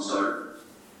absolute non-starter.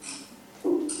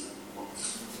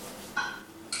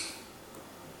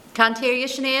 Can't hear you,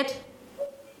 Sinead.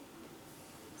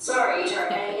 Sorry,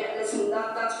 yeah, listen,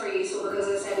 that's very useful, because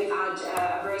as I said, we've had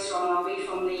a very strong lobby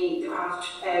from the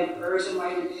craft brewers, and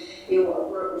while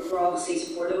we're obviously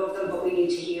supportive of them, but we need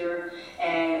to hear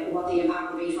what the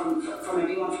impact will be from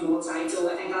everyone from both sides.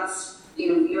 So I think that's,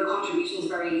 your contribution is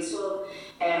very useful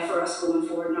for us going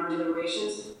forward in our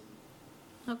deliberations.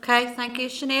 Okay, thank you,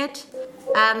 Sinead.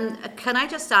 Can I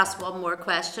just ask one more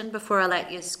question before I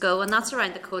let you go, and that's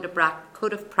around the code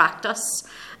of practice.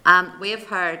 We have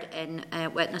heard in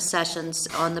witness sessions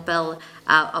on the bill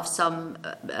of some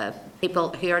people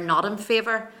who are not in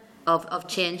favour of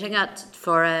changing it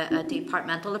for a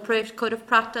departmental approved code of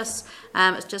practice.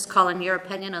 It's just calling your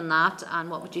opinion on that,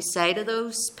 and what would you say to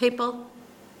those people?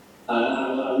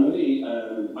 I'll maybe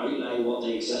outline what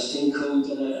the existing code,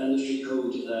 the industry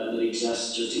code that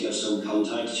exists, just to give some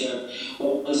context here.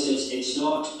 Well, it's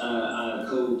not a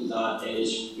code that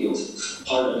is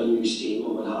part of a new scheme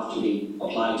and would have to be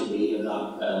applied to be if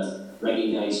that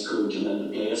recognised code come into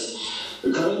place.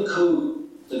 The current code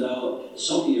developed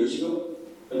some years ago.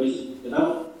 It was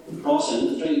developed across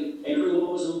industry.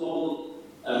 Everyone was involved.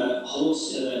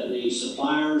 The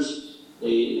suppliers,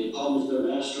 the pubs, the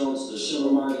restaurants, the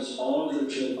supermarkets, all of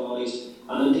the trade bodies,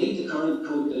 and indeed the current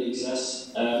code that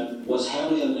exists was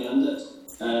heavily amended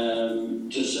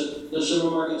to suit the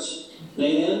supermarkets.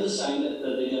 They then decided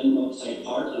that they didn't want to take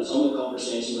part, and some of the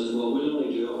conversation was, well, we'll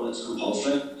only do it when it's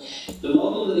compulsory. The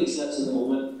model that exists at the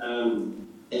moment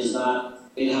is that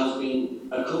it has been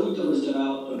a code that was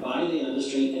developed by the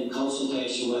industry in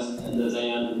consultation with the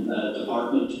then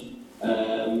Department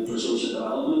for Social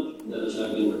Development, that has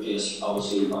now been replaced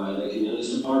obviously by the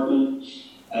Communities Department.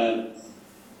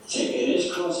 It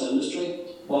is cross-industry,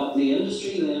 but the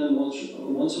industry then, once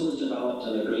it was developed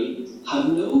and agreed, had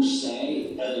no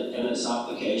say in its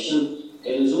application.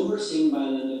 It is overseen by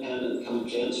an independent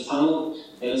complaints panel.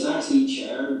 It is actually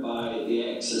chaired by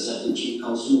the ex-Assistant Chief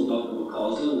Constable, Dr.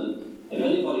 McCausland, and if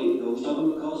anybody knows Dr.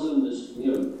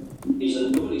 McCausland, he's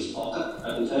in nobody's pocket,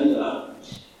 I can tell you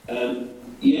that.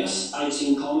 Yes, I've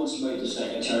seen comments about the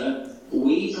Secretariat.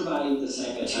 We provide the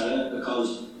Secretariat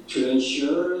because to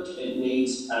ensure it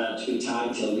needs to be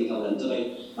tied to a legal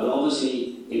entity. And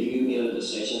obviously, if you made a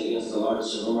decision against a large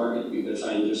supermarket, you could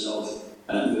find yourself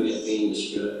maybe it being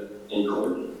disputed in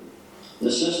court.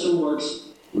 The system works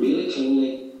really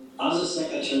cleanly. As a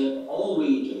Secretariat, all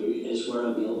we do is wear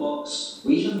a mailbox.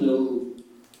 We have no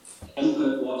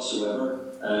input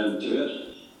whatsoever to it.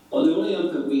 Well, the only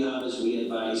input we have is we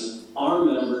advise our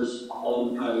members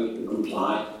on how to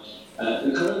comply.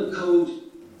 The current code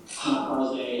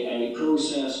has a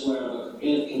process where a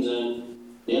complaint comes in,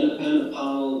 the independent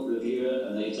panel review it,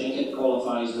 and they think it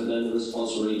qualifies within the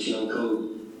responsible retailing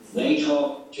code. They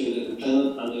talk to the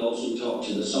complainant, and they also talk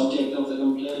to the subject of the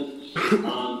complaint.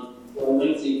 And for a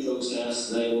lengthy process,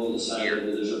 they will decide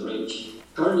whether there's a breach.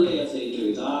 Currently, if they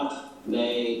do that,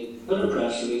 they put a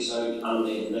press release out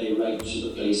and they write to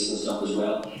the police and stuff as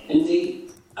well.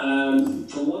 Indeed,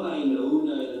 from what I know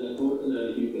now,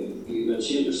 you can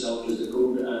see it yourself as the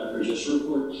code producer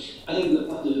report, I think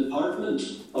the Department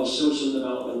of Social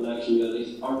Development and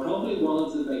Communities are probably one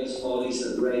of the biggest bodies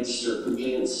that register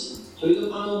complaints to the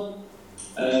panel.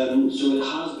 So it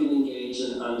has been engaged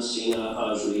and seen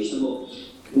as reasonable.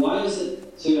 Why is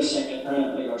it through a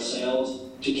secretariat like ourselves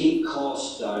to keep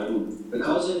costs down?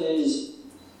 Because it is,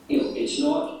 it's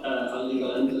not a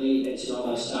legal entity, it's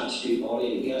not a statutory body,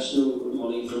 it gets no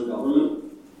money from government.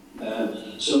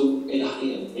 So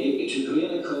to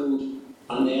create a code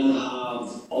and then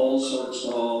have all sorts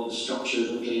of structures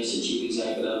in place, the chief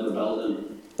executive of a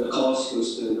building, the cost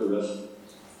goes through the roof.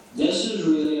 This is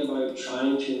really about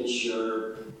trying to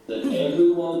ensure that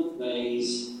everyone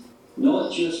plays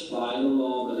not just by the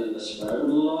law, but in the spirit of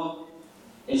the law.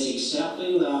 It's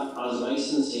accepting that as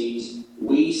licensees,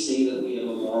 we see that we have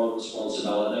a moral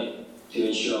responsibility to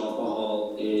ensure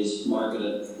alcohol is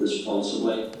marketed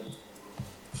responsibly.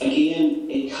 Again,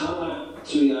 it cannot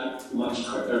react much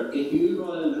quicker. If you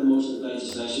brought in promotion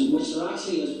legislation, which there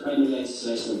actually is primary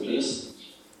legislation in place,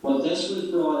 but this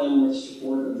was brought in with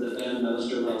support of the then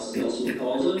Minister Nelson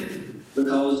McCausland,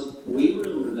 because we were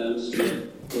able to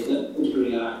demonstrate that it would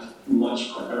react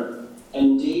much quicker.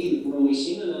 Indeed, when we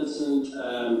seen an incident,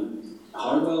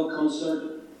 Hardwell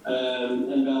concert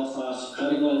in Belfast,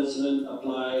 critical incident,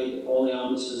 applied all the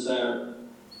ambulances there,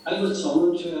 I was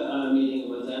summoned to a meeting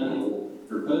with NHO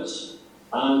for Puts,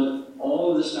 and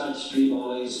all of the statutory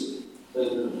bodies in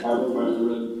the department were in the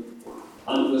room,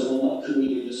 and it was, well, what can we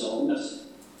do to solve this?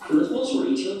 The responsible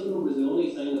retailing was the only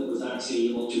thing that was actually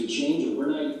able to change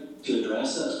overnight to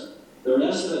address it. The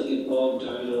rest of it get bogged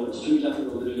down, it's too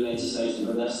difficult to do legislation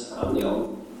for this and the other.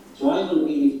 So I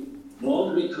believe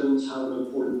voluntary codes have an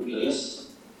important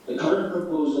place. The current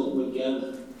proposal would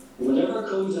give whatever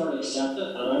codes are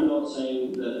accepted, and I'm not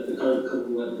saying that the current code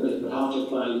would have to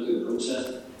apply to the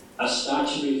process, a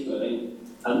statutory footing,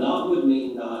 and that would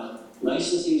mean that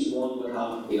licensees, one, would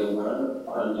have to be aware of it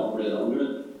and operate under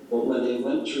it, but when they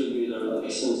went to review their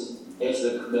license, if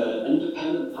the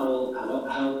independent panel had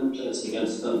upheld complaints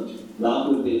against them, that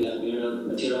would be the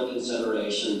material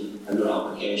consideration in their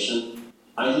application.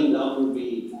 I think that would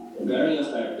be very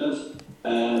effective,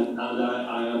 and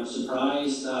I am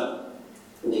surprised that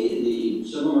the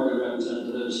supermarket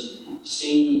representatives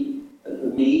see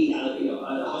me,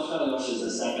 Hospital as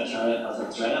a secretariat, as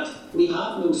a threat. We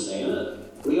have no say in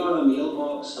it. We are a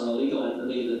mailbox and a legal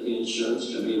entity that the insurance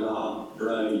can be wrapped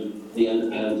around the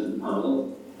independent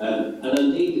panel. And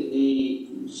indeed, the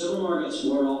supermarkets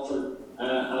were offered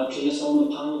a place on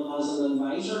the panel as an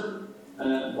advisor,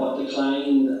 but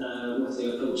declined with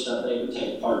the approach that they would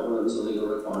take part in as a legal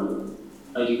requirement.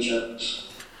 Thank you, Chair.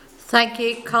 Thank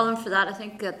you, Colin, for that. I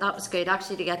think that was good,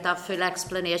 actually, to get that full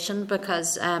explanation,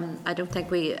 because I don't think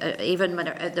we, even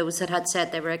when those that had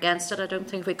said they were against it, I don't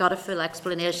think we got a full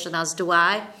explanation as to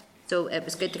why. So it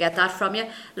was good to get that from you.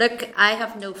 Look, I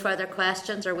have no further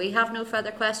questions, or we have no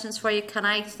further questions for you. Can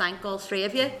I thank all three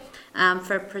of you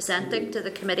for presenting to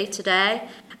the committee today?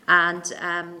 And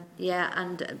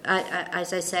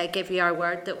as I say, give you our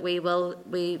word that we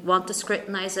want to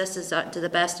scrutinise this to the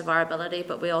best of our ability,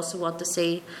 but we also want to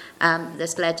see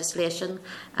this legislation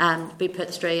be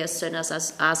put through as soon as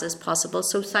is possible.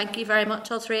 So thank you very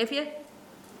much, all three of you.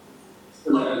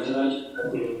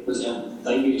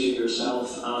 Thank you to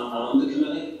yourself and the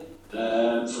committee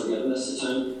for giving us the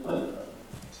time.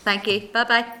 Thank you.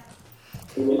 Bye-bye.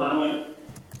 Bye-bye.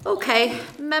 Okay,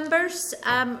 members,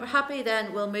 we're happy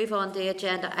then. We'll move on to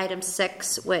agenda item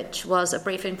 6, which was a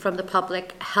briefing from the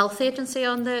Public Health Agency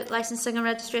on the Licensing and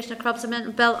Registration of Clubs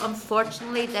Amendment Bill.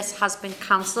 Unfortunately, this has been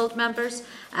cancelled, members,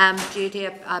 due to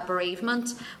a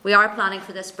bereavement. We are planning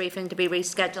for this briefing to be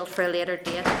rescheduled for a later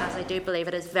date, as I do believe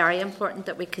it is very important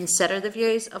that we consider the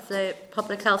views of the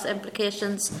public health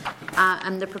implications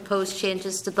and the proposed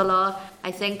changes to the law. I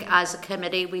think as a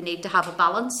committee we need to have a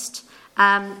balanced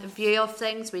view of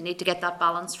things. We need to get that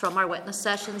balance from our witness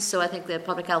sessions. So I think the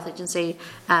Public Health Agency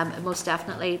most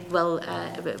definitely will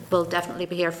definitely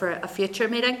be here for a future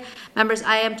meeting. Members,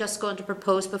 I am just going to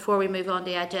propose before we move on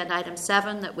to agenda item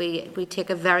 7 that we take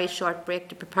a very short break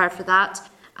to prepare for that,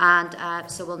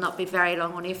 and so we'll not be very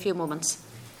long, only a few moments.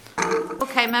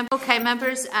 Okay,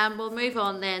 members, we'll move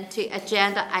on then to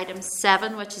agenda item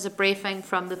 7, which is a briefing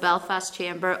from the Belfast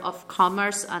Chamber of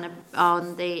Commerce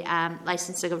on the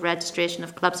Licensing of Registration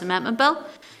of Clubs Amendment Bill.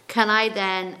 Can I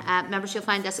then, members, you'll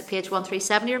find this at page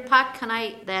 137 of your pack. Can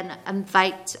I then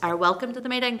invite or welcome to the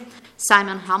meeting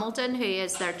Simon Hamilton, who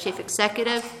is their Chief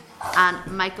Executive, and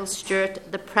Michael Stewart,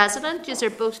 the President.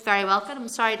 You're both very welcome. I'm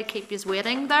sorry to keep you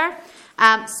waiting there.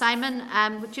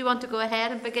 Simon, would you want to go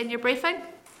ahead and begin your briefing?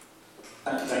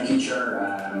 Thank you, Chair,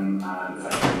 and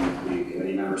thank you, the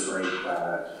committee members, very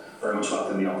much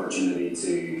welcome the opportunity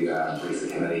to brief the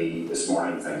committee this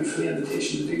morning. Thank you for the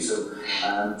invitation to do so.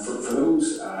 For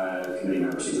those committee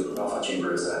members who know, the Belfast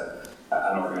Chamber is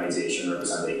an organisation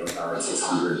representing around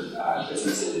 600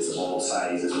 businesses of all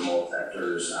sizes, from all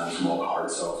sectors, and from all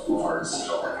parts of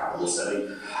our capital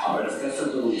city. About a fifth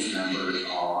of those members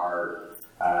are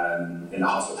in the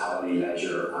hospitality,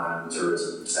 leisure and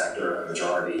tourism sector. A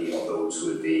majority of those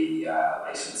would be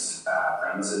licensed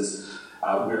premises.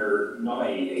 We're not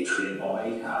a trade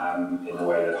body in the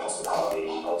way that hospitality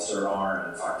and Ulster are.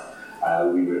 In fact,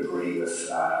 we would agree with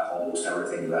almost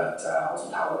everything that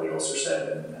Hospitality Ulster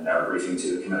said in their briefing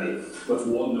to the committee, with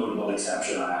one notable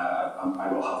exception. I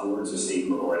will have words with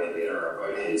Stephen McGorry later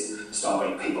about his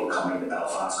stopping people coming to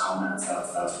Belfast comments.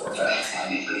 That's what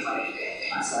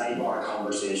a sidebar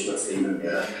conversation with Stephen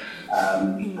later.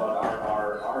 But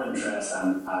our interest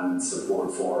and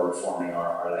support for reforming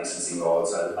our licensing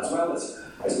laws, as well as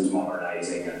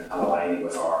modernising and aligning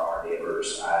with our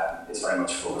neighbours, is very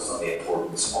much focused on the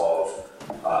importance of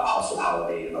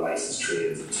hospitality and the licensed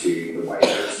trade to the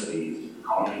wider city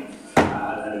economy.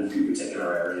 And in two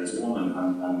particular areas, one,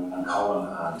 and Colin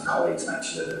and colleagues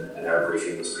mentioned it in their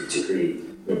briefing, was particularly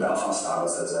Belfast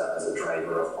status as a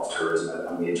driver of tourism,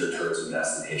 a major tourism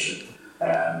destination.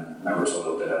 Members will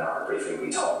note that in our briefing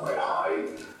we talk about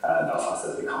how Belfast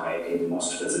has become a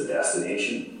must-visit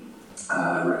destination,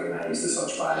 recognised as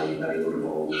such by many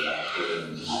notable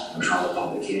and travel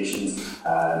publications.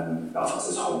 Belfast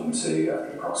is home to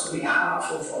approximately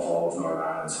half of all of Northern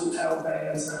Ireland's hotel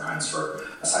beds and accounts for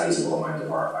a sizable amount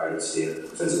of our out-of-state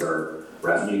visitor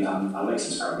revenue, and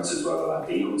licensed premises, whether that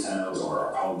be hotels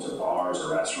or pubs or bars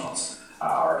or restaurants,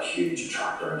 are a huge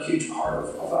attractor and a huge part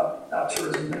of that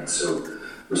tourism mix. So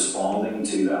responding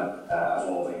to that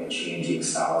evolving and changing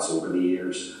status over the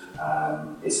years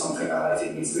is something that I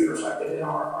think needs to be reflected in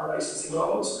our licensing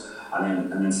laws.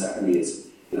 And then secondly is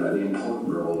the important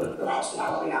role that hospitality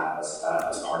hospitality has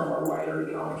as part of our wider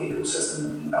economic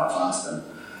ecosystem in Belfast. And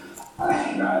I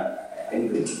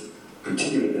think that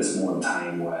particularly at this moment in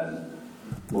time when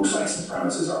most licensed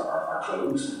premises are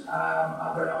closed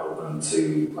and they're not open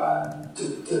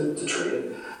to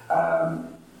trade,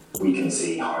 we can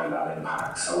see how that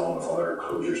impacts, along with other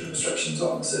closures and restrictions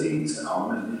on the city's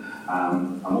economy.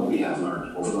 And what we have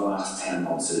learned over the last 10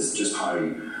 months is just how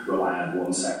reliant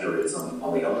one sector is on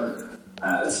the other.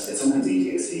 It's sometimes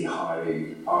easy to see how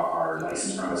our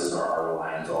licensed premises are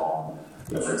reliant on,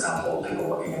 for example, people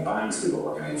working in banks, people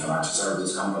working in financial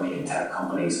services companies, and tech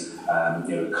companies,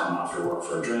 come after work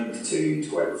for a drink, to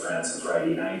go out with friends on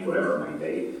Friday night, whatever it might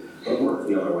be. But work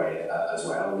the other way as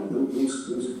well.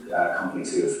 Those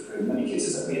companies who have, in many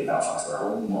cases, have made Belfast their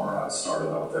home or started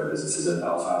up their businesses in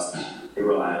Belfast, they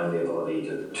rely on the ability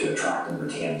to attract and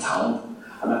retain talent.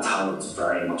 And that talent is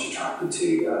very much attracted to,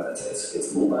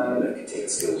 it's mobile, it can take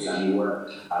skills anywhere.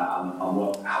 And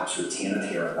what helps retain it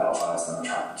here in Belfast and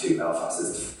attract it to Belfast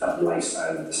is that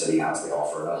lifestyle that the city has to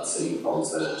offer, that city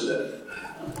buzz that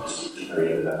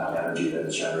generated, and that energy that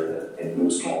is generated in no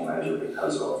small measure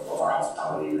because of our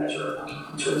hospitality, leisure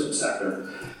and tourism sector.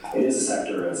 It is a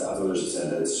sector, as others have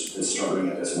said, that is struggling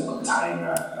at this moment in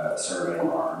time. Surveying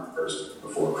our members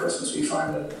before Christmas, we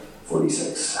found that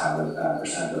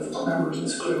 46% of our members, and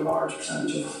this includes a large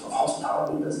percentage of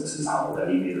hospitality businesses, have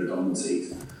already made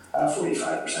redundancies.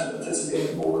 45%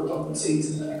 anticipate more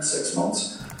redundancies in the next 6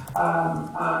 months.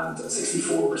 And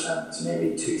 64%, so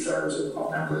maybe 2/3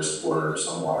 of members were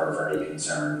somewhat or very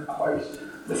concerned about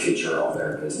the future of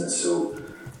their business. So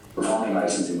reforming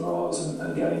licensing laws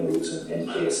and getting those in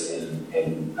place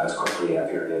in as quickly a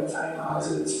period of time as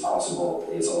is possible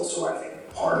is also, I think,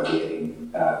 part of aiding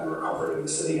the recovery of the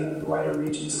city and the wider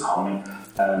region's economy.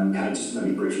 Can I just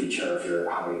maybe briefly, Chair, if you're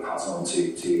happy to pass on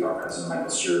to our President Michael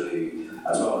Stewart, who,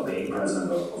 as well as being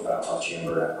President of Belfast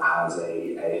Chamber, has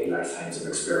a lifetimes of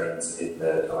experience in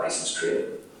the licensed trade.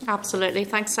 Absolutely.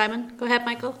 Thanks, Simon. Go ahead,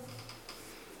 Michael.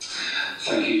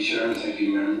 Thank you, Chair, and thank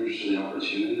you, members, for the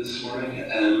opportunity this morning.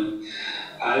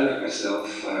 I, like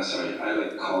myself, I,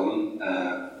 like Colin,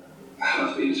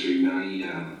 have been through many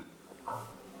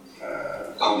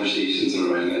conversations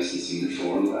around licensing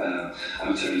reform.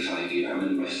 I'm 35 years, I'm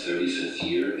in my 35th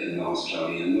year in the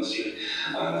hospitality industry,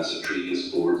 and as a previous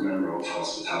board member of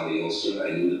Hospitality Ulster,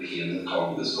 I know the pain that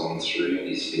Colin has gone through, and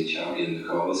he's been championing the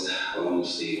cause along with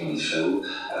Stephen and Phil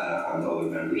and other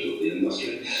members of the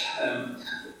industry.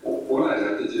 What I'd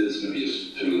like to do is maybe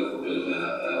just put a little bit of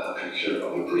a picture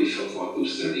of a brief of what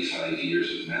those 35 years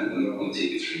have meant. I'm not going to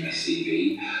take you through my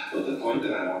CV, but the point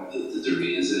that I wanted to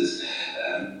raise is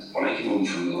when I came home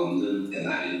from London in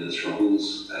the height of the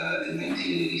Troubles in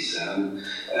 1987,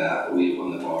 we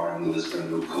opened the bar in the Lisburn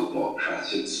Road called Bob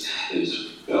Cratchit's. It was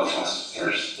Belfast's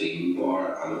first theme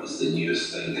bar, and it was the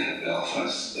newest thing to hit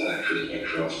Belfast, created by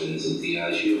Croftins and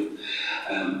Diageo.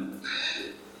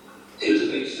 It was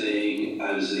a big thing.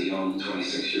 I was a young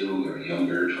 26-year-old or a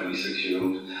younger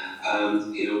 26-year-old,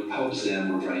 and pubs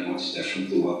then were very much different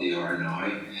to what they are now.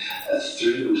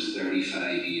 Through those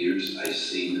 35 years, I've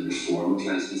seen the reform of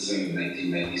licensing in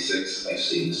 1996. I've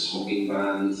seen the smoking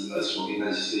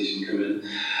legislation come in.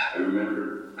 I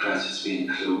remember Cratchit's being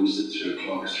closed at 2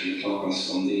 o'clock or 3 o'clock on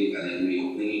Sunday and then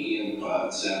reopening again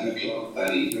at 7 o'clock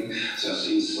that evening. So I've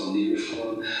seen Sunday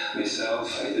reform.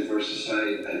 Myself, I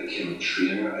diversified. I became a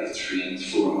trainer. I trained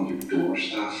 400 door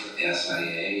staff for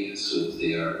SIA, so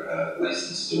they are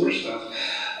licensed door staff.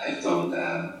 I've done,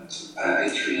 I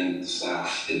trained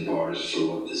staff in bars for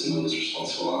what is known as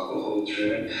responsible alcohol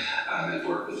training, and I've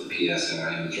worked with the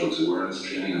PSNI and drugs awareness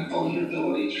training and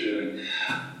vulnerability training.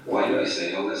 Why do I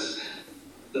say all this?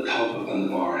 The pub and the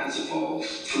bar has evolved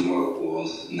from what it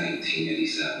was in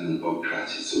 1987 when Bob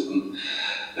Cratchit's opened.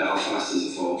 Belfast has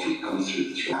evolved. We've come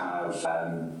through the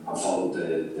I've followed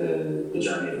the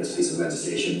journey of this piece of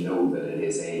legislation, know that it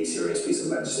is a serious piece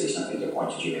of legislation. I think the point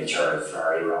that you made, Chair, is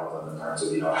very relevant in terms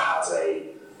of,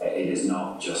 it is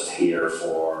not just here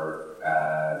for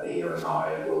the here and now,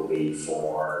 it will be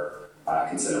for a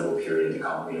considerable period to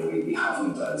come. We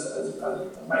haven't, as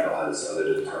Michael has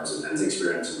alluded in terms of his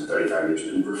experience in 35 years,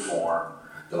 to reform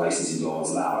the licensing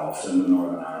laws that often in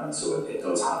Northern Ireland, so it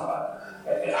does have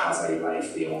it has a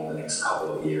life beyond the next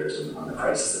couple of years and the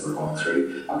crisis that we're going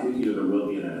through. I think there will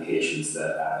be an impatience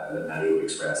that many would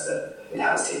express that it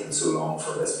has taken so long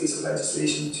for this piece of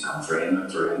legislation to come through, and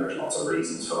there's lots of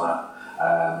reasons for that.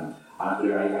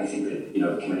 I think that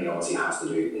the committee obviously has to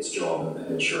do its job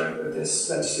in ensuring that this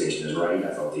legislation is right.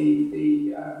 I thought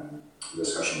the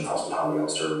discussion with Hospitality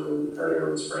Ulster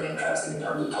earlier was very interesting in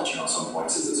terms of touching on some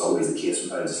points. As is always the case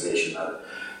with legislation, that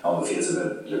on the face of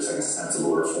it looks like a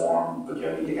sensible reform, but you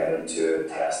need to get into it,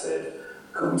 test it,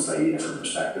 come from slightly different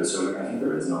perspectives. So I think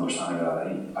there is an understanding of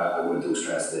that. I would do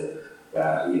stress that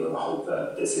the hope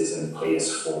that this is in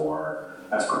place for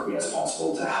as quickly as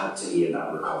possible to help to aid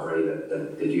that recovery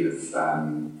that you've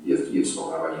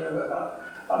spoken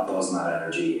about. That buzz and that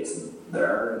energy isn't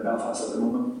there in Belfast at the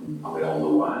moment, and we all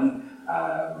know why.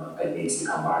 It needs to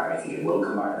come back. I think it will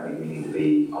come back. I think we need to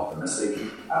be optimistic,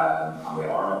 and we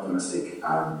are optimistic.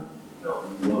 One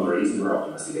of the reasons we're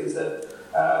optimistic is that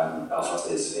Belfast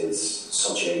is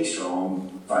such a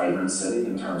strong, vibrant city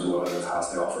in terms of what it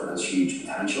has to offer. It has huge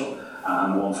potential,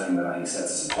 and one thing that I think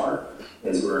sets us apart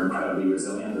is we're incredibly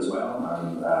resilient as well.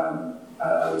 And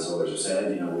as others have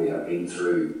said, we have been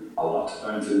through a lot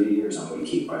down through the years, and we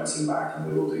keep bouncing back,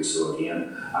 and we will do so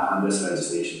again. And this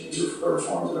legislation, these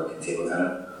reforms that are contained within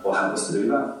it, will help us to do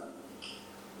that.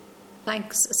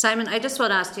 Thanks, Simon. I just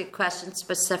want to ask you a question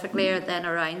specifically then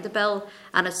around the bill,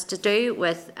 and it's to do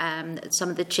with some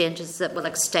of the changes that will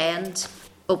extend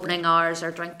opening hours or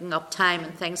drinking up time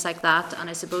and things like that. And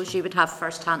I suppose you would have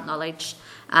first-hand knowledge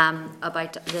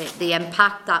about the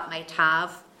impact that might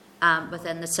have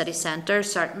within the city centre,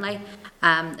 certainly.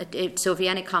 So, have you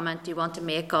any comment you want to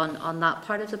make on that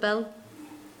part of the bill?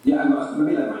 Yeah,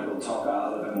 maybe let Michael talk a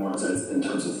little bit more in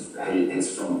terms of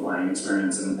his frontline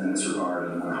experience in this regard,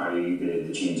 and how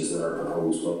the changes that are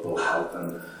proposed will help.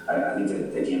 And I think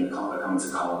that, again, the comments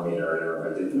that Colin made earlier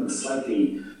about it,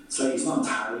 slightly, it's not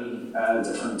entirely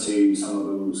different to some of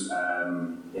those,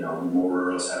 more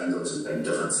rural settings. There's a big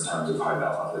difference in terms of how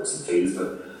Belfast looks and feels,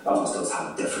 but Belfast does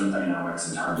have different dynamics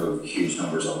in terms of huge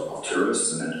numbers of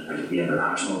tourists, and then particularly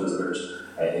international visitors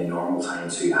in normal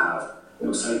times who have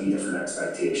slightly different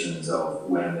expectations of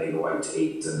when they go out to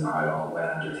eat and when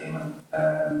entertainment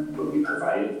will be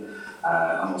provided.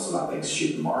 And also that big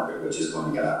student market, which is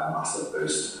going to get a massive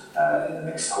boost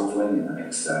hopefully in the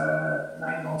next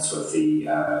 9 months with the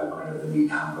opening of the new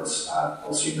campus at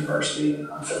Ulster University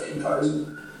and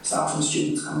 15,000 staff and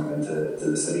students coming into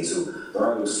the city. So there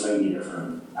are those slightly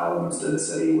different elements to the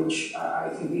city, which I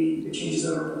think the changes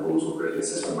that are proposed will greatly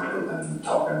assist. But Michael can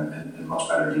talk in much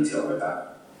better detail about that.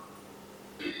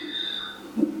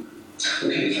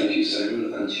 Okay, thank you,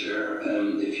 Simon and Chair.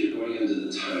 If you're going into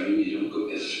the town, you don't go.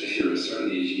 If you're a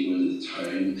certain age, you go into the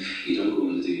town. You don't go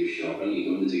in to do your shopping. You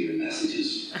go in to do your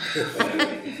messages.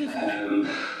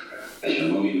 As your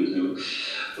mummy would know.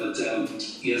 But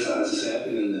yes, as I say, I've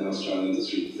been in the Australian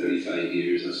industry for 35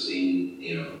 years. I've seen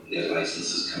the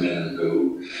licences come in and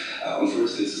go.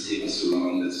 Unfortunately, it's taken so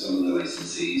long that some of the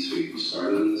licensees who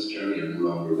started on this journey are no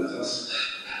longer with us.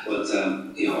 But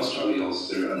Australia,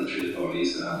 Ulster and the trade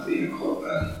bodies and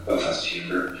the Belfast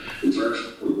Chamber, we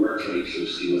work very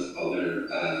closely with other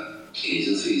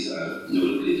agencies,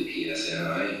 notably the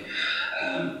PSNI.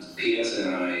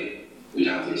 PSNI would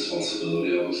have the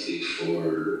responsibility, obviously,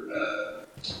 for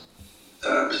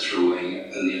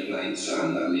patrolling late nights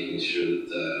and making sure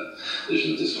that there's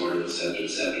no disorder, etc.,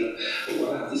 etc. But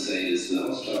what I have to say is the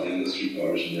Australian industry,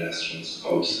 bars and restaurants,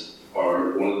 pubs,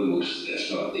 are one of the most,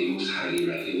 if not the most highly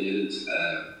regulated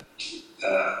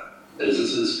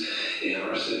businesses in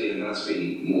our city, and that's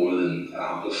been more than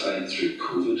amplified through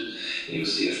COVID,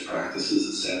 safe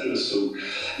practices, etc. So,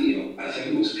 I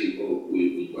think most people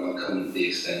would welcome the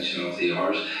extension of the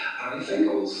hours. And I think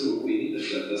also we need to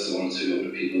flip this on to other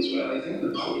people as well. I think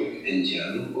the public in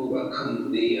general will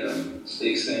welcome the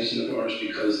extension of hours,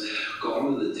 because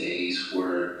gone are the days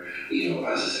where,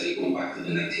 as I say, going back to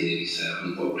the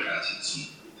 1987 Bob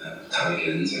Cratchits and Tammy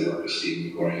Giddens, I worked with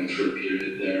Stephen Gorian for a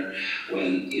period there,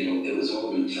 when, it was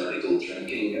all about vertical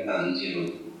drinking and,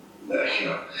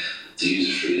 to use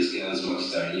a phrase, get as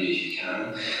much down you as you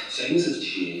can. Things have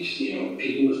changed,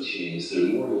 people have changed, they're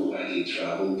more widely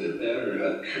travelled, they're better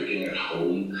at cooking at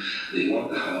home, they want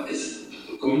to have,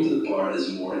 going to the bar is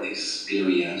more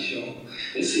experiential.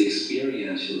 It's the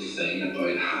experiential thing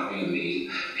about having a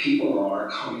meal. People are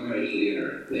coming out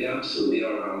later, they absolutely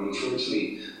are, and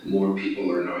unfortunately more people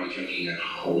are now drinking at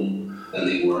home than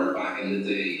they were back in the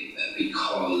day,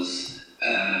 because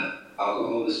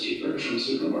alcohol is cheaper from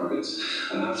supermarkets,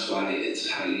 and that's why it's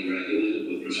highly regulated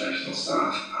with professional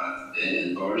staff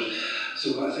in bars.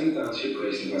 So I think that's your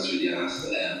question, that's what you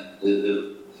asked.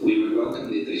 We would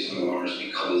welcome the additional hours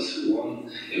because,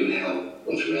 one, it would help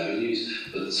with revenues,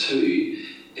 but two,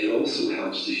 it also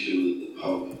helps to show that the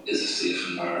pub is a safe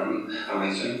environment, and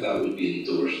I think that would be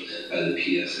endorsed by the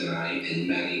PSNI in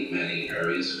many, many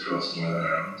areas across Northern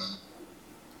Ireland.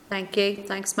 Thank you.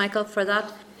 Thanks, Michael, for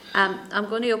that. I'm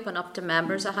going to open up to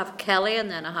members. I have Kelly and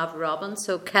then I have Robin.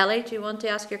 So, Kelly, do you want to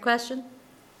ask your question?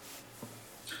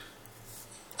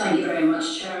 Thank you very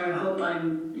much, Chair. I hope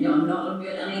I'm not on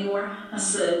mute anymore.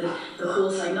 That's the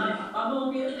whole thing now. I'm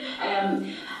on mute.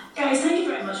 Guys, thank you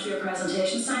very much for your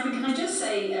presentation. Simon, can I just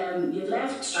say, you've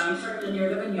left Strangford and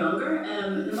you're looking younger.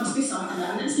 There must be something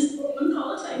in this in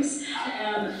politics.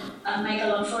 And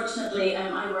Michael, unfortunately,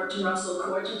 I worked in Russell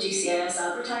Court at GCS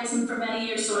advertising for many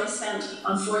years, so I spent,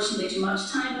 unfortunately, too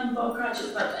much time in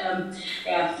Beaugraduate, but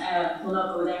we'll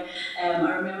not go there.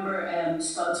 I remember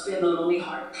Spuds being the Lonely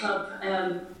Heart Club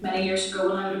many years ago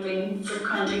when I would have been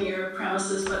frequenting your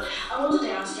premises, but I wanted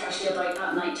to ask you actually about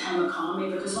that nighttime economy,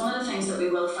 because one of the things that we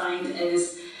will find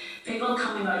is people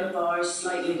coming out of bars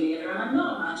slightly later, and I'm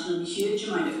not imagining a huge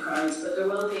amount of crowds, but there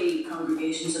will be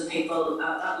congregations of people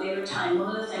at that later time.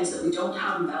 One of the things that we don't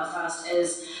have in Belfast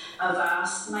is a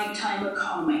vast nighttime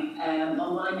economy, and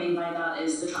what I mean by that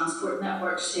is the transport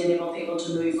networks to enable people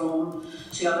to move on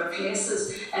to other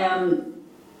places.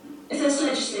 If this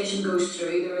legislation goes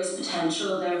through, there is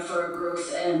potential there for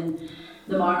growth in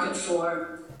the market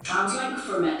for Translink,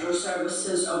 for metro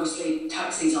services. Obviously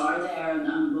taxis are there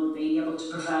and will be able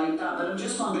to provide that, but I'm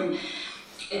just wondering,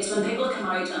 it's when people come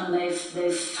out and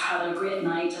they've had a great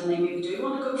night and they maybe do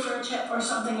want to go for a chip or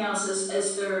something else,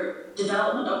 is there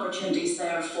development opportunities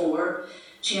there for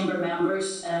chamber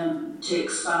members to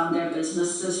expand their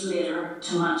businesses later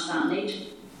to match that need?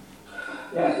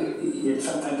 Yeah, thank you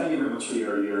very much for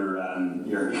your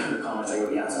comments.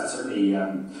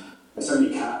 I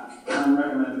certainly can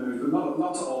recommend the move, but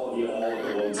not to all of you all at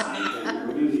the one time.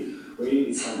 We really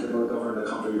need some people to govern the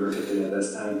country particularly at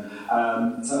this time.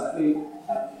 So I think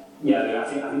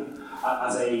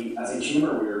as a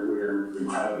chamber, we're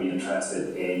incredibly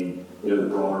interested in the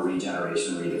broader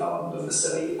regeneration and redevelopment of the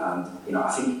city, and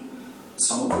I think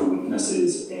some of the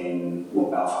weaknesses in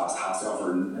what Belfast has to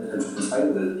offer, in spite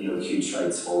of the huge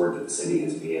strides forward that the city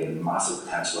has made, massive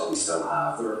potential that we still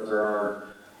have, there are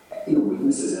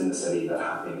weaknesses in the city that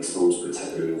have been exposed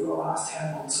particularly over the last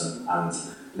 10 months, and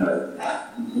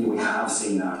we have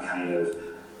seen that kind of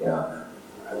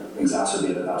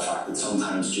exacerbated that fact that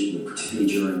sometimes, particularly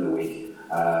during the week,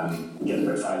 getting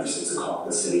about 5 or 6 o'clock,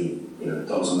 the city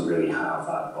doesn't really have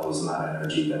that buzz and that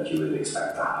energy that you would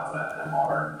expect to have in a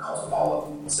modern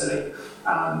cosmopolitan city.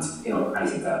 And I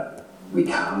think that we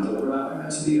can deliver that. I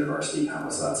mentioned the university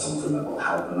campus, that's something that will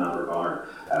help in that regard.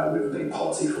 We have a big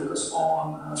policy focus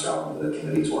on, and it's relevant to the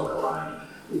committee's work around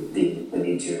the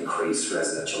need to increase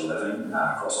residential living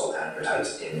across all tenure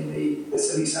types in the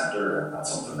city centre, and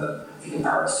that's something that, if you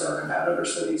compare us to our competitor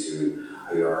cities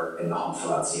who are in the hunt for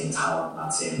that same talent,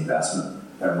 that same investment,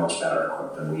 they're much better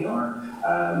equipped than we are.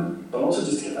 But also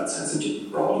just to get that sense of just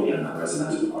broadly in that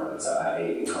residential part, it's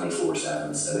a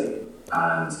 24/7 city,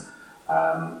 and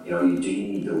you do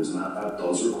need those, and that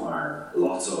does require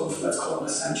lots of, let's call it,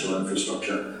 essential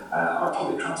infrastructure. Our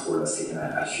public transport has taken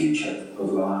a huge hit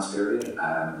over the last period,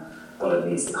 but it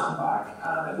needs to come back,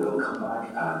 and it will come back,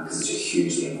 because it's a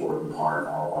hugely important part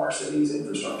of our city's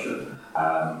infrastructure.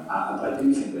 And I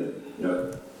do think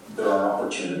that there are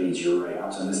opportunities, you're right,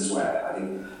 and this is why I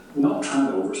think, not trying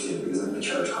to overstate it, because I think the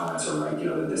church comments are right,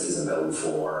 that this is a bill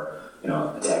for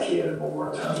a decade and more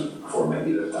before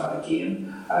maybe looked at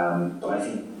again. But I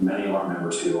think many of our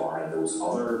members who are in those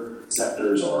other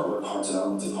sectors or other parts of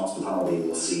elements of hospitality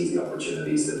will seize the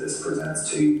opportunities that this presents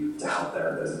to help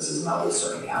their businesses, and that will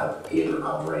certainly help aid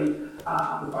recovery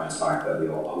and the bounce back that we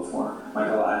all hope for.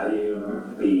 Michael,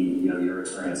 your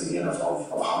experience again of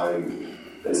how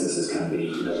businesses can be,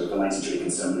 the likes of Drake and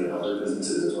Assembly and other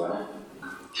businesses as well.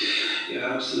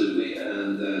 Yeah, absolutely.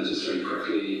 And just very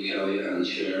quickly, Kelly and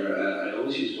Chair, I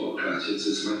always use Beaugraduate.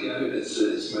 It's my get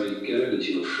out of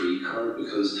jail free card,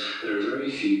 because there are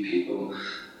very few people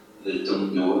that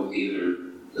don't know it, either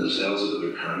themselves or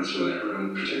their parents or whatever,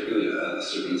 and particularly a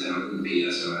superintendent in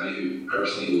PSNI who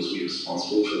personally holds me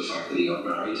responsible for the fact that he got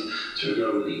married to a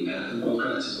girl that he met in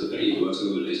Beaugraduate. But there you go, it's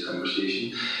another day's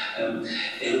conversation.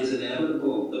 It is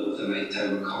inevitable that with the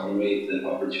nighttime economy that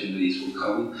opportunities will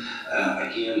come.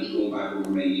 Again, going back over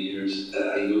many years,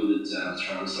 I know that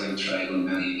Translink tried on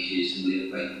many occasions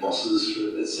late night buses,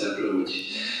 etc.,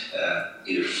 which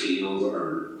either failed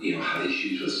or had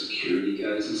issues with security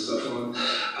guys and stuff on them.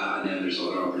 And then there's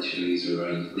other opportunities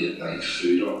around late night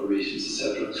food operations,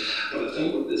 etc. But I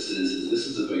think what this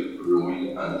is about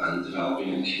growing and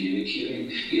developing and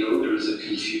communicating. There is a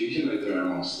confusion out there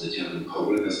amongst the general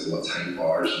public as to what time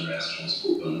bars and restaurants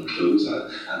open and close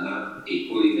at, and that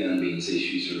equally then means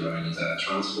issues around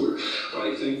transport. But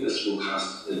I think this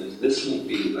won't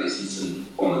be licensing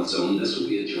on its own. This will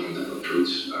be a joint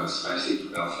approach, especially for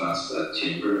Belfast Belfast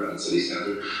Chamber and City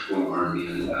Centre. One of our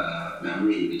main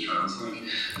members would be TransLink.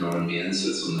 Norman Bain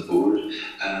sits on the board.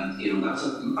 And that's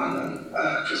and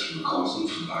Christopher McCausland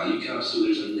from ValueCap. So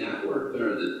there's a network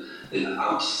there that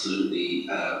absolutely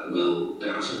will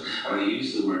benefit. And I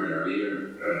used the word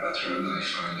earlier, a term that I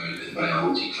found out in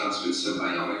biology class, about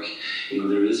symbiotic.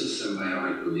 There is a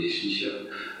symbiotic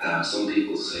relationship. Some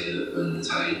people say that when the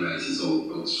tide rises, all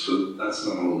boats float. That's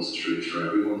not always true for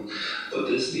everyone. But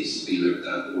this needs to be looked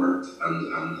at, worked,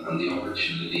 and the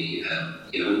opportunity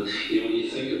given. When you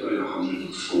think about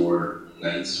 104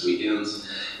 nights, weekends,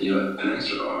 an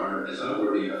extra hour, if that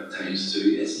were to times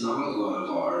two, it's not a lot of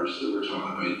hours that we're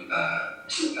talking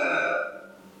about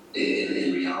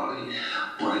in reality,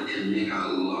 but it can make a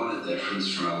lot of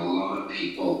difference for a lot of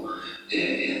people,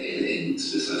 in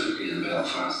specifically in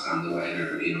Belfast and the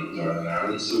wider Northern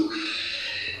Ireland. So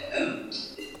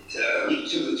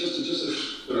just a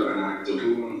bit of an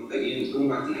anecdotal one. Again, going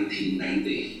back to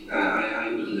 1990, I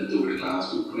would have lived over to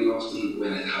Glasgow quite often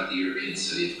when it had the European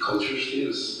City of Culture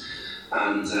status,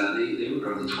 and they were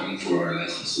granted 24-hour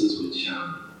licences, which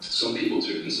some people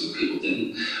took and some people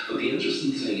didn't. But the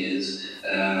interesting thing is, I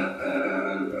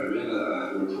read a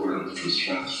report from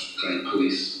Strathclyde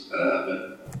Police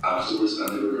afterwards, and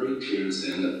they were very clear in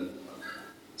saying that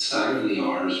staggering the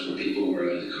hours where people were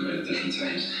allowed to come out at different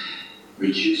times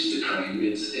reduced the crime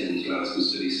rates in Glasgow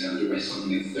city centre by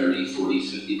something like 30, 40,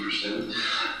 50%.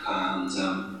 And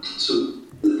so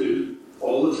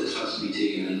all of this has to be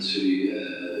taken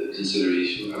into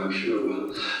consideration, and I'm sure it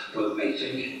will. But I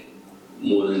think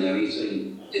more than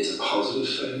anything, it's a positive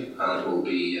thing, and it will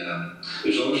be.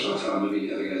 There's other stuff that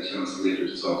maybe I get a chance later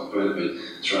to talk about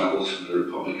travel from the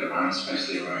Republic of Ireland,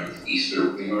 especially around Easter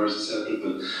opening hours, etc.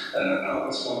 But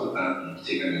I'll stop at that and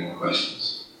take any more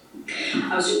questions.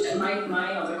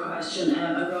 My other question,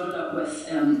 I brought it up with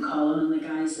Colin and the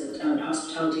guys at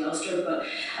Hospitality Ulster, but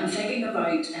I'm thinking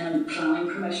about planning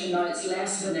permission. Now, it's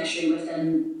less of an issue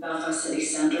within Belfast City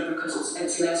Centre because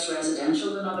it's less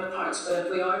residential than other parts, but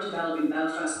if we are developing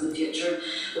Belfast in the future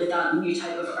with that new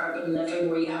type of urban living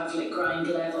where you have like ground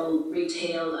level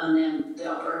retail and then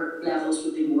the upper levels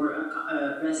would be more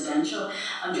residential,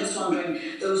 I'm just wondering,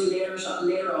 those later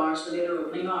hours, the later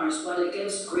opening hours, while it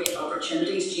gives great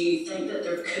opportunities, do you think that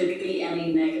there could be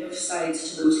any negative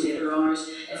sides to those later hours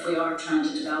if we are trying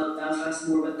to develop Belfast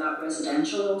more with that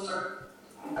residential offer?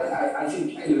 I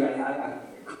think I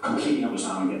completely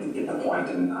understand and get the point,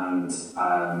 and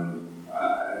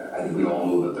I think we all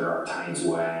know that there are times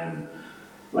when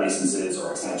licenses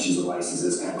or extensions of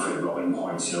licenses can create rubbing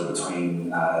points,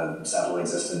 between settled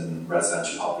existing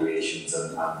residential populations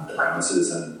and the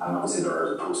premises, and obviously there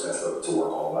is a process to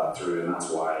work all that through, and that's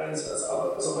why, as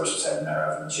others have said in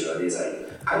their evidence, it is a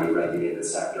highly regulated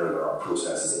sector. There are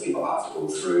processes that people have to go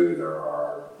through, there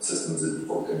are systems that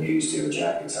people can use to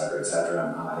object, etc.,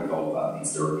 and I think all of that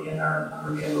needs to remain there and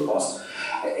remain robust.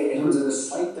 It was a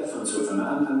slight difference with them,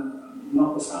 and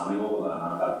notwithstanding all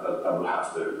of that would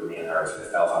have to remain there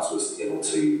if Belfast was able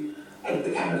to hit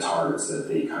the kind of targets that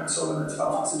the Council and its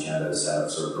Belfast agenda has set,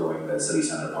 sort of growing the city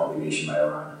centre population by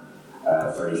around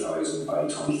 30,000 by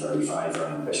 2035,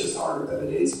 very ambitious target that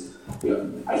it is.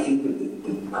 I think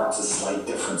that perhaps a slight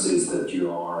difference is that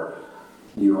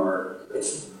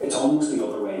it's almost the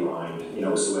other way around,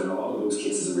 so in a lot of those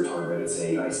cases that we're talking about, it's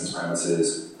a licensed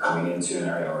premises coming into an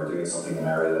area or doing something in an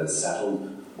area that is settled.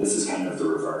 This is kind of the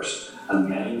reverse, and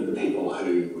many of the people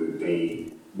who would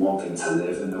be wanting to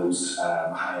live in those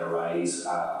high-rise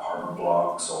apartment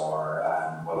blocks, or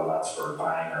whether that's for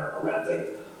buying or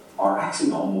renting, are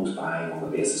actually almost buying on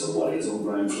the basis of what is on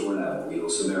ground floor level.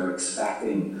 So they're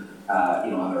expecting,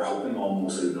 and they're hoping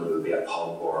almost that there'll be a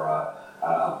pub or a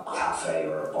cafe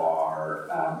or a bar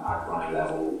at ground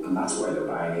level, and that's why they're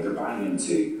buying. They're buying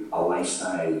into a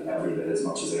lifestyle every bit as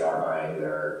much as they are buying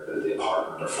the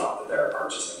apartment or flat that they're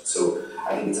purchasing. So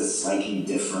I think it's a slightly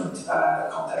different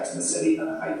context in the city than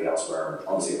it might be elsewhere.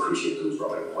 Obviously appreciate those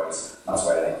rubbing points. That's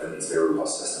why I think there needs to be a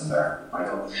robust system there.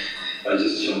 Michael? I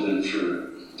just jump in for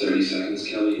 30 seconds,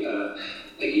 Kelly.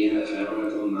 Again, if ever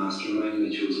went on Mastermind, I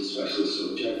chose a specialist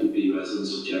subject would be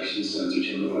residence objections to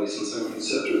entertainment licensing,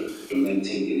 etc. from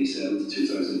 1987 to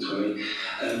 2020.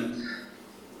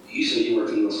 You said you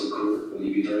worked in Russell Court, and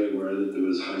you'd be very aware that there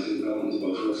was housing development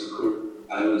above Russell Court.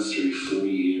 I went through 4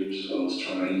 years of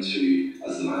trying to,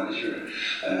 as the manager,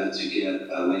 to get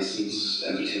a license,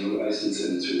 entertainment license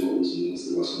into what was known as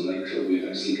the Russell nightclub. We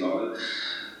eventually got it.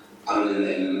 And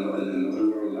in another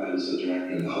world, I was a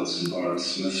director in the Hudson Bar in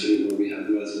Smithfield, where we had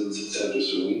residents, etc.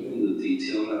 So I won't go into the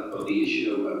detail on that. But the issue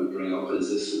I would bring up is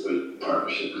this about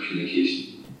partnership and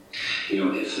communication.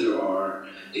 If there are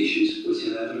issues, which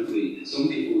inevitably, some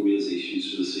people raise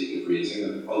issues for the sake of raising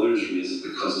it, others raise it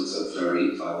because it's a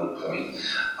very valid point.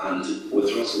 And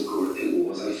with Russell Court, it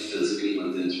was, I physically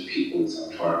went into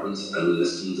people's apartments and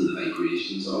listened to the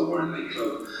vibrations of our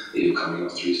nightclub, coming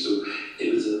up through. So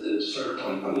it was a fair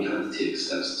point, and we had to take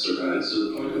steps to survive.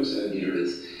 So the point I'm saying here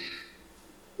is,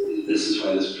 this is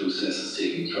why this process is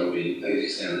taking probably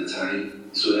extended time,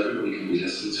 so that everybody can be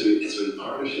listened to. It's about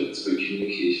partnership, it's about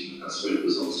communication, it's about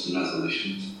results and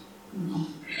resolutions. Mm-hmm.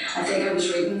 I think I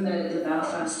was reading the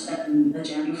Belfast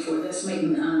agenda for this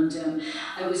meeting, and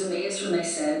I was amazed when they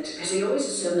said, because they always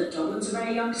assume that Dublin's a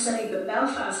very young city, but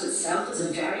Belfast itself is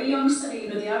a very young city.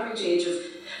 The average age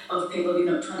of people,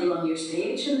 21 years of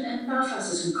age in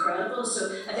Belfast is incredible.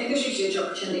 So I think there's a huge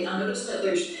opportunity. I noticed that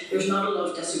there's not a lot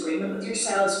of disagreement with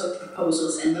yourselves with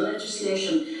proposals in the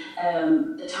legislation.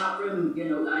 The tap room,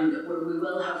 and where we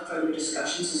will have further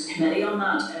discussions as a committee on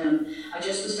that. I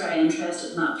just was very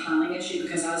interested in that planning issue,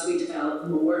 because as we develop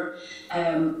more,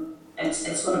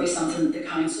 it's going to be something that the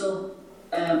council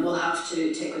will have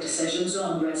to take the decisions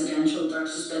on, residential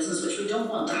versus business, which we don't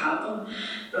want to happen,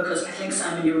 because I think,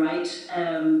 Simon, you're right.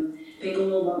 People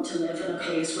will want to live in a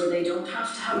place where they don't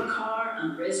have to have a car,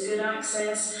 and there is good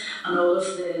access, and all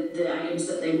of the items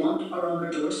that they want are on their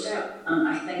doorstep. And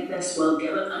I think this will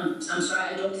give it. And I'm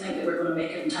sorry, I don't think that we're going to make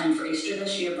it in time for Easter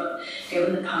this year, but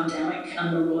given the pandemic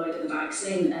and the rollout of the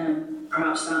vaccine,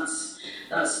 perhaps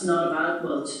that's not a bad.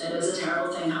 Well, it is a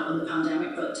terrible thing having the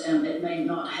pandemic, but it may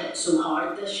not hit so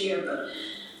hard this year.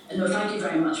 But no, thank you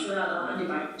very much for that. I'll hand you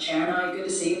back to the chair now. Good to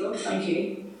see you both. Thank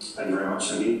you. Thank you very much.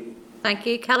 Thank you. Thank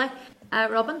you, Kelly.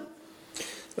 Robin?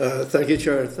 Thank you,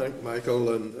 Chair, and thank Michael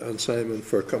and Simon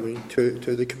for coming to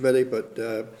the committee. But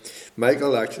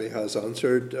Michael actually has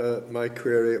answered my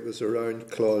query. It was around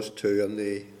Clause 2 and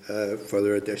the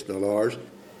further additional hours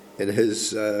in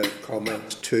his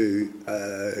comments to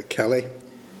Kelly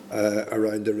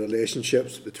around the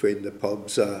relationships between the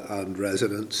pubs and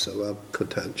residents. So I'm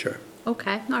content, Chair.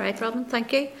 Okay, all right, Robin,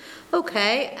 thank you.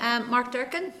 Okay, Mark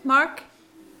Durkin. Mark?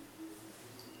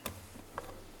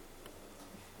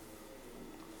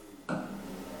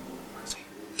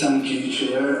 Thank you,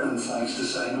 Chair, and thanks to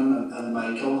Simon and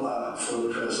Michael for the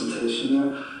presentation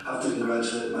there. I have to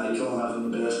congratulate Michael on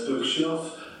having the best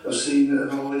bookshelf I've seen in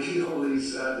all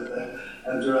these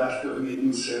interactive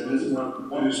meetings. There's not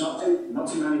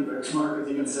too many books, Mark, if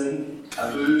you can see.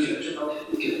 Let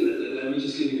me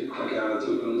just give you a quick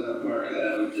anecdote on that, Mark.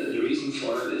 The reason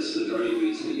for it is the very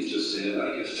reason that you've just said.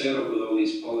 I get fed up with all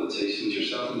these politicians,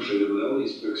 yourself included, with all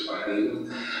these books behind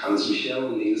them. And as Michelle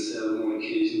O'Neill said on one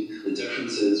occasion, the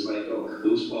difference is, Michael,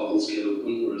 those bottles get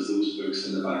open, whereas those books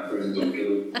in the background don't get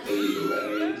open.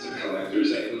 These are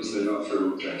collector's items, they're not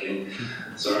for drinking.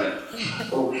 Sorry.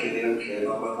 Okay.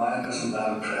 Well, mine isn't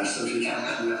that impressive, you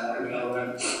can't do that.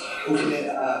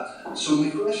 Okay, so my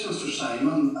question is for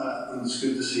Simon, and it's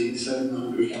good to see you, Simon.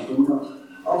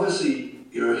 Obviously,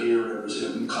 you're here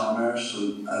representing commerce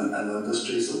and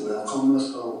industries that welcome this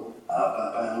bill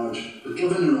by and large. But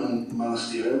given your own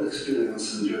ministerial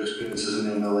experience and your experience as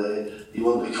an MLA, you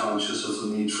will be conscious of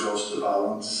the need for us to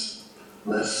balance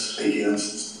this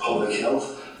against public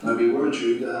health. Now, we were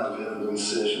due to have a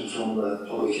demonstration from the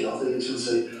Public Health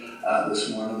Agency this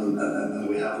morning, and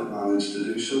we haven't managed to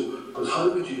do so. But how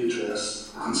would you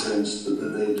address concerns that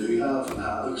they do have and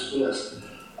have expressed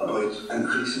about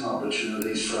increasing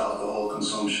opportunities for alcohol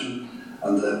consumption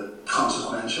and the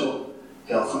consequential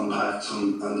health impacts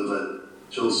on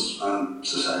individuals and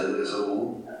society as a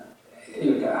whole?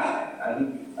 Look, I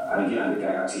think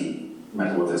actually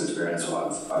Michael, with his experience, will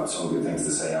have some good things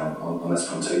to say on this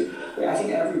front too. But I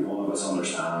think every one of us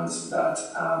understands that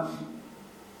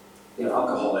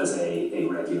alcohol is a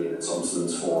regulated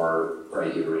substance for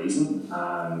very good reason,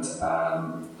 and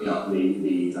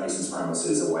the licensed premise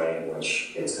is a way in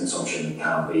which its consumption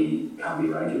can be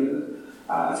regulated.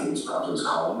 I think it was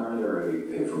Colin earlier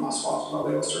who from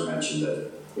Hospital Ulster mentioned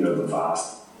that the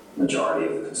vast majority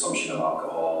of the consumption of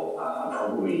alcohol,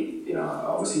 probably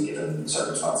obviously given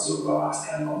circumstances over the last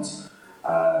 10 months,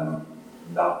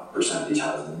 that percentage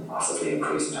has massively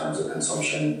increased in terms of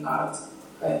consumption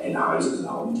in houses and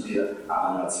homes, and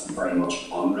that's very much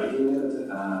unregulated.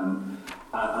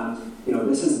 And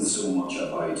this isn't so much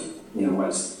about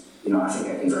whilst I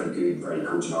think a very good, very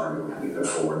cogent argument can be put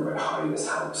forward about how this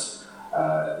helps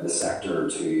the sector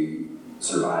to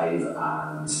survive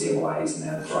and stabilise and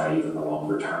then thrive in the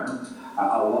longer term.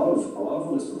 A lot of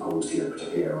what is proposed here,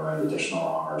 particularly around additional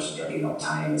hours and drinking up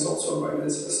time, is also about,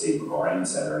 as Steve McGorian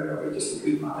said earlier, about just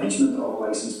the good management of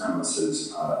licensed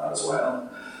premises as well.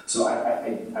 So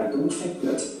I don't think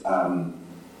that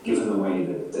given the way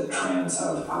that the trends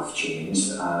have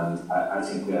changed, and I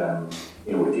think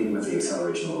we're dealing with the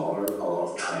acceleration of a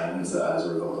lot of trends as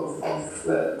a result of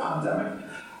the pandemic.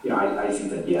 I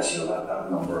think that yes, that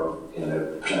number of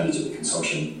the percentage of the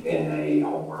consumption in a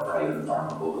home or a private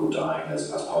environment will go down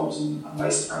as pubs and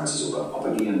licensed premises open up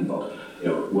again. But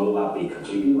will that be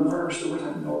completely reversed over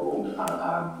time? No, it won't.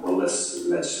 And will this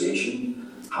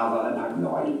legislation have that impact?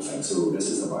 No, I don't think so. This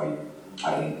is about,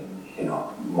 I think,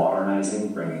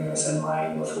 modernising, bringing us in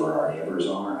line with where our neighbours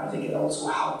are. I think it also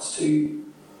helps to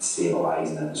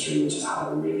stabilise an industry which has had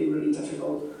a really, really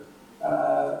difficult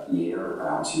year,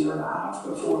 perhaps year and a half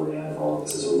before the end of all of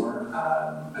this is over.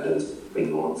 It has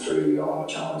been going through a lot of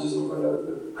challenges over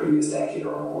the previous decade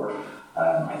or more.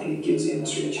 I think it gives the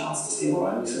industry a chance to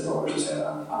stabilise, as others have said,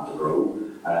 and to grow.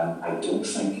 I don't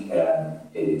think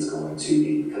it is going to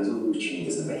be, because of those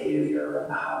changes in behaviour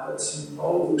and habits and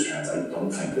all of those trends, I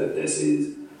don't think that this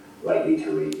is likely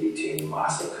to lead to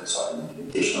massive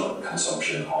additional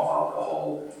consumption of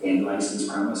alcohol in licensed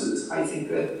premises. I think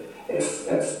that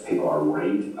if people are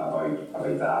worried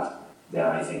about that, then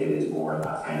I think it is more in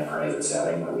that kind of private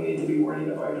setting that we need to be worried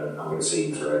about. And we've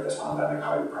seen throughout this pandemic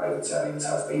how private settings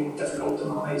have been difficult to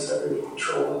manage, difficult to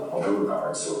control in other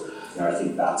regards. So I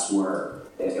think that's where,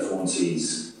 if one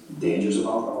sees dangers of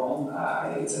alcohol,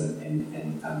 I think it's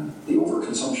in the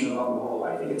overconsumption of alcohol.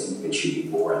 I think it should be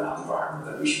more in that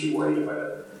environment that we should be worried about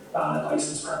it than in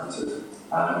licensed premises.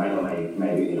 Michael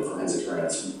maybe from his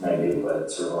experience, may be able to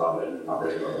sort of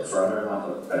elaborate a little bit further on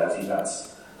that, but I think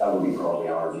that would be probably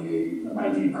our view, my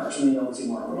view personally, obviously,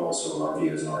 Mark, but also our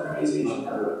view as an organisation.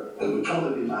 It would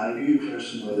probably be my view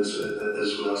personally as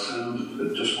well, Simon,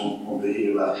 but just want to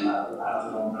hear that and have it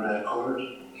on the record.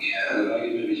 Yeah, and if I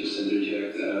could maybe just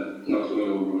interject, not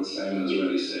going over what Simon has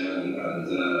already said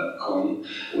and Colin,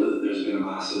 there's been a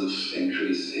massive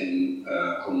increase in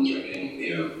home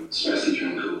drinking, especially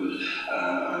during COVID,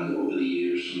 and over the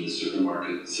years from the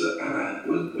supermarkets,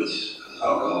 which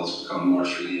alcohol has become more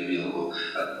freely available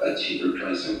at cheaper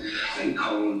pricing. I think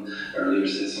Colin earlier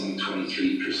said something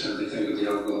 23%, I think, of the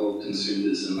alcohol consumed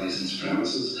is in licensed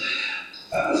premises.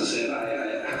 As I said,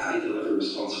 I deliver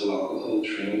responsible alcohol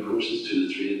training courses to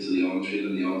the trade, to the on-trade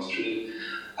and the off-trade.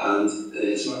 And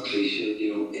it's not cliche,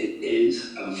 it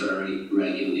is a very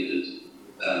regulated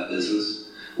business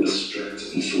with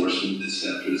strict enforcement,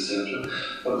 etc., etc.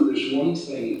 But there's one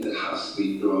thing that has to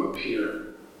be brought up here,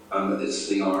 and it's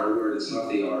the R word, it's not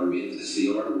the R rate, it's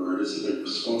the R word, it's the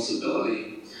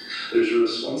responsibility. There's a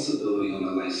responsibility on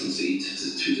the licensee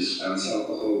to dispense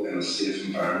alcohol in a safe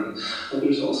environment, but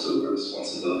there's also a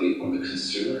responsibility on the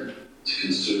consumer to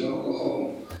consume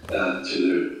alcohol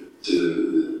to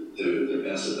their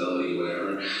best ability,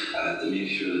 whatever, to make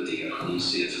sure that they get home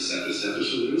safe, etc., etc.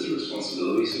 So there is a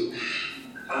responsibility. So,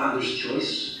 there's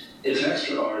choice. If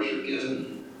extra hours are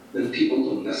given, then people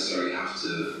don't necessarily have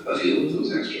to avail of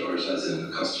those extra hours, as in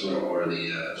the customer or the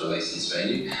licensed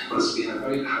venue. But it's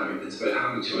about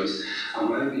having choice.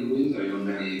 And I've been moved out on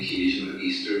many occasions at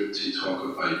Easter to talk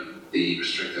about the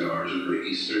restricted hours over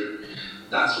Easter.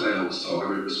 That's what I always talk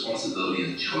about, responsibility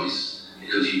and choice.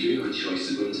 Because you do have a choice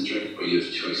to go in to drink, or you have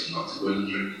a choice not to go in and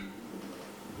drink.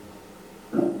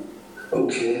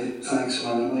 Okay, thanks,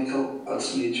 Michael.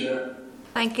 That's me, Chair.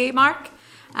 Thank you, Mark.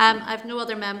 I have no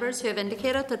other members who have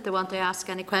indicated that they want to ask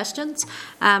any questions.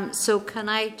 So can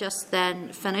I just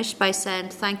then finish by saying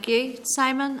thank you,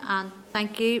 Simon, and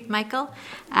thank you, Michael.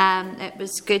 It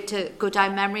was good to go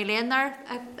down memory lane there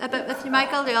a bit with you,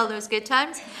 Michael, all those good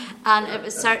times. And it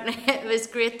was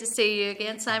great to see you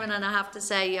again, Simon, and I have to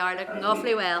say you are looking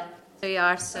awfully well. So you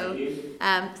are. So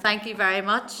thank you very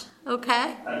much.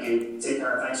 Okay. Thank you. Take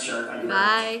care. Thanks, Chair. Thank you.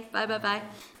 Bye. Bye.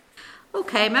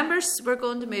 Okay, members, we're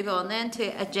going to move on then to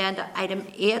agenda item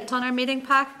 8 on our meeting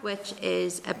pack, which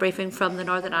is a briefing from the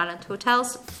Northern Ireland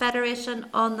Hotels Federation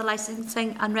on the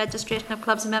Licensing and Registration of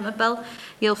Clubs Amendment Bill.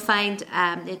 You'll find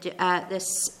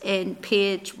this in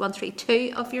page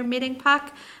 132 of your meeting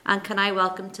pack. And can I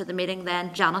welcome to the meeting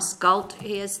then Janice Galt, who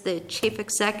is the Chief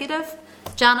Executive.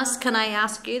 Janice, can I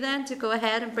ask you then to go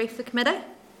ahead and brief the committee?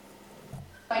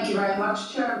 Thank you very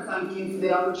much, Chair. Thank you for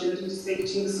the opportunity to speak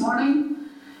to you this morning.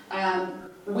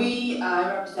 We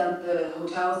represent the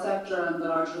hotel sector and the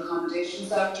larger accommodation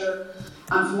sector,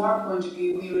 and from our point of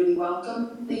view, we really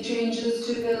welcome the changes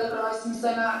to the Liquor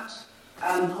Licensing Act.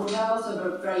 Hotels have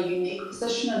a very unique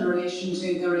position in relation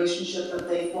to the relationship that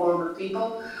they form with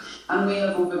people, and we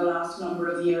have over the last number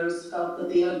of years felt that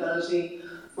the inability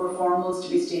for formals to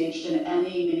be staged in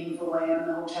any meaningful way in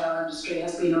the hotel industry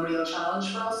has been a real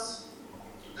challenge for us.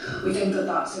 We think that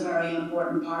that's a very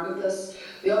important part of this.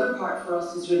 The other part for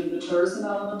us is really the tourism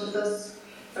element of this.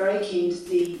 very keen to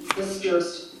see this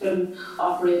jurisdiction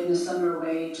operate in a similar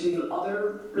way to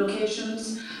other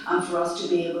locations, and for us to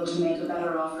be able to make a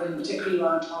better offering, particularly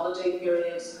around holiday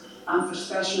periods and for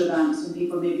special events when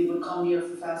people maybe would come here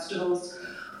for festivals,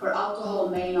 where alcohol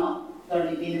may not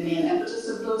necessarily be the main impetus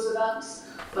of those events,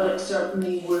 but it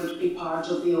certainly would be part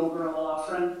of the overall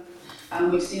offering.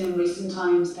 And we've seen in recent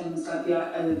times things like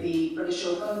the British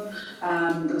Open,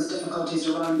 there was difficulties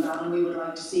around that, and we would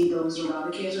like to see those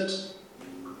eradicated.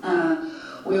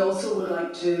 We also would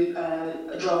like to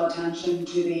draw attention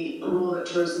to the role that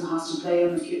tourism has to play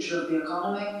in the future of the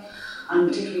economy, and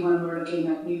particularly when we're looking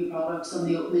at new products and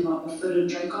the opening up of food and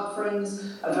drink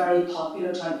offerings, a very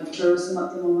popular type of tourism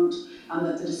at the moment, and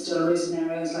that the distilleries and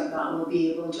areas like that will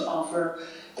be able to offer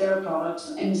their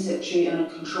products in situ in a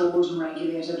controlled and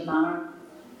regulated manner.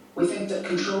 We think that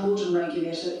controlled and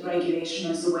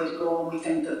regulation is the way to go, and we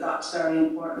think that that's very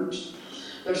important.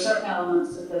 There are certain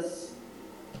elements of this,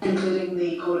 including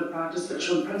the code of practice, which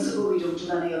in principle we don't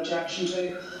have any objection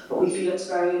to, but we feel it's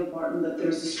very important that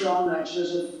there's a strong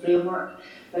legislative framework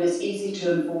that is easy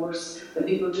to enforce, that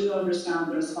people do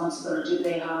understand the responsibility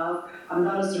they have, and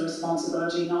that is the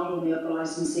responsibility not only of the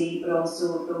licensee but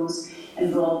also of those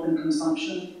involved in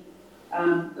consumption.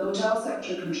 The hotel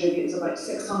sector contributes about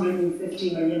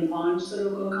 £650 million to the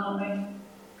local economy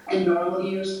in normal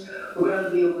years.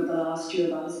 Regrettably, over the last year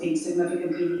that has been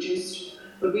significantly reduced,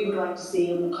 but we would like to see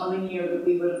in the coming year that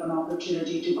we would have an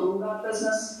opportunity to grow that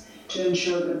business, to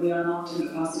ensure that we are not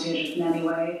incapacitated in any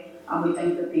way, and we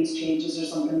think that these changes are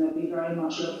something that we very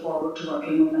much look forward to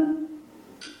working within.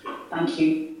 Thank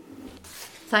you.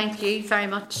 Thank you very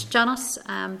much, Janice,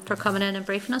 for coming in and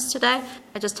briefing us today.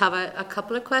 I just have a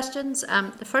couple of questions.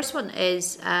 The first one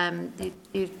is,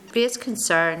 you've raised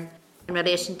concern in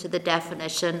relation to the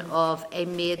definition of a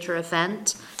major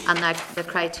event and the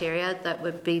criteria that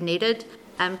would be needed.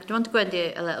 Do you want to go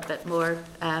into a little bit more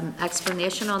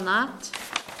explanation on that?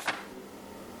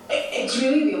 It's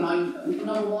really the amount,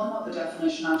 number one, what the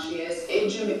definition actually is.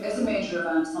 Is a major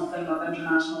event something of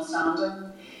international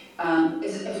standing?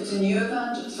 If it's a new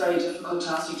event, it's very difficult to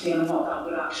ascertain what that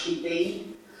would actually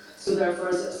be. So therefore,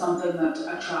 is it something that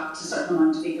attracts a certain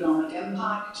amount of economic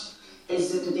impact?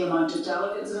 Is it the amount of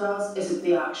delegates it has? Is it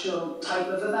the actual type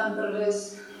of event that it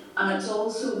is? And it's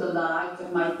also the lag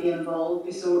that might be involved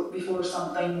before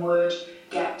something would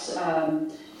get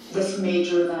this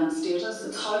major event status.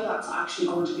 It's how that's actually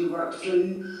going to be worked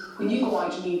through. When you go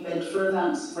out and you bid for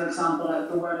events, for example, like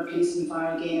the World Police and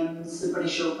Fire Games, the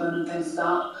British Open and things like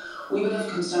that, we would have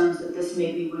concerns that this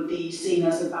maybe would be seen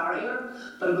as a barrier,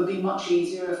 but it would be much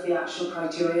easier if the actual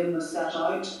criterion was set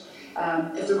out.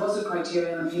 If there was a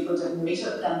criterion and people didn't meet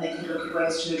it, then they could look at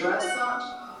ways to address that,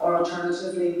 or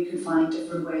alternatively we could find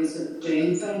different ways of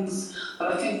doing things.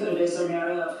 But I think that it is an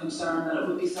area of concern that it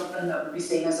would be something that would be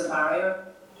seen as a barrier.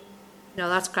 No,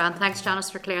 that's grand. Thanks, Janice,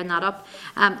 for clearing that up.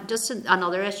 Just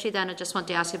another issue then I just want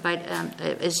to ask you about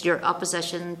is your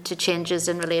opposition to changes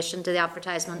in relation to the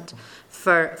advertisement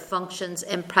for functions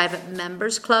in private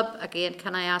members' club. Again,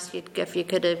 can I ask you if you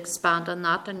could expand on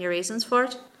that and your reasons for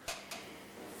it?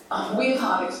 We've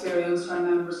had experience from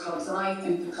members' clubs, and I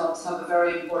think the clubs have a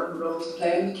very important role to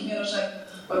play in the community.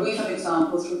 But we've had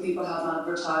examples where people have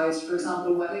advertised, for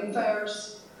example, wedding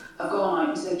fairs. Have gone out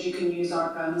and said you can use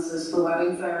our premises for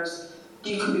wedding fairs.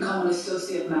 You can become an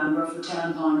associate member for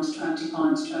 £10, £20,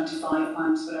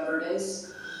 £25, whatever it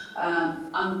is.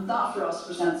 And that for us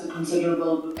presents a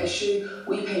considerable issue.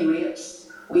 We pay rates.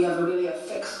 We have a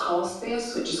fixed cost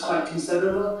base, which is quite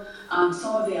considerable. And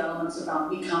some of the elements of that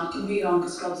we can't compete on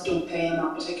because clubs don't pay in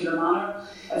that particular manner.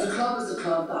 If a club is a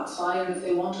club, that's fine. If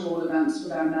they want to hold events for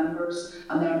their members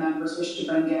and their members wish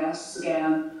to bring guests,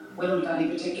 again, we don't have any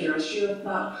particular issue with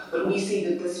that, but we see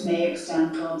that this may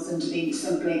extend clubs into being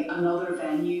simply another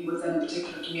venue within a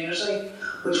particular community,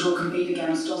 which will compete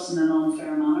against us in an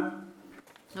unfair manner.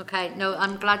 Okay, no,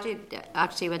 I'm glad you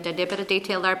actually went into a bit of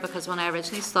detail there, because when I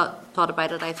originally thought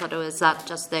about it, I thought it was that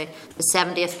just the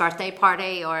 70th birthday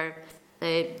party or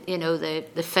the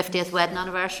 50th wedding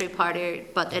anniversary party,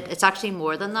 but it's actually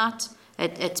more than that.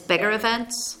 It's bigger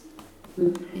events.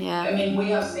 Yeah. I mean, we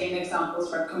have seen examples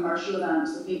where commercial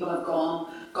events that people have got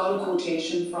a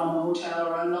quotation from a hotel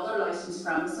or another licensed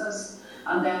premises,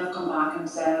 and then have come back and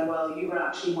said, well, you were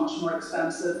actually much more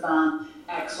expensive than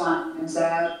X, Y, and Z.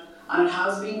 And it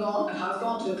has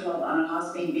gone to a club, and it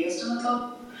has been based in a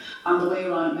club. And the way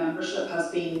around membership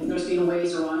there's been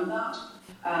ways around that.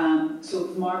 So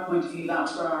from our point of view,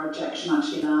 that's where our objection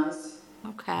actually lies.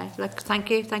 Okay, thank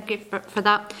you for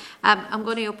that. I'm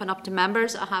going to open up to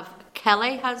members. I have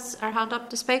Kelly has her hand up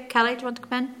to speak. Kelly, do you want to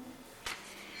come in?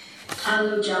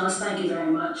 Hello, Janice. Thank you very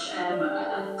much.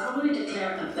 I'd probably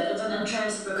declare a bit of an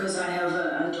interest because I have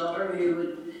a daughter who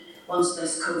would, once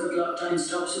this COVID lockdown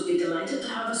stops, would be delighted to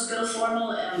have a school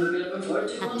formal. We'd be looking forward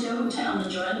to going to a hotel and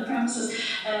enjoying the premises.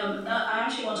 I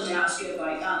actually wanted to ask you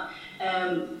about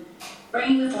that.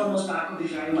 Bringing the formals back would be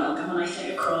very welcome, and I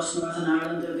think across Northern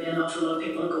Ireland there would be an awful lot of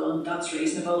people going, that's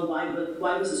reasonable,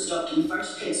 why was it stopped in the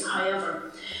first place?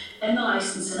 However, in the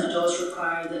licensing it does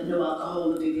require that no alcohol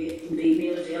would be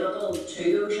made available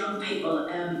to those young people.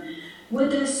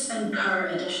 Would this incur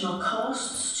additional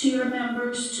costs to your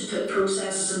members to put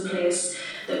processes in place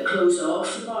that close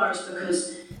off the bars?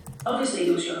 Because obviously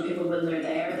those young people, when they're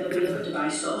there, they'll be looking to buy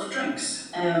soft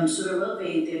drinks, so there will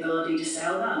be the ability to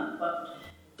sell that, but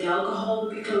the alcohol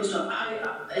will be closed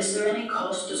up. Is there any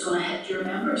cost that's going to hit your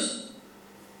members?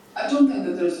 I don't think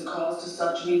that there's a cost as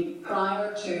such. I mean,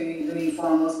 prior to the new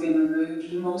formals being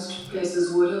removed, most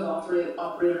places would have operated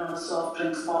on a soft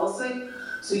drinks policy.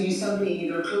 So you simply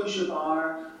either close your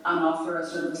bar and offer a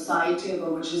sort of a side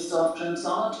table which is soft drinks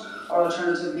on it, or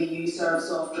alternatively you serve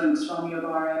soft drinks from your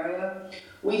bar area.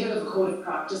 We did have a code of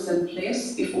practice in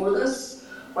place before this,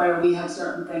 where we had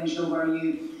certain things, where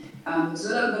you there's a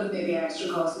little bit of maybe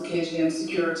extra cost occasionally and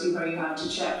security where you had to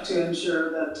check to ensure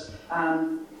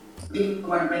that people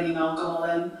weren't bringing alcohol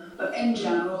in. But in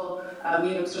general, we had a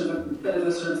bit of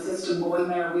a system going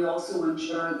there. We also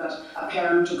ensured that a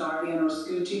parent, a guardian or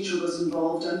school teacher was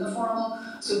involved in the formal.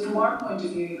 So from our point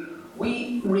of view,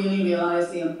 we really realise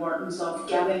the importance of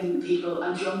getting people,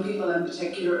 and young people in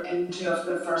particular, into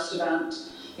their first event,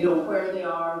 where they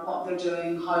are, what they're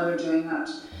doing, how they're doing it.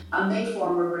 And they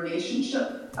form a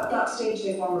relationship. At that stage,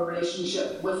 they form a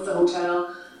relationship with the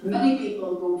hotel. Many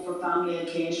people go for family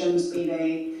occasions, be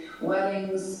they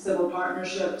weddings, civil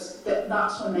partnerships.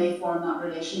 That's when they form that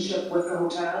relationship with the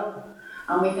hotel.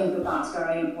 And we think that that's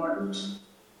very important.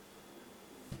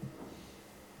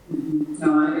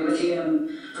 No, I agree with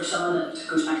you. For someone that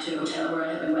goes back to a hotel where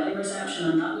I had a wedding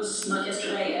reception, and that was not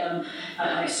yesterday,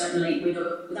 I certainly would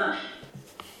go with that.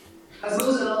 I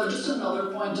suppose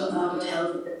another point on that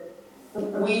hotel.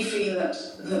 We feel that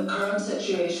the current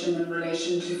situation in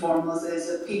relation to formals is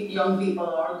that young people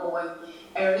are going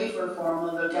early for a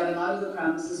formal, they're getting out of the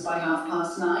premises by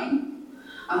 9:30,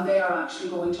 and they are actually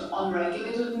going to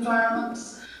unregulated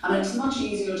environments, and it's much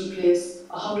easier to place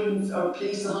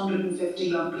 150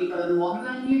 young people in one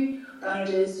venue than it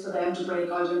is for them to break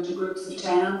out into groups of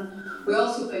 10. We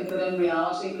also think that in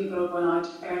reality people are going out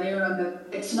earlier and that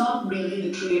it's not really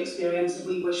the true experience that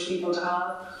we wish people to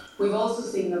have. We've also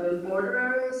seen that in border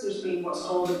areas there's been what's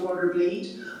called a border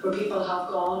bleed, where people have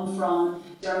gone from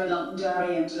Derry,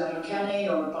 Londonderry into Letterkenny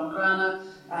or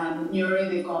Buncrana, Newry,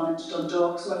 they've gone into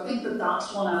Dundalk. So I think that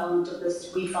that's one element of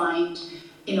this we find,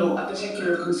 a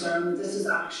particular concern. This is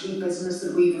actually business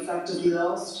that we've effectively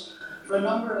lost. For a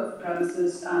number of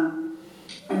premises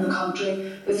in the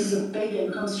country, this is a big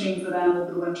income stream for them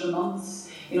over the winter months.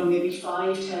 Maybe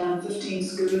 5, 10, 15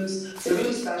 schools. They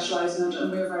really specialise in it,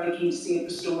 and we're very keen to see it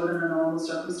restored in a normal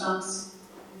circumstance.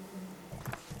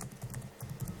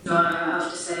 No, I have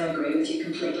to say I agree with you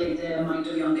completely. The amount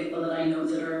of young people that I know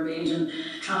that are arranging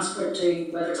transport to,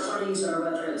 whether it's parties or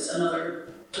whether it's another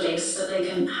place that they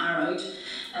can hire out,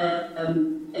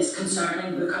 is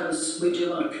concerning, because we do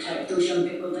want to protect those young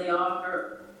people.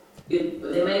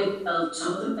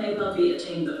 Some of them may well be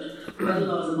 18, but quite a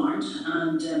lot of them aren't,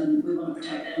 and we want to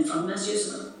protect them from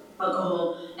misuse of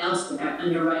alcohol elsewhere,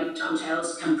 and you're right,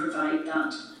 hotels can provide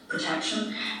that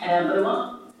protection. But I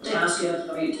want to ask you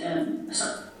about,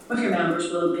 some of your members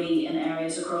will be in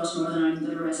areas across Northern Ireland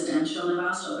that are residential, and I've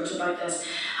asked others about this.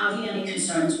 Have you any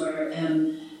concerns where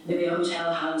maybe a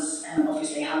hotel has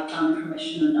obviously had planning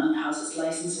permission and has its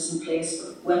licences in place,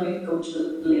 but when we go to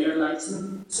the later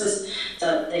licences,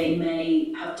 that they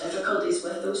may have difficulties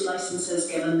with those licences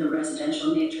given the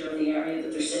residential nature of the area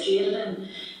that they're situated in?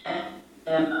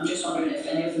 I'm just wondering if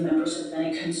any of the members have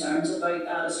any concerns about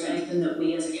that. Is there anything that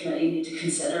we as a committee need to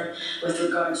consider with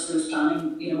regards to those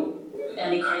planning,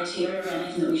 any criteria or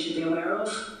anything that we should be aware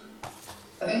of?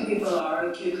 I think people are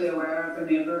acutely aware of their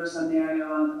neighbours and the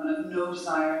area and have no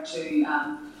desire to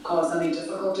cause any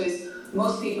difficulties.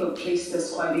 Most people police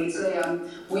this quite easily, and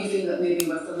we feel that maybe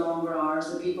with the longer hours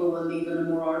that people will leave in a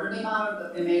more orderly manner,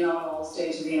 but they may not all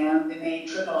stay to the end. They may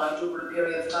trickle out over a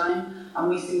period of time, and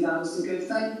we see that as a good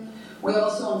thing. We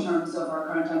also, in terms of our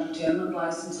current entertainment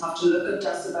licence, have to look at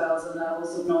decibels and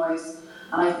levels of noise,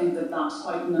 and I think that that's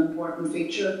quite an important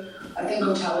feature. I think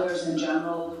hoteliers in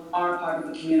general are part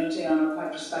of the community and are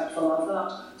quite respectful of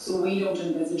that, so we don't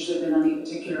envisage there being any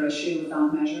particular issue with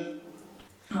that measure.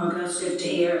 Oh, that's good to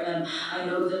hear. I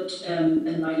know that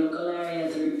in my local area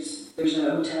there's a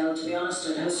hotel, to be honest,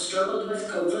 that has struggled with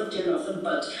COVID, nothing,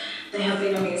 but they have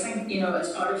been amazing.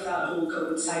 As part of that whole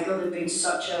COVID cycle, they've been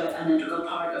such an integral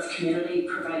part of community,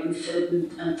 providing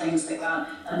food and things like that.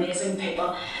 Amazing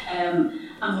people.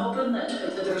 I'm hoping that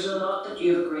there's a lot that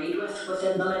you've agreed with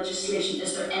within the legislation.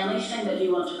 Is there anything that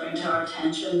you want to bring to our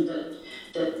attention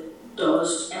that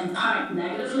does impact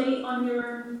negatively on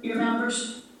your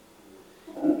members?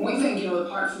 We think,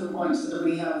 apart from the points that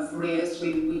we have raised,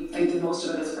 we think that most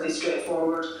of it is pretty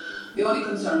straightforward. The only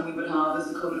concern we would have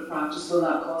is the code of practice. Will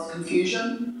that cause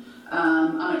confusion?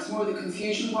 And it's more the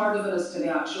confusion part of it as to the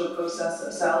actual process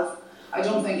itself. I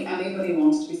don't think anybody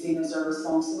wants to be seen as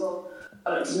irresponsible,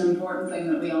 but it's an important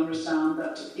thing that we understand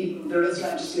that there is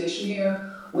legislation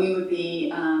here. We would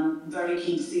be very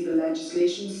keen to see the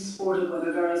legislation supported with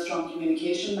a very strong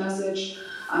communication message,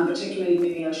 and particularly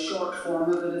maybe a short form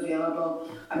of it available.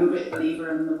 I'm a great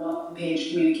believer in the one-page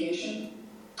communication.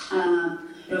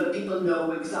 That people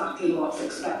know exactly what's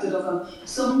expected of them.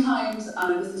 Sometimes,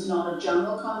 and this is not a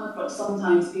general comment, but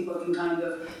sometimes people can kind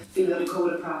of feel that a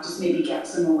code of practice maybe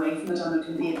gets them away from it and there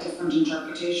can be a different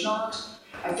interpretation of it.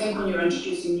 I think when you're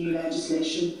introducing new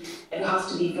legislation, it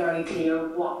has to be very clear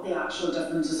what the actual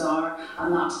differences are,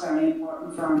 and that's very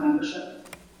important for our membership.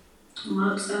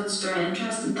 Well, that's very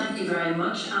interesting. Thank you very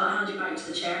much. I'll hand you back to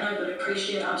the chair now, but I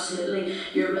appreciate absolutely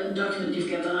your written document you've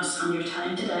given us and your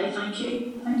time today. Thank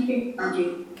you. Thank you. Thank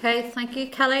you. Okay, thank you,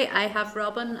 Kelly. I have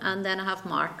Robin and then I have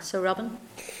Mark. So, Robin.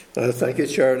 Thank you,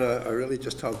 Chair. And I really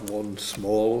just have one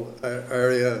small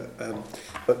area.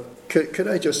 But could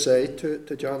I just say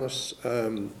to Janice,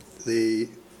 the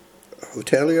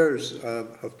hoteliers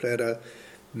have played a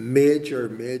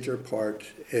major part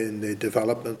in the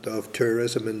development of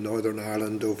tourism in Northern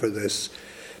Ireland over this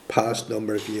past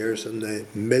number of years, and the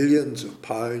millions of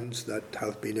pounds that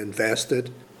have been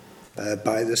invested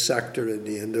by the sector in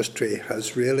the industry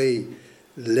has really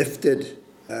lifted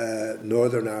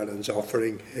Northern Ireland's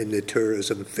offering in the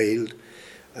tourism field,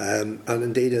 and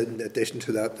indeed in addition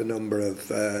to that the number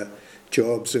of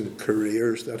jobs and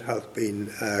careers that have been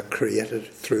created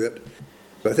through it.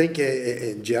 I think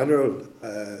in general,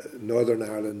 Northern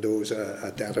Ireland owes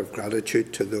a debt of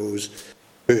gratitude to those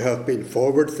who have been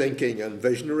forward-thinking and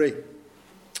visionary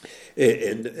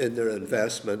in their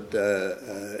investment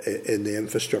in the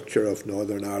infrastructure of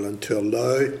Northern Ireland to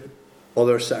allow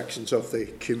other sections of the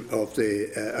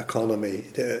economy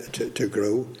to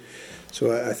grow.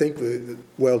 So I think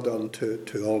well done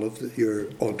to all of your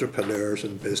entrepreneurs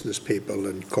and business people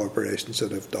and corporations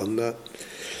that have done that.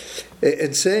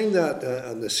 In saying that,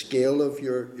 and the scale of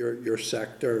your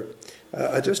sector,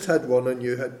 I just had one, and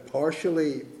you had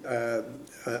partially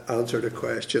answered a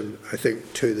question, I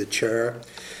think, to the chair,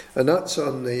 and that's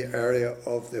on the area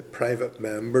of the private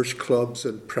members' clubs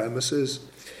and premises.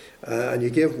 And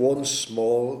you gave one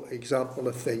small example,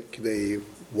 I think, the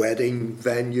wedding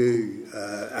venue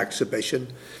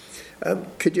exhibition.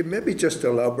 Could you maybe just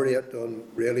elaborate on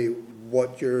really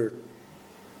what your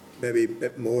maybe a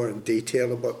bit more in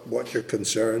detail about what your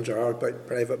concerns are about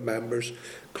private members'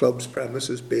 clubs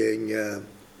premises being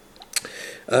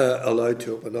allowed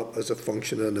to open up as a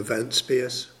function and event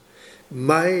space?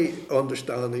 My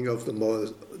understanding of them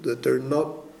was that they're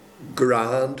not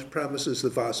grand premises, the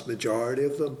vast majority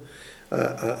of them,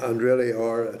 and really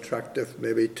are attractive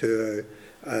maybe to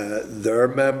their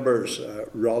members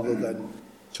rather than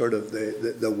sort of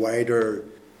the wider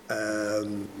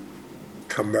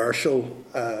commercial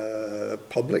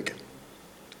public.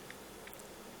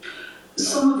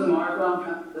 Some of them are grand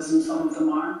premises and some of them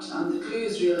aren't, and the clue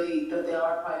is really that they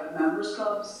are private members'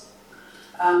 clubs.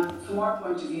 From our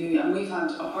point of view, and we've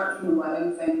had, apart from the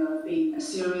wedding thing, there have been a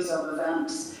series of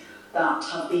events that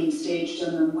have been staged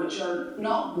in them which are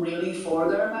not really for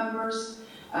their members.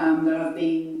 There have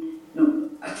been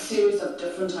a series of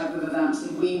different type of events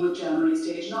that we would generally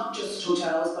stage, not just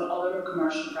hotels but other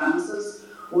commercial premises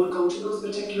would go to those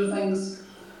particular things.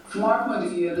 From our point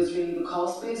of view, it is really the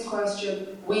cost-based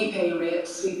question. We pay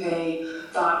rates, we pay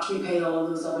VAT, we pay all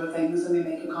those other things, and we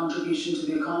make a contribution to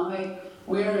the economy.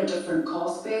 We're in a different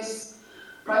cost base.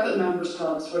 Private members'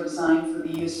 clubs were designed for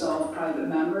the use of private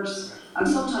members, and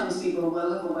sometimes people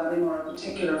will have a wedding or a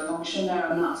particular function there,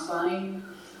 and that's fine.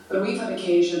 But we've had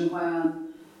occasion when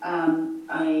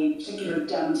a particular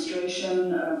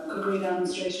demonstration, a cookery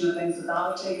demonstration, or things like that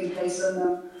have taken place in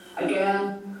them.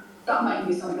 Again, that might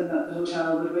be something that the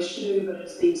hotel would wish to do, but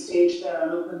it's being staged there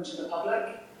and open to the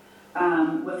public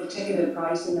with a ticketed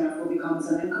price, and therefore becomes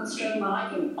an income stream. And I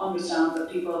can understand that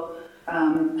people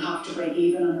have to break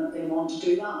even and that they want to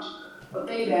do that. but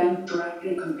they then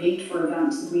directly compete for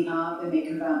events that we have. They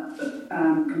may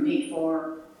compete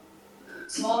for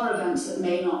smaller events that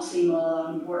may not seem all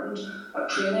that important, but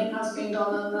training has been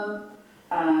done in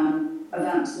them.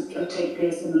 Events that take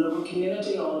place in the local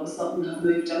community all of a sudden have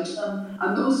moved into them,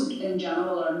 and those in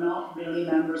general are not really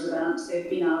members' events. They've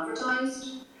been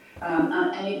advertised,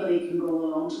 and anybody can go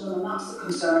along to them, and that's the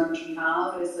concern that we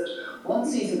have, is that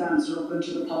once these events are open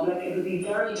to the public, it would be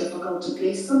very difficult to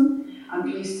police them, and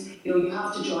police, you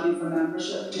have to join for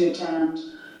membership to attend,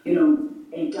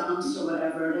 a dance or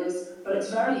whatever it is, but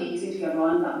it's very easy to get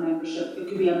around that membership. It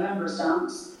could be a members'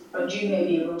 dance, but you may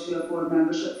be able to afford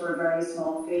membership for a very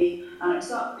small fee, and it's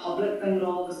that public thing that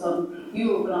all of a sudden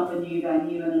you open up a new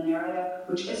venue in an area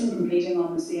which isn't competing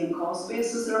on the same cost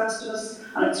base as the rest of us,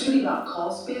 and it's really that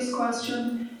cost base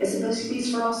question is the big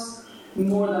piece for us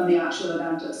more than the actual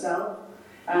event itself.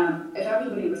 If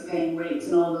everybody was paying rates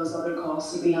and all those other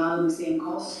costs that we had in the same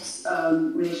costs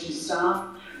relation to staff,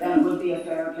 then it would be a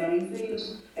fair playing field.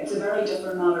 It's a very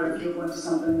different matter if you're going to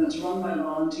something that's run by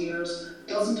volunteers,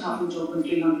 doesn't happen to open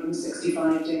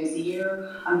 365 days a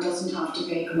year, and doesn't have to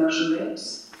pay commercial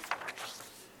rates.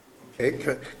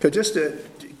 Okay,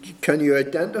 can you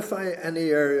identify any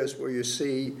areas where you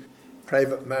see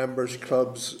private members'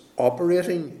 clubs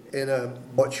operating in a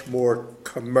much more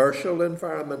commercial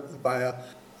environment via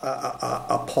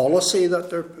a policy that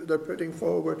they're putting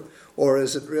forward, or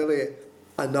is it really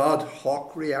an ad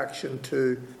hoc reaction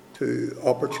to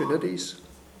opportunities?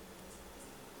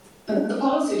 The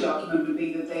policy document would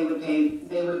be that they would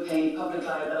pay public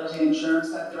liability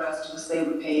insurance like the rest of us, they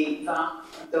would pay VAT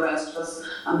like the rest of us,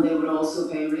 and they would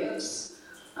also pay rates.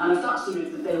 And if that's the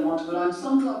route that they want to go down,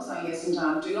 some clubs I hasten to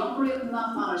add do operate in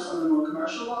that manner, some of the more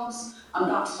commercial ones, and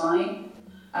that's fine.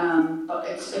 But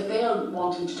if they are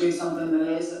wanting to do something that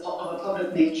is of a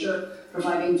public nature,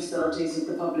 providing facilities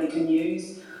that the public can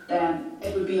use, then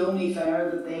it would be only fair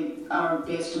that they are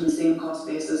based on the same cost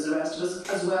base as the rest of us,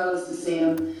 as well as the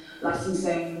same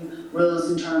licensing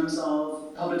rules in terms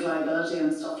of public liability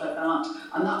and stuff like that.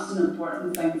 And that's an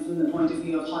important thing from the point of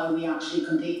view of how we actually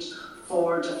compete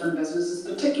for different businesses,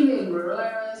 particularly in rural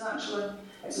areas actually.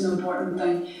 It's an important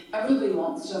thing. Everybody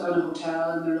wants to have a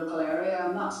hotel in their local area,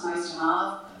 and that's nice to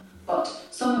have. But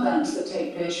some events that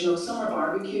take place, summer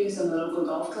barbecues in the local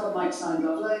golf club might sound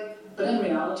lovely, but in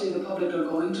reality the public are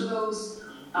going to those,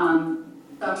 and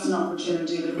that's an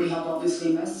opportunity that we have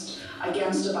obviously missed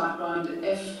against a background.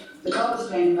 If the club is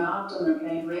paying VAT and they're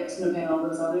paying rates and they're paying all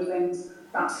those other things,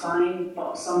 that's fine,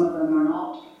 but some of them are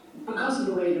not. Because of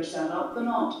the way they're set up, they're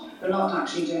not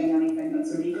actually doing anything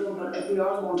that's illegal. But if they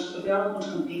are going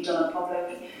to compete on a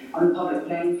public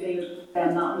playing field,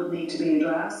 then that would need to be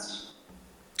addressed.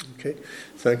 Okay,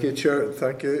 thank you, Chair.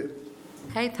 Thank you.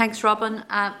 Okay, thanks, Robin.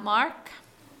 Mark.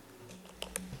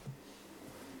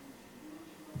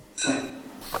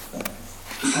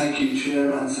 Thank you,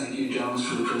 Chair, and thank you, Janice,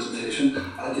 for the presentation.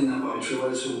 I didn't have voucher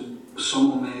while, so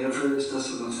someone may have raised this,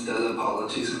 and instead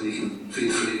apologies, and you can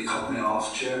feel free to cut me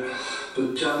off, Chair.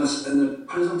 But Janice, in the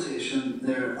presentation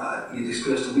there, you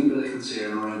expressed a wee bit of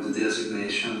concern around the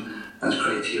designation and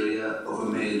criteria of a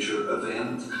major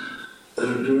event. Are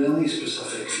there any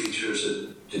specific features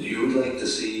that you would like to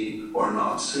see or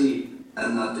not see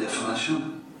in that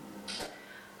definition?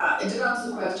 It did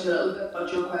answer the question a little bit,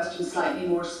 but your question is slightly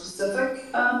more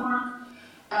specific, Mark.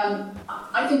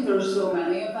 I think there are so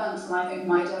many events, and I think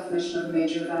my definition of a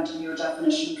major event and your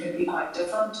definition could be quite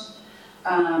different.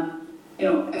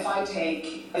 If I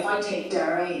take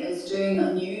Derry as doing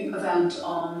a new event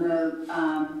on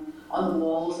the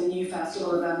walls, a new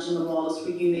festival event on the walls,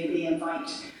 where you maybe invite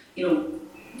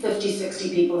 50, 60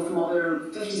 people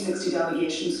from 60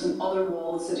 delegations from other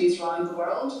walled cities around the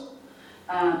world.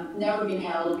 Never been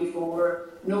held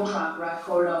before, no track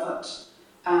record of it.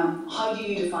 How do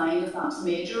you define if that's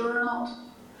major or not?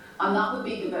 And that would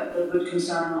be the bit that would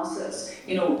concern us.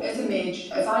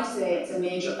 If I say it's a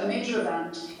major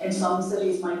event in some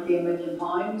cities might be £1 million,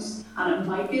 and it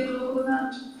might be a global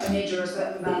event. A major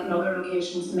event in other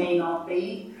locations may not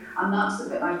be, and that's the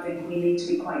bit I think we need to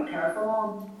be quite careful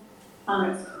on.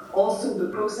 And it's also the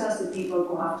process that people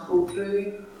will have to go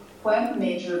through. When a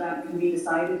major event can be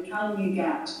decided, can you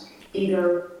get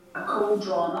either a code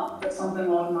drawn up that something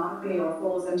automatically or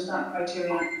falls into that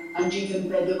criteria and you can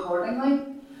bid accordingly?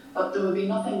 But there would be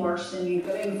nothing worse than you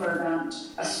bidding for an event,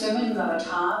 assuming that it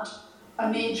had a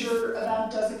major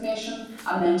event designation,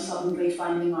 and then suddenly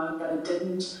finding out that it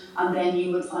didn't, and then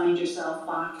you would find yourself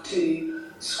back to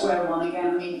square one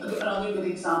again. I mean, another good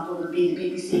example would be the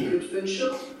BBC Good Food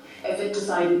Show. If it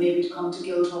decided maybe to come to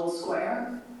Guildhall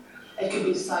Square, it could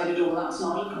be decided, that's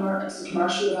not it's a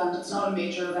commercial event, it's not a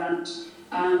major event,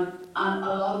 and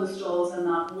a lot of the stalls in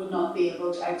that would not be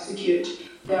able to execute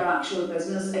their actual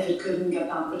business if it couldn't get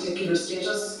that particular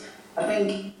status. I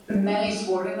think many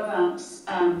sporting events,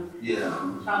 for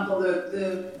example,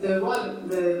 the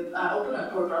Open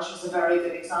at Portrush was a very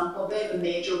good example. They have a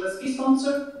major whisky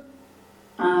sponsor,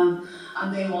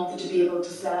 and they wanted to be able to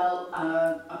sell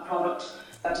a product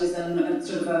that is in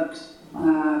sort of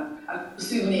a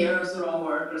souvenir is the wrong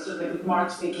word, but sort of like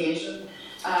marks the occasion.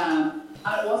 And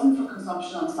it wasn't for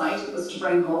consumption on site, it was to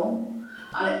bring home.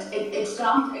 And it's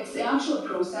the actual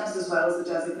process as well as the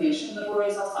designation that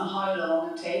worries us and how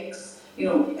long it takes. You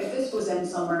know, if this goes in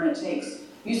summer and it takes,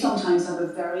 you sometimes have a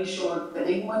very short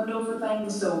bidding window for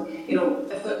things. So, you know,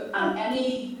 and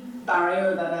any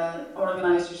barrier that an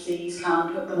organiser sees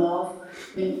can put them off.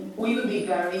 I mean, we would be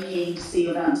very keen to see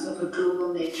events of a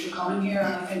global nature coming here,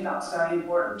 and I think that's very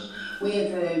important. We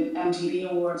had the MTV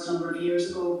Awards a number of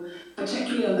years ago.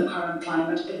 Particularly in the current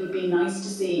climate, it would be nice to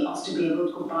see us to be able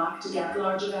to go back to get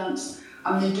large events,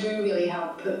 and they do really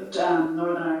help put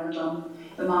Northern Ireland on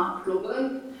the map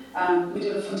globally. We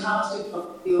did a fantastic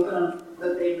book, the Open,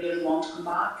 that they really want to come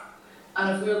back.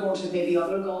 And if we're going to maybe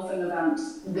other golfing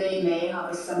events, they may have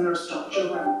a similar structure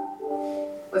where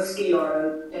whisky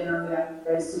or a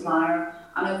dinner supplier.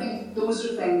 And I think those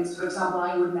are things, for example,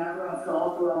 I would never have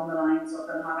thought along the lines of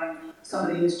them having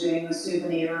somebody who's doing a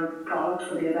souvenir product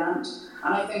for the event.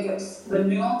 And I think it's the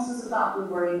nuances of that would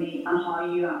worry me, and how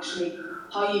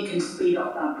you can speed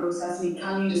up that process. I mean,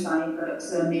 can you decide that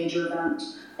it's a major event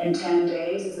in 10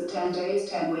 days? Is it 10 days,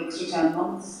 10 weeks or 10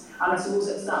 months? And I suppose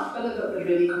it's that bit of it that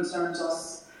really concerns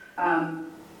us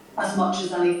as much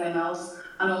as anything else.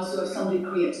 And also, if somebody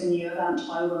creates a new event,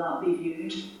 how will that be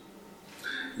viewed?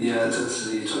 Yeah,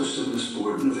 you touched on the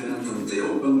sporting event and the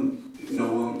Open. No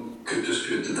one could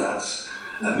dispute that that's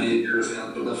a major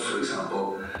event, but if, for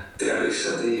example, Derry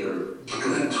City or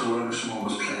Glentoran or someone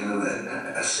was playing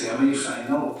a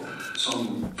semi-final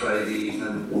some Friday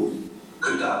evening,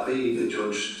 could that be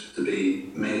adjudged to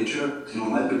be major? You know, it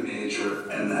might be major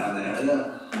in an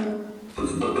area,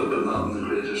 but not in the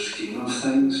greater scheme of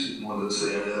things. You know, it's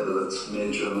the area that it's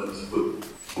major and it's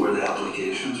where the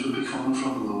applications would be coming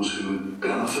from, those who would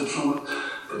benefit from it.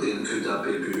 But then could that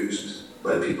be abused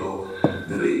by people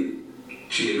maybe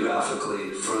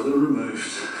geographically further removed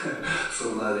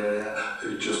from that area,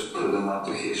 who just put in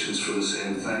applications for the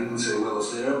same thing and say, well,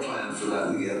 if they're applying for that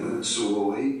and getting it, so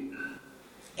will we.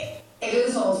 It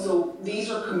is also, these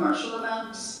are commercial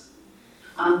events,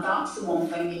 and that's the one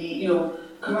thing you need. You know,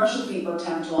 commercial people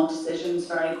tend to want decisions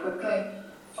very quickly.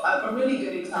 A really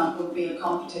good example would be a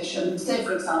competition. Say,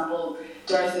 for example,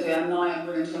 Derry City and now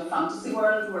we're into a fantasy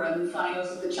world. We're in the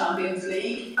finals of the Champions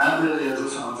League. That really is a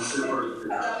fantasy world.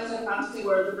 That is a fantasy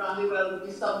world. The Brandywell would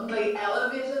be suddenly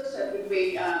elevated. It would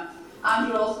be, and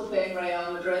you're also playing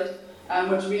Real Madrid,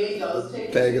 which really does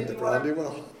take. Playing at the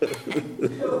Brandywell.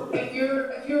 So if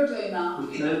you're doing that,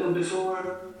 we've played them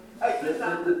before. Played at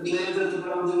the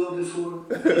Brandywell before.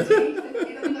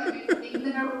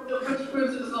 Which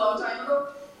proves it was a long time ago.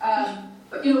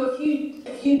 But you know, if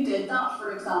you did that,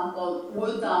 for example,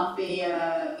 would that be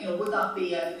a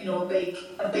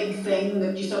big thing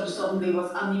that you sort of suddenly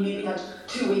was, and you maybe had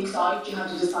 2 weeks out, you had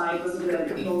to decide, was it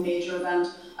a major event?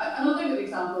 Another good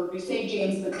example would be, say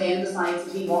James McLean decides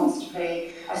that he wants to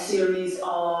play a series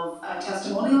of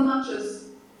testimonial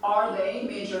matches. Are they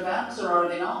major events or are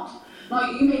they not?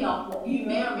 Now, you may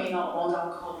or may not want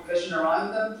alcohol provision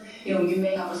around them. You know, you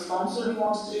may have a sponsor who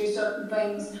wants to do certain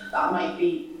things. That might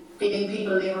be feeding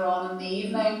people later on in the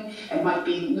evening. It might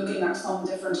be looking at some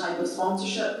different type of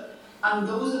sponsorship. And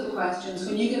those are the questions.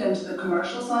 When you get into the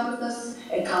commercial side of this,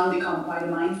 it can become quite a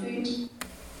minefield.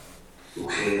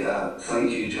 Okay, thank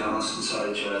you, Janice. I'm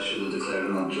sorry, Chair, I should have declared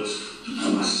an interest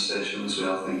in this session as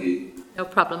well. Thank you. No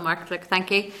problem, Mark. Look,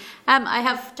 thank you.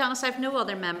 Janice, I have no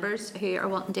other members who are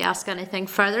wanting to ask anything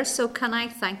further, so can I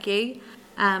thank you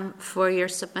for your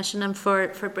submission and for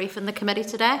briefing the committee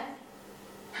today?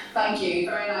 Thank you.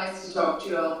 Very nice to talk to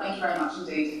you all. Thank you very much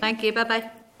indeed. Thank you.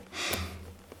 Bye-bye.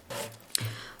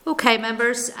 Okay,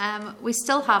 members, we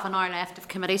still have an hour left of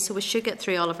committee, so we should get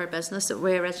through all of our business that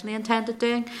we originally intended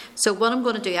doing. So what I'm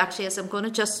going to do actually is I'm going to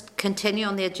just continue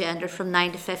on the agenda from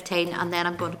 9 to 15, and then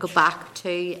I'm going to go back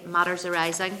to matters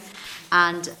arising.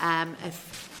 And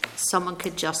if someone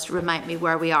could just remind me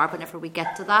where we are whenever we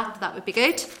get to that, that would be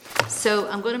good. So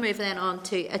I'm going to move then on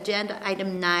to agenda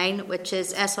item 9, which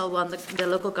is SL1, the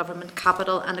Local Government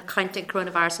Capital and Accounting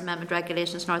Coronavirus Amendment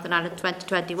Regulations Northern Ireland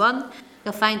 2021.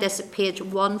 You'll find this at page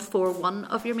 141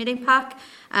 of your meeting pack.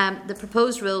 The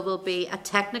proposed rule will be a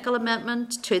technical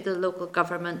amendment to the local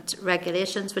government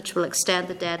regulations, which will extend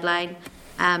the deadline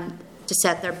to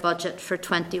set their budget for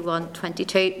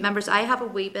 21-22. Members, I have a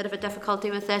wee bit of a difficulty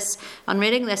with this. On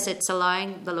reading this, it's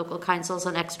allowing the local councils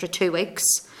an extra 2 weeks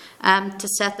to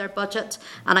set their budget.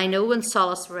 And I know when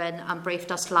Solace were in and briefed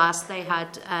us last, they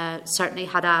had certainly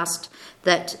had asked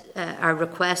that, or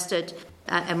requested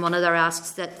in one of their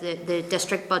asks, that the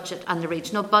district budget and the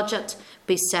regional budget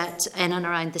be set in and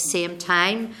around the same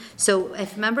time. So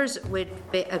if members would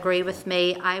agree with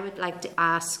me, I would like to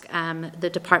ask the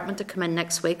department to come in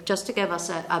next week just to give us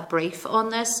a brief on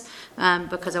this,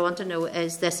 because I want to know,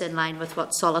 is this in line with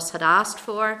what Solace had asked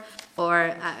for,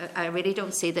 or I really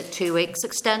don't see that 2 weeks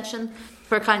extension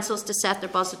for councils to set their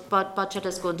budget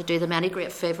is going to do them any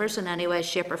great favours in any way,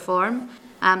 shape or form.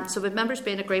 So would members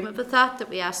be in agreement with that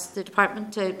we ask the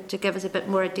department to give us a bit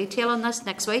more detail on this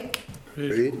next week?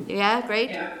 Agreed. Yeah, great.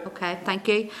 Yeah. Okay, thank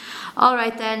you. All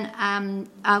right then, I'm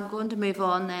going to move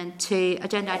on then to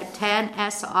agenda item 10,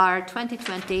 SR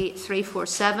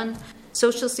 2020-347,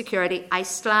 Social Security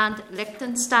Iceland,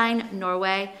 Liechtenstein,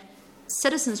 Norway,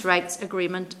 Citizens' Rights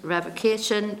Agreement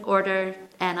Revocation Order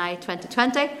NI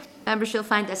 2020. Members, you'll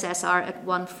find this SR at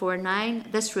 149.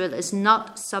 This rule is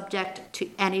not subject to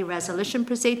any resolution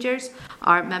procedures.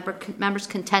 Are members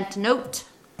content to note?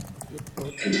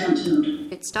 Content to note.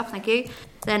 Good stuff, thank you.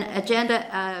 Then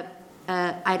agenda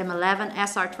item 11,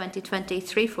 SR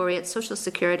 2020-348, Social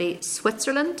Security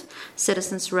Switzerland,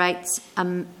 Citizens' Rights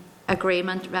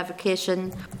Agreement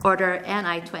Revocation Order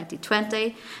NI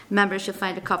 2020. Members should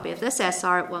find a copy of this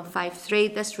SR at 153.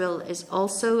 This rule is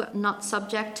also not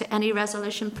subject to any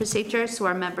resolution procedure, so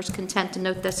are members content to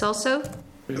note this also?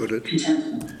 Noted.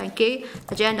 Thank you.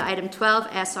 Agenda item 12,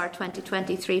 SR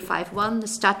 2020-351, the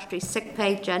Statutory Sick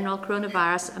Pay General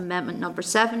Coronavirus Amendment Number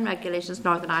 7, Regulations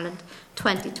Northern Ireland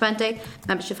 2020.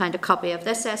 Members should find a copy of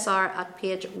this SR at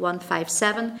page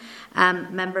 157.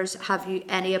 Members, have you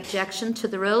any objection to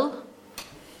the rule?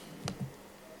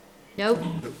 No?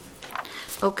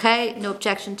 Okay, no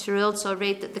objection to the rule, so I'll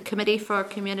read that the Committee for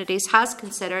Communities has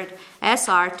considered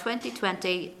SR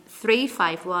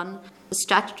 2020-351, the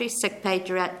Statutory Sick Pay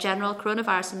General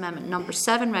Coronavirus Amendment Number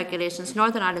 7, Regulations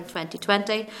Northern Ireland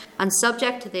 2020, and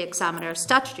subject to the Examiner of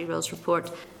Statutory Rules report,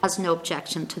 has no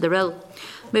objection to the rule.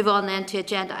 Move on then to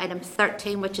agenda item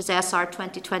 13, which is SR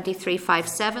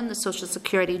 2020-357, the Social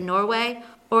Security Norway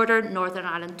Order Northern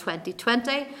Ireland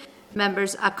 2020.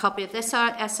 Members, a copy of this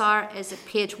SR is at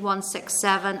page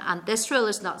 167, and this rule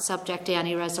is not subject to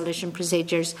any resolution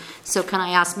procedures. So can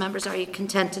I ask members, are you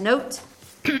content to note?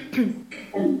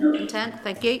 Content,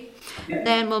 thank you.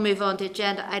 Then we'll move on to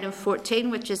agenda item 14,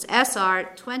 which is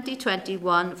SR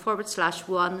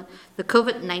 2021/1, the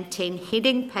COVID-19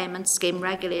 Heating Payment Scheme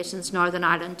Regulations Northern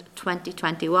Ireland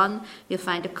 2021. You'll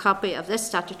find a copy of this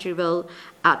statutory rule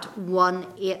at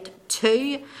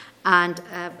 182. And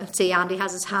see, Andy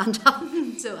has his hand up.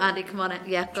 So, Andy, come on in.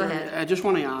 Yeah, go ahead. I just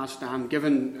want to ask,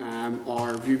 given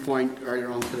our viewpoint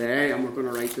earlier on today, and we're going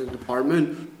to write to the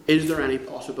department, is there any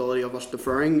possibility of us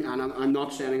deferring? And I'm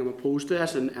not saying I'm opposed to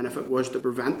this, and if it was to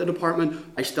prevent the department,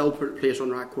 I still place on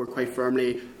record quite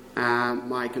firmly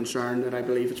my concern that I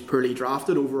believe it's poorly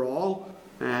drafted overall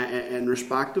in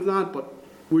respect of that. But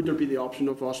would there be the option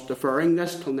of us deferring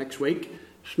this till next week?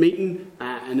 Meeting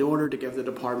in order to give the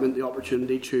department the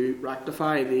opportunity to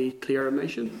rectify the clear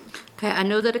omission? Okay, I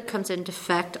know that it comes into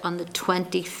effect on the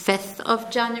 25th of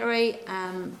January.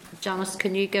 Janice,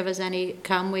 can you give us any,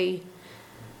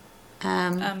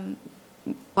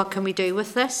 what can we do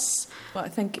with this? Well, I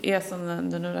think, yes,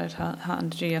 on the note I'd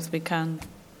handed you, yes, we can.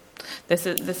 This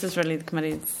is really the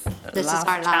committee's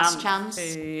last chance.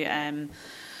 To,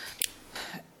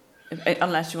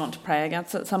 unless you want to pray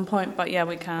against it at some point, but yeah,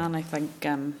 we can, I think,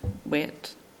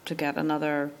 wait to get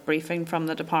another briefing from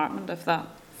the department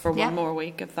for one more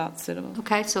week, if that's suitable.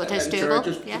 Okay, so it is doable.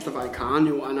 Just if I can,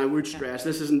 and I would stress,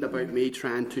 this isn't about me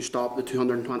trying to stop the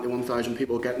 221,000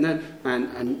 people getting it,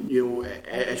 and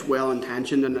it's well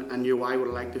intentioned, and I would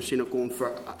like to have seen it going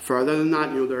further than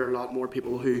that. There are a lot more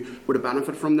people who would have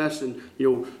benefited from this, and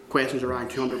questions around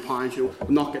 £200.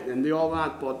 I'm not getting into all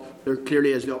that, but there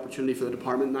clearly is the opportunity for the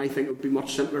department, and I think it would be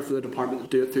much simpler for the department to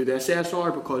do it through this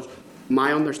SR, because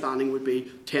my understanding would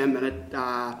be 10-minute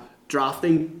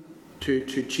drafting to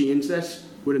change this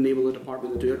would enable the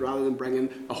department to do it rather than bringing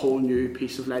a whole new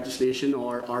piece of legislation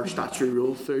or statutory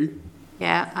rule through.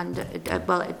 Yeah, and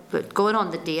but going on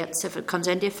the dates, if it comes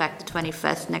into effect the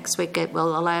 25th next week, it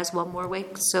will allow us one more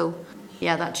week. So,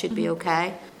 yeah, that should be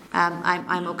okay.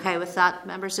 I'm okay with that.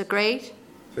 Members agreed?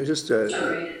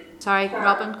 Sorry,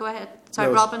 Robin, go ahead. Sorry,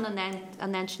 no, Robin, and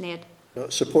then Sinead.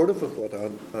 Supportive of what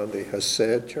Andy has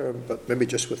said, Chair, but maybe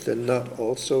just within that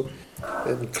also,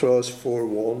 in clause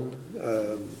 4.1,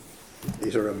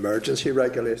 these are emergency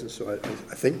regulations, so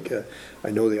I think I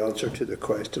know the answer to the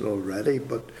question already,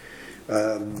 but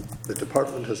the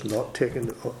department has not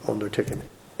undertaken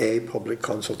a public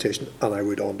consultation, and I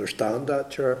would understand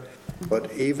that, Chair,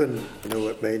 but even though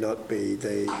it may not be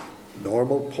the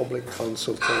normal public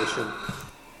consultation,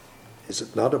 is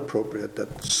it not appropriate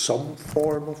that some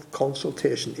form of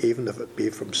consultation, even if it be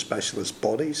from specialist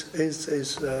bodies,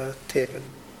 is taken?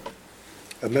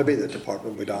 And maybe the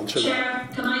department would answer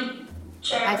that.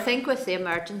 Chair, I think with the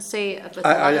emergency, I think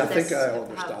I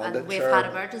understand it. We've had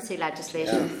emergency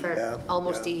legislation for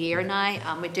almost a year now,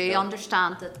 and we do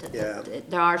understand that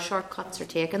there are shortcuts are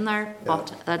taken there.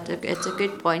 But it's a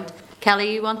good point.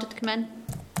 Kelly, you wanted to come in?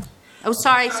 Oh,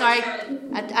 sorry.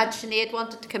 Sinead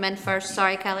wanted to come in first.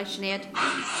 Sorry, Kelly. Sinead.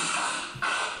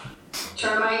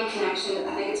 Sure, my connection.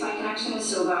 I think it's my connection is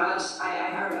so bad. I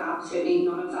heard absolutely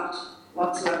none of that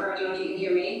whatsoever. I don't know if you can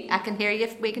hear me. I can hear you.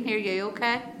 We can hear you.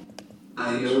 Okay.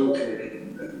 You're okay.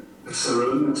 It's the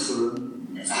room.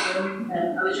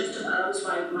 That was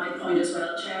my point as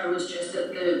well, Chair, was just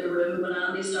that the room, when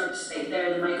Andy started to speak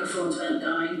there, the microphones went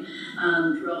down,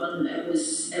 and Robin, it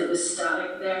was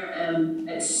static there.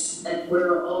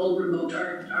 We're all remote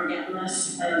are getting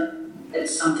this.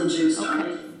 It's something to do with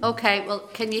Starlink. Okay, well,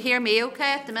 can you hear me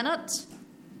okay at the minute?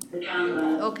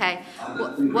 Okay.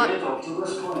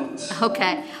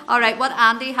 Okay. All right. What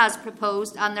Andy has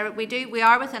proposed, and we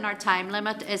are within our time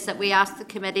limit, is that we ask the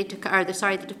committee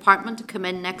the department to come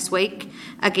in next week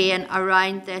again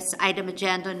around this item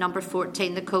agenda number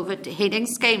 14, the COVID heating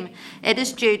scheme. It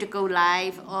is due to go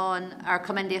live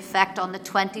come into effect on the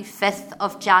 25th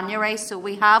of January. So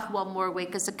we have one more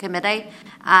week as a committee,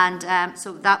 and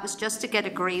so that was just to get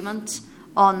agreement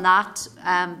on that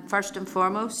first and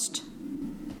foremost.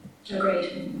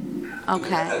 Agreed.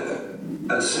 Okay.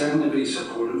 I'd certainly be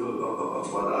supportive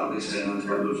of what Andy's saying in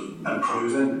terms of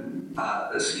improving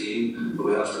the scheme, but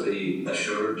we have to be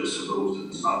assured, I suppose, that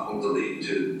it's not going to lead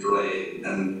to delay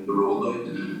in the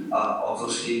rollout of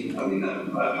the scheme. I mean, I've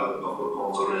had a couple of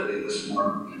calls already this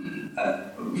morning.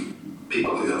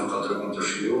 People who haven't got their winter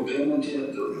fuel payment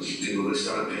yet, they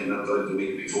started paying that out the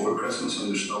week before Christmas, and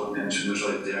there's still pensioners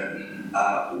out there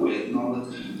waiting on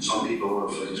it. Some people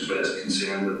have expressed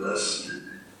concern that this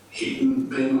heating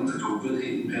payment, the COVID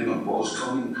heating payment, was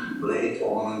coming late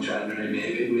on in January,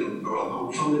 maybe,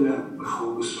 hopefully when the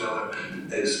coldest weather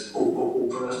is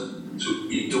over us. So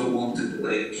you don't want to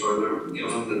delay it further,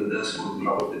 given that this will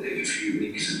probably take a few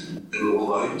weeks to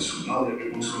roll out. So not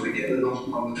everyone's going to get it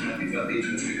on the 25th,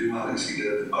 even if we do manage to get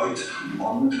it out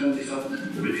on the 25th.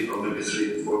 There'll be people maybe 3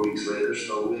 to 4 weeks later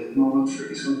still waiting on it for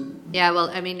reason. Yeah, well,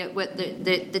 I mean, with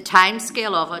the time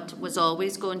scale of it was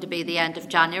always going to be the end of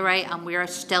January, and we are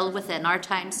still within our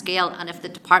time scale. And if the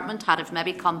department had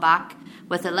maybe come back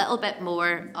with a little bit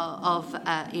more of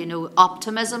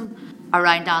optimism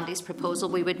around Andy's proposal,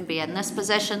 we wouldn't be in this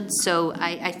position. So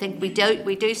I think we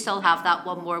do still have that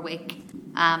one more week,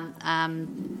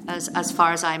 as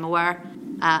far as I'm aware,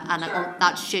 and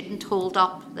that shouldn't hold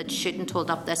up. That shouldn't hold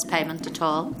up this payment at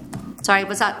all. Sorry,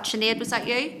 was that Sinead? Was that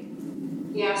you?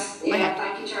 Yes,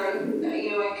 thank you, Chair. I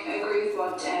agree with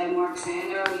what Mark's saying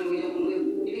there. We need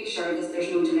to be sure that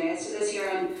there's no delays to this year,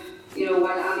 and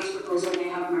while Andy's proposal may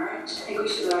have merit, I think we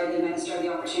should allow the Minister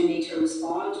the opportunity to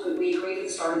respond. But we agreed at the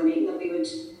start of the meeting that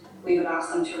we would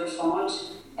ask them to respond.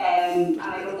 And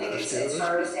I don't think it's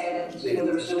fair to say that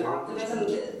there was no optimism.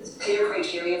 It's clear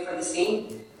criteria for the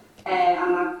scheme, and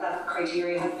that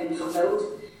criteria has been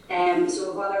fulfilled.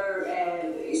 So if other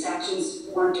sections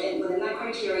weren't within that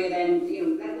criteria, then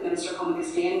let the Minister come and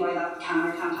explain why that can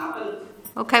or can't happen.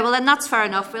 Okay, well then that's fair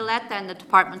enough. We'll let then the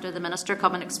department or the Minister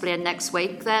come and explain next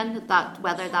week then that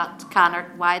whether that can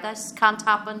or why this can't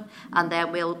happen, and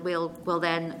then we'll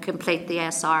then complete the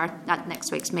SR at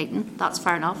next week's meeting. That's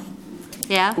fair enough.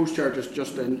 Yeah. Chair,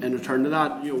 just in return to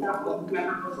that,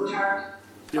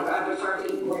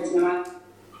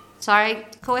 Sorry,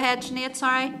 go ahead, Sinead.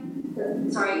 Sorry,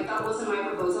 that wasn't my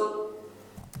proposal.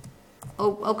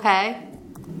 Oh, okay.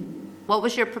 What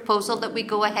was your proposal, that we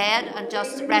go ahead and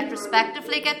just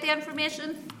retrospectively get the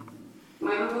information?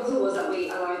 My proposal was that we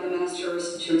allow the Minister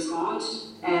to respond.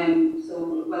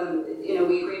 So,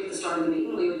 we agreed at the start of the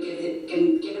meeting we would give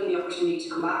him the opportunity to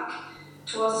come back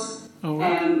to us. I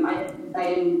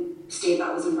didn't state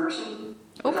that was in person.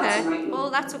 Okay, well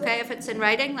that's okay. If it's in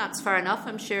writing, that's fair enough.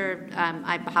 I'm sure I'm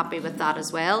happy with that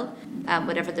as well,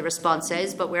 whatever the response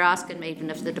is. But we're asking even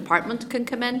if the department can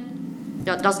come in.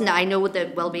 I know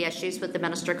there will be issues with the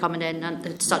Minister coming in and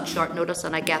at such short notice,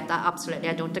 and I get that, absolutely.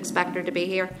 I don't expect her to be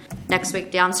here next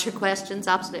week to answer questions,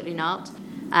 absolutely not.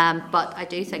 But I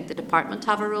do think the department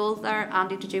have a role there.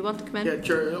 Andy, did you want to come in? Yeah,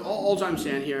 sure. All I'm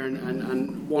saying here,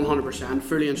 and 100%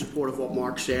 fully in support of what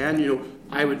Mark's saying,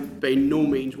 I would by no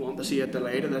means want to see a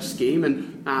delay to this scheme,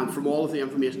 and from all of the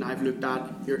information I've looked at,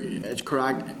 it's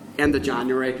correct. End of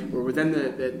January, we're within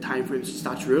the time frames of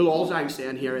statute rule. All I'm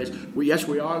saying here is, we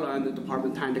are allowing the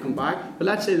department time to come back, but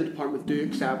let's say the department do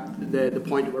accept the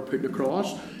point that we're putting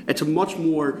across. It's a much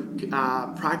more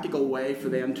practical way for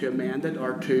them to amend it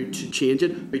or to change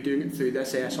it by doing it through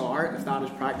this SR, if that is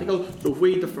practical. So if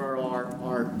we defer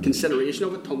our consideration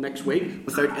of it till next week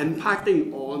without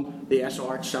impacting on the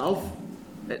SR itself,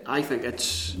 I think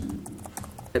it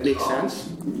makes sense.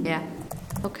 Yeah.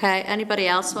 Okay. Anybody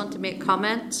else want to make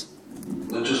comment?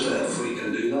 No, just if we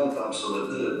can do that,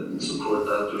 absolutely support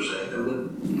that or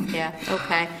second it. Yeah.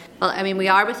 Okay. Well, I mean, we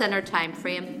are within our time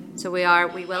frame, so we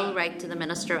will write to the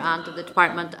Minister and to the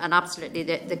department, and absolutely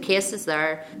the case is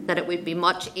there that it would be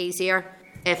much easier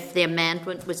if the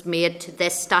amendment was made to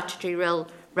this statutory rule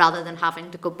rather than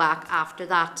having to go back after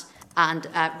that and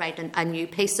write a new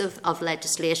piece of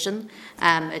legislation.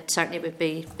 It certainly would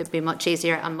be much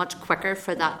easier and much quicker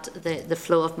for that the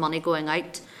flow of money going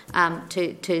out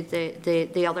to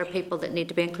the other people that need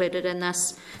to be included in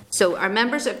this. So our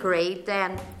members agreed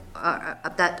then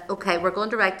that okay, we're going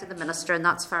to write to the Minister, and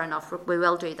that's fair enough. We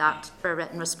will do that for a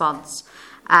written response.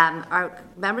 Our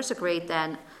members agreed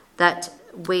then that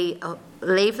we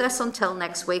leave this until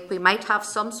next week. We might have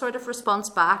some sort of response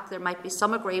back. There might be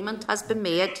some agreement has been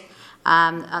made,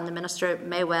 and the Minister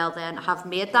may well then have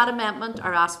made that amendment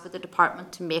or asked for the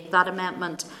department to make that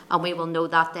amendment, and we will know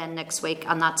that then next week,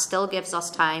 and that still gives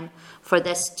us time for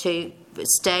this to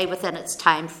stay within its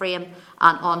time frame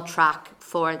and on track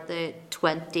for the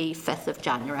 25th of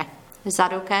January. Is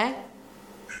that okay?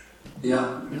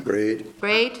 Yeah. Agreed.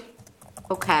 Agreed?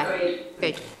 Okay.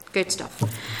 Good. Good stuff.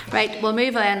 Right, we'll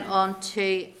move on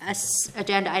to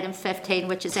agenda item 15,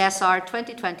 which is SR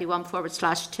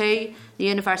 2021/2, the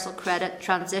Universal Credit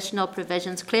Transitional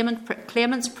Provisions,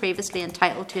 claimants previously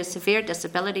entitled to a severe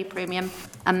disability premium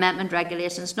amendment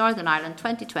regulations, Northern Ireland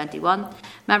 2021.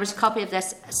 Members, a copy of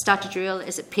this statutory rule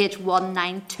is at page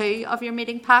 192 of your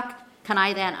meeting pack. Can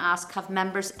I then ask, have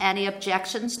members any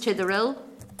objections to the rule?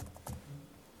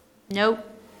 No?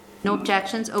 No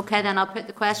objections? Okay, then I'll put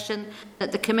the question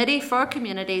that the Committee for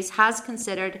Communities has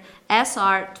considered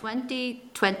SR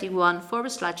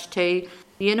 2021/2,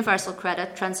 the Universal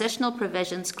Credit Transitional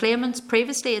Provisions, claimants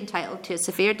previously entitled to a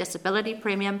severe disability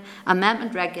premium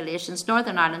amendment regulations,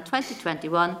 Northern Ireland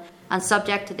 2021, and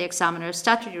subject to the Examiner's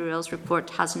Statutory Rules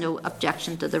report, has no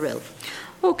objection to the rule.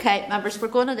 Okay, members, we're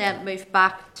going to then move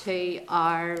back to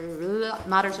our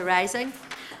matters arising.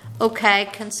 Okay,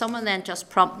 can someone then just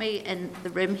prompt me in the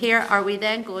room here? Are we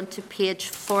then going to page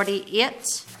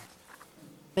 48?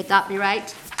 Would that be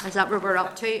right? Is that where we're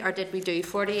up to, or did we do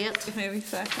 48? Give me a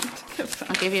second.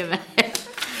 I'll give you a minute.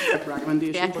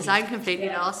 Recommendation. Yeah, because I'm completely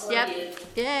lost. Yep.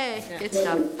 Yay, good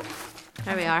stuff.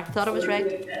 There we are. Thought it was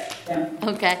right.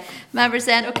 Okay. Members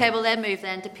then, okay, we'll then move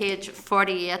then to page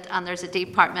 48, and there's a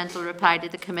departmental reply to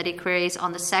the committee queries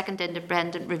on the second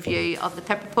independent review of the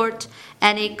PIP report.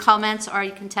 Any comments, or are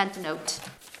you content to note?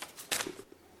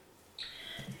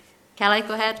 Kelly,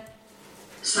 go ahead.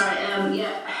 Sorry,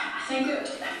 yeah, I think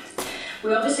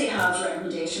we obviously have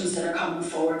recommendations that are coming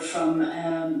forward from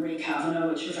Marie Kavanagh,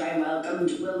 which are very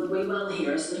welcomed. We will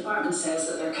hear, as the department says,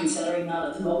 that they're considering that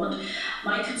at the moment.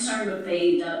 My concern would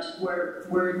be that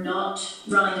we're not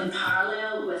running in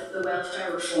parallel with the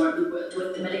welfare reform,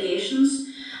 with the mitigations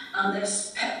and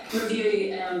this PIP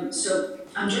review. So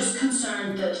I'm just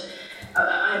concerned that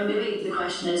maybe the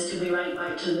question is, could we write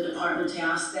back to the department to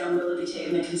ask them, will they be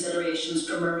taking the considerations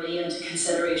from Marie into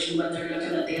consideration when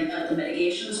they're looking at the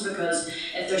mitigations? Because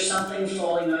if there's something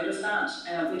falling out of that,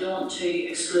 we don't want to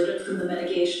exclude it from the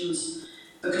mitigations,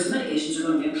 because the mitigations are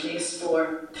going to be in place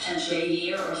for potentially a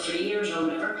year or 3 years or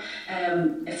whatever.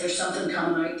 If there's something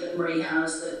coming out that Marie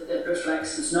has that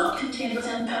reflects it's not contained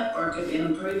within PIP or could be an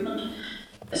improvement,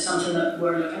 is something that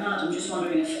we're looking at. I'm just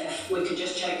wondering if we could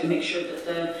just check to make sure that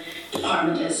the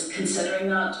department is considering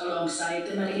that alongside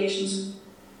the mitigations.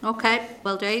 Okay,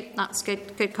 will do. That's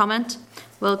good comment.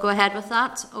 We'll go ahead with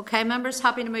that. Okay, members,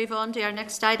 happy to move on to our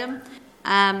next item.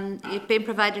 You've been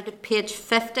provided at page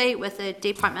 50 with a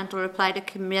departmental reply to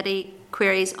committee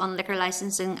queries on liquor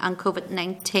licensing and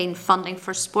COVID-19 funding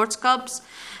for sports clubs.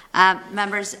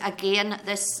 Members, again,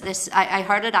 I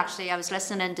heard it actually. I was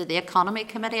listening into the Economy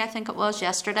Committee, I think it was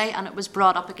yesterday, and it was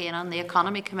brought up again on the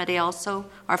Economy Committee also,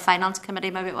 or Finance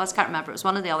Committee, maybe it was. Can't remember. It was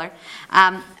one or the other.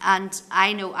 And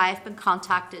I know I've been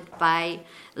contacted by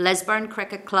Lisburn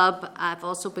Cricket Club. I've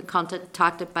also been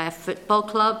contacted by a football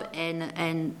club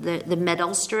in the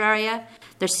Mid-Ulster area.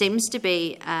 There seems to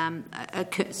be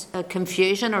a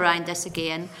confusion around this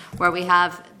again, where we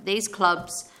have these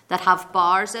clubs that have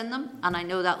bars in them, and I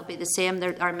know that will be the same.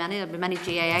 There are many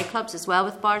GAA clubs as well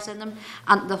with bars in them,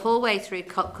 and the whole way through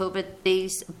COVID,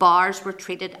 these bars were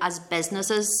treated as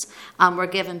businesses and were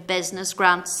given business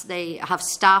grants. They have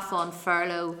staff on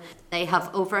furlough, they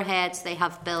have overheads, they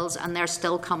have bills, and they're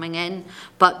still coming in.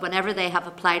 But whenever they have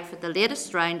applied for the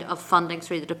latest round of funding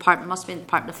through the Department, must be the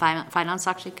Department of Finance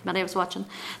actually, committee I was watching,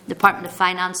 the Department of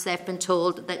Finance, they've been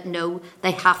told that no,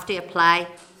 they have to apply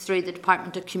through the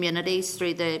Department of Communities,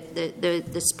 through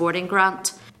the sporting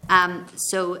grant.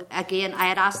 So again, I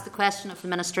had asked the question of the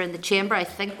Minister in the Chamber, I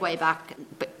think way back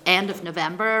end of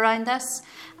November around this.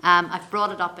 I've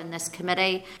brought it up in this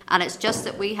committee, and it's just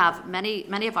that we have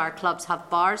many of our clubs have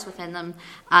bars within them,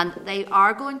 and they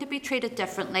are going to be treated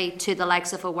differently to the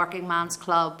likes of a working man's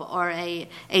club or a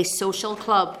social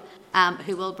club.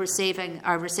 Who will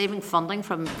are receiving funding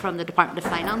from the Department of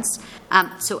Finance.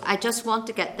 So I just want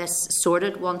to get this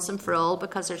sorted once and for all,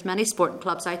 because there's many sporting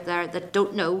clubs out there that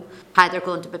don't know how they're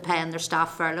going to be paying their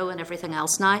staff furlough and everything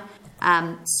else now.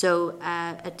 So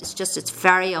it's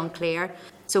very unclear.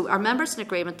 So our members in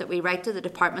agreement that we write to the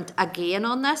Department again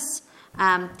on this.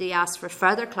 They ask for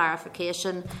further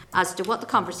clarification as to what the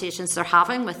conversations they're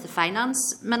having with the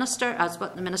Finance Minister, as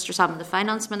what the Minister's having with the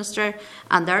Finance Minister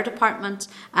and their department,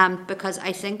 because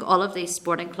I think all of these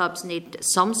sporting clubs need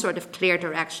some sort of clear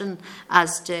direction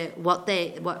as to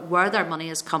where their money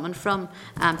is coming from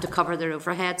to cover their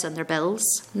overheads and their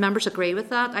bills. Members agree with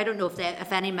that? I don't know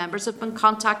if any members have been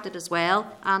contacted as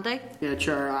well. Andy? Yeah,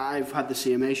 Chair, I've had the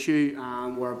same issue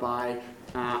whereby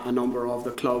a number of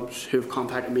the clubs who have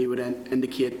contacted me would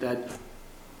indicate that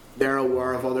they're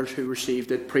aware of others who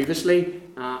received it previously,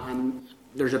 and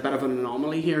there's a bit of an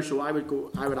anomaly here. So I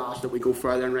would ask that we go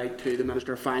further and write to the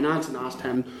Minister of Finance and ask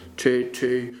him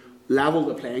to level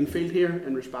the playing field here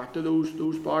in respect to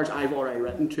those bars. I've already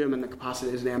written to him in the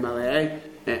capacity as the MLA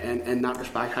in that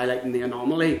respect, highlighting the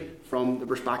anomaly from the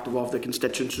perspective of the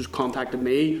constituents who's contacted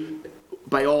me.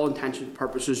 By all intents and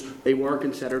purposes, they were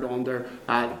considered under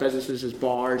businesses as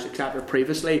bars, etc.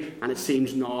 previously, and it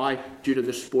seems now, due to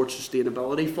the Sports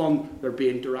Sustainability Fund, they're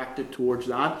being directed towards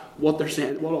that. What they're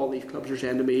saying, what all these clubs are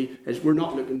saying to me is, we're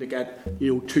not looking to get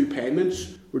 2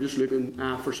 payments. We're just looking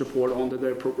for support under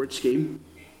the appropriate scheme.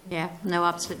 Yeah, no,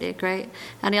 absolutely agree.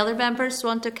 Any other members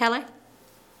want to, Kelly?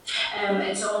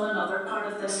 It's on another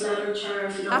part of this letter, Chair,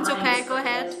 if you don't mind. That's okay, go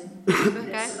ahead.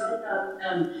 It's about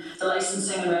the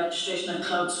licensing and registration of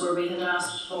clubs, where we had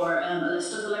asked for a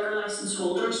list of the liquor licence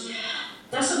holders.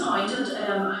 Disappointed,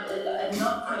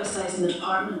 not criticising the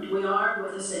department. We are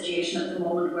with a situation at the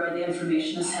moment where the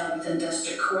information is held within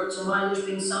district courts, and while there's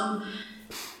been some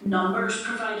numbers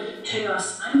provided to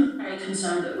us, I'm very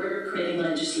concerned that we're creating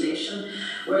legislation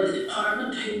where the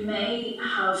department, who may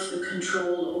have the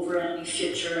control over any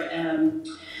future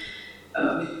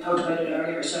we talked about it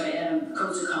earlier,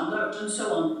 codes of conduct and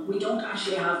so on, we don't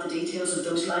actually have the details of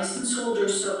those licence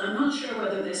holders. So I'm not sure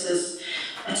whether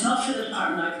it's not for the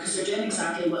department now, because they're doing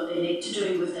exactly what they need to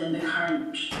do within the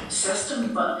current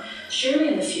system, but surely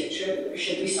in the future there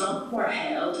should be somewhere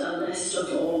held a list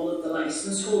of all of the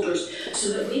licence holders, so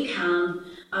that we can,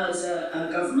 as a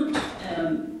government,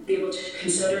 be able to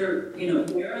consider,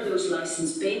 where are those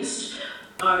licences based?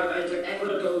 Are there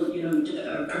equitable,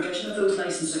 provision of those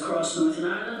licences across Northern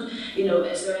Ireland?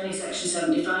 Is there any Section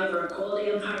 75 or equality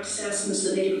impact assessments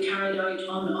that need to be carried out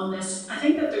on this? I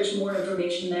think that there's more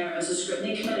information there as a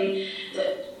scrutiny committee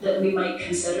that we might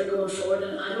consider going forward,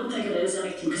 and I don't think it is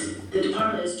anything, because the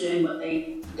department is doing what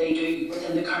they do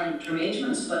within the current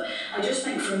arrangements, but I just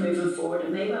think from moving forward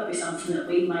it may well be something that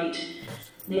we might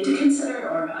need to consider,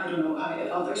 or I don't know how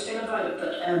others feel about it,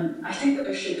 but I think that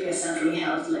there should be a centrally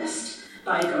held list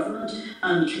by government,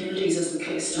 and communities is the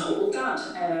place to hold that,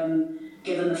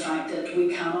 given the fact that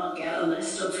we cannot get a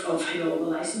list of who all the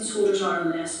licence holders are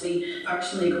unless we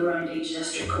personally go around each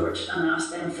district court and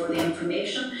ask them for the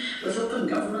information. With open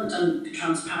government and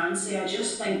transparency, I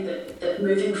just think that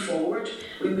moving forward,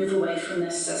 we move away from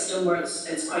this system where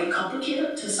it's quite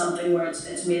complicated to something where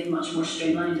it's made much more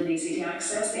streamlined and easy to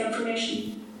access the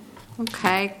information.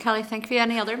 Okay, Kelly, thank you.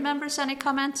 Any other members, any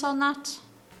comments on that?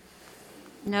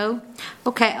 No?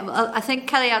 Okay, well, I think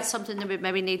Kelly had something that we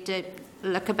maybe need to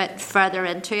look a bit further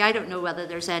into. I don't know whether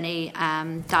there's any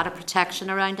data protection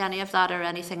around any of that or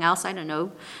anything else. I don't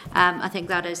know. I think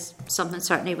that is something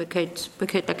certainly we could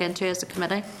look into as a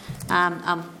committee.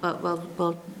 But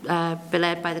we'll be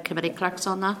led by the committee clerks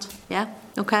on that. Yeah.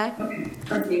 Okay.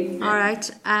 Thank you. All right.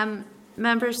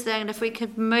 Members, then, if we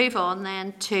could move on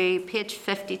then to page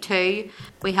 52,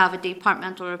 we have a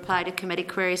departmental reply to committee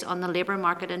queries on the labour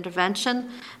market intervention.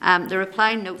 The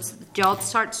reply notes that the Job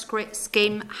Start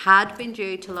scheme had been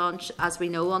due to launch, as we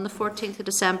know, on the 14th of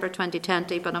December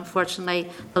 2020, but unfortunately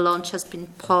the launch has been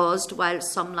paused while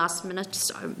some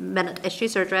last-minute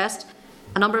issues are addressed.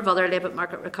 A number of other labour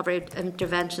market recovery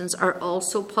interventions are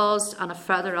also paused, and a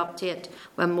further update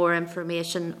when more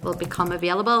information will become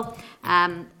available.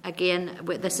 Again,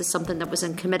 this is something that was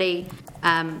in committee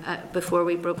before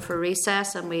we broke for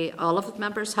recess, and all of the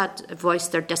members had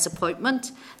voiced their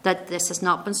disappointment that this has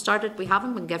not been started. We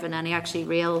haven't been given any actually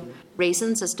real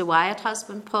reasons as to why it has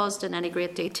been paused in any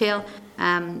great detail.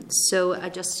 So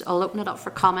I'll open it up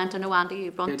for comment. I know, Andy,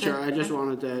 you want to... Chair, I just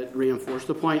wanted to reinforce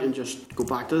the point and just go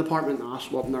back to the department and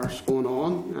ask what on earth's going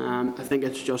on. I think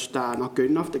it's just not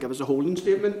good enough to give us a holding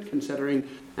statement, considering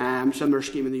similar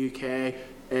scheme in the UK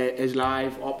is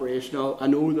live, operational. I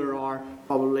know there are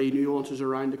probably nuances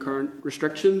around the current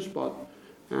restrictions, but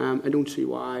I don't see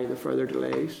why the further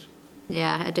delays.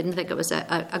 Yeah, I didn't think it was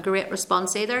a great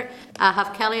response either. I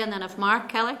have Kelly and then have Mark.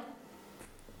 Kelly?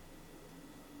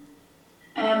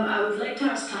 I would like to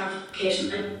ask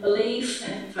clarification. I believe,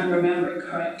 if I'm remembering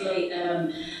correctly,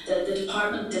 that the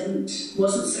department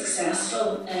wasn't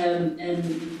successful in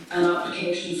an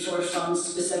application for funds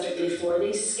specifically for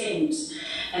these schemes.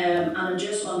 And I'm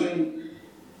just wondering,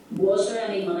 was there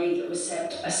any money that was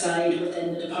set aside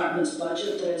within the department's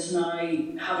budget that is now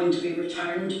having to be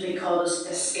returned because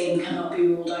this scheme cannot be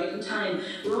rolled out in time?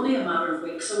 We're only a matter of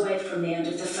weeks away from the end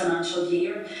of the financial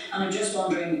year, and I'm just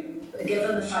wondering,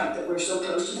 given the fact that we're so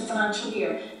close to the financial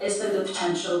year, is there the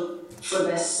potential for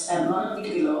this money to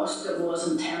be lost that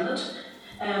was intended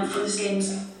for the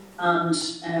schemes?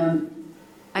 And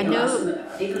I know,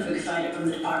 even if we could find it from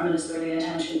the department, is there the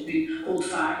intention to hold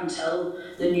fire until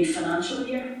the new financial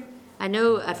year? I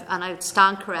know, and I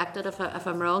stand corrected if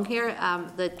I'm wrong here,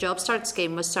 the Job Start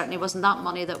scheme wasn't that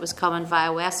money that was coming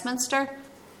via Westminster.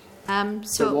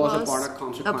 So it was a Barnett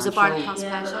consequential. It was a Barnett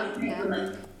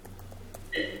consequential.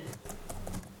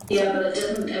 Yeah, but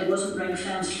it wasn't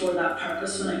ring-fenced for that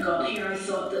purpose when it got here. I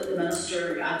thought that the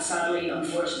Minister had sadly,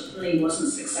 unfortunately,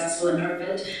 wasn't successful in her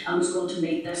bid and was going to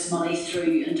make this money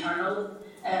through internal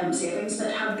savings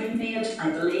that had been made,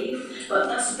 I believe. But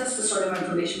that's the sort of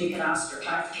information we could ask for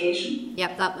clarification.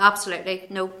 Yep, absolutely.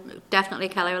 No, definitely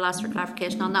Kelly will ask for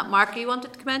clarification on that. Mark, you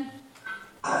wanted to come in?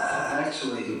 I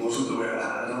actually wasn't aware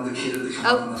I had indicated to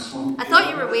come on this one. I thought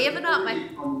you were waving at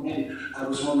me. I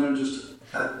was wondering just,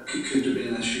 could there be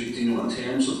an issue, do you know, in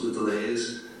terms of the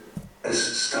delays?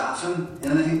 Is staffing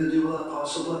anything to do with it,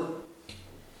 possibly?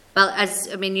 Well,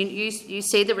 you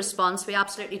see the response. We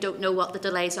absolutely don't know what the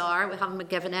delays are. We haven't been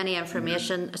given any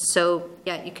information. So,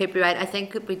 yeah, you could be right. I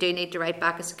think we do need to write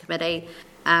back as a committee,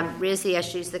 raise the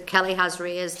issues that Kelly has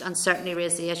raised, and certainly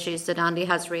raise the issues that Andy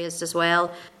has raised as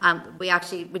well.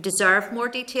 We deserve more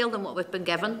detail than what we've been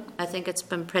given. I think it's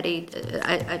been pretty.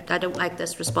 I don't like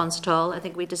this response at all. I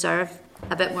think we deserve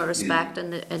a bit more respect in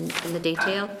the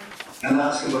detail. And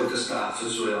ask about the staff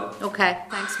as well. Okay,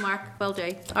 thanks, Mark. Will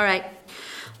do. All right.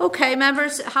 Okay,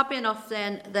 members, happy enough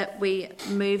then that we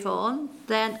move on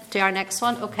then to our next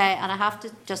one. Okay, and I have to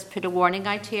just put a warning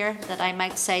out here that I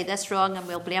might say this wrong, and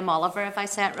we'll blame Oliver if I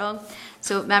say it wrong.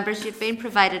 So, members, you've been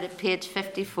provided at page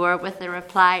 54 with a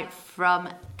reply from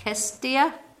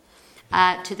Kistia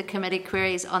to the committee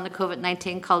queries on the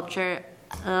COVID-19 Culture,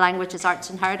 Languages,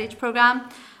 Arts and Heritage programme.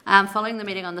 Following the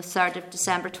meeting on the 3rd of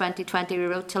December 2020, we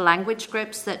wrote to language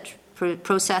groups that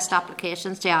processed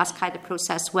applications to ask how the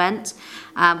process went,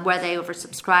 were they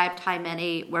oversubscribed, how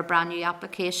many were brand new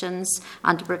applications,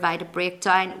 and to provide a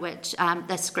breakdown, which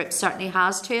this group certainly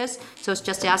has to us. So it's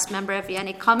just to ask, member, have you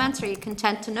any comments? Are you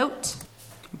content to note?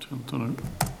 Content to note.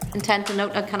 Content to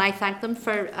note, and can I thank them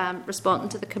for responding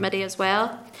to the committee as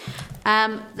well?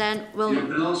 Then we'll... Your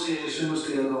pronunciation was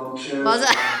the other Chair. Was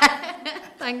it?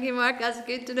 Thank you, Mark. That's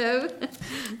good to know.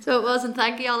 So it was, and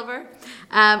thank you, Oliver.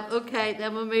 Okay,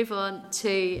 then we'll move on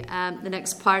to the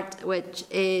next part, which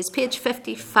is page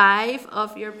 55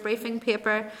 of your briefing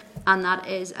paper, and that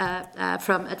is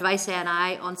from Advice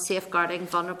NI on safeguarding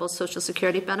vulnerable social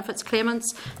security benefits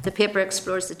claimants. The paper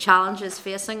explores the challenges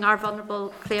facing our vulnerable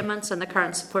claimants and the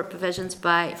current support provisions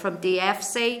from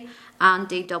DFC and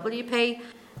DWP.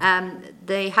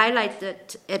 They highlight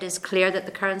that it is clear that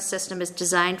the current system is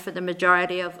designed for the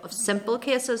majority of simple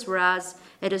cases, whereas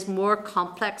it is more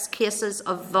complex cases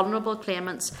of vulnerable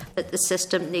claimants that the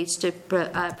system needs to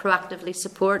proactively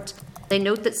support. They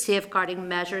note that safeguarding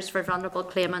measures for vulnerable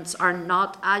claimants are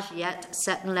not as yet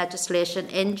set in legislation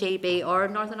in GB or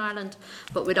Northern Ireland,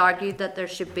 but would argue that there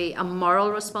should be a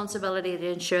moral responsibility to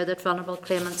ensure that vulnerable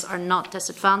claimants are not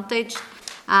disadvantaged.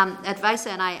 Advice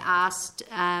NI asked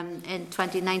in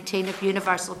 2019 if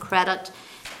universal credit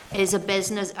is a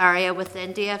business area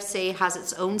within DFC, has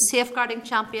its own safeguarding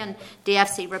champion.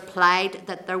 DFC replied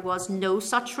that there was no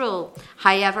such rule.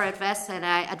 However, Advice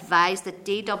NI advised that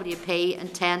DWP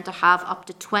intend to have up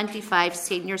to 25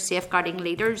 senior safeguarding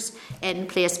leaders in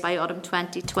place by autumn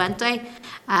 2020.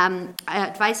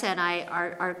 Advice NI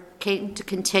are keen to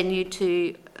continue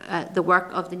to the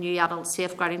work of the new Adult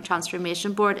Safeguarding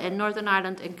Transformation Board in Northern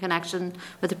Ireland in connection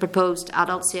with the proposed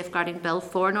Adult Safeguarding Bill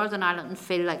for Northern Ireland, and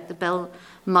feel like the bill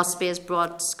must be as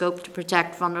broad scope to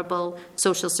protect vulnerable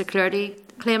social security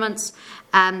claimants.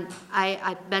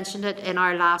 I mentioned it in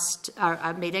our last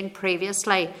our meeting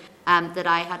previously, that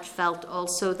I had felt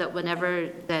also that whenever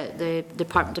the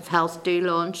Department of Health do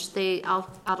launch the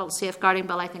Adult Safeguarding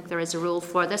Bill, I think there is a role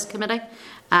for this committee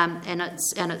in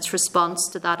its response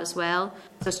to that as well.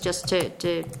 Just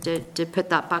to put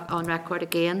that back on record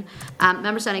again.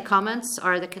 Members, any comments?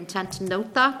 Are they content to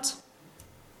note that?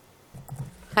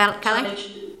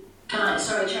 Kelly?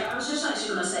 Sorry, Chair, I was just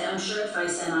actually going to say, I'm sure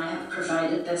Advice NI have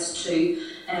provided this to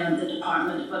the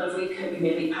department, but if we could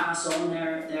maybe pass on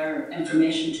their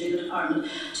information to the department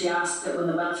to ask that when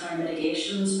the welfare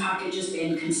mitigations package is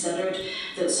being considered,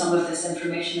 that some of this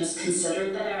information is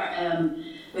considered there.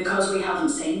 Because we haven't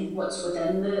seen what's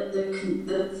within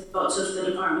the thoughts of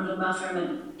the Department of Welfare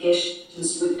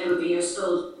Mitigations, it would be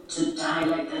useful to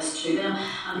highlight this to them.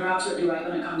 And you're absolutely right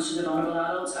when it comes to the vulnerable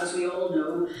adults. As we all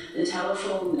know, the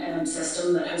telephone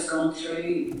system that has gone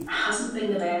through hasn't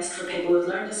been the best for people with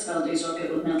learning disabilities or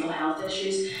people with mental health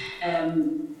issues.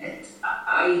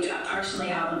 I personally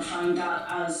haven't found that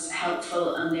as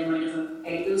helpful, and the amount of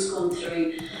appeals going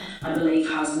through, I believe,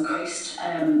 has increased.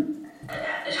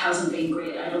 It hasn't been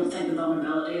great. I don't think the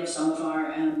vulnerability of some of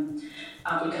our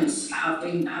applicants have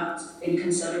been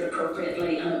considered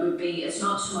appropriately, and it's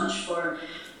not so much for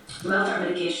welfare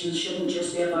mitigations shouldn't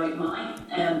just be about money.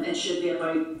 It should be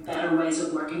about better ways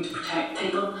of working to protect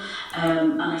people,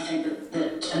 and I think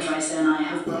that Advice NI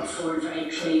have brought forward very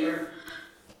clear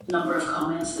number of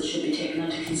comments that should be taken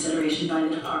into consideration by the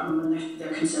department when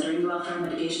they're considering welfare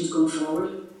mitigations going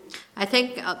forward. I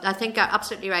think you're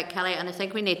absolutely right, Kelly, and I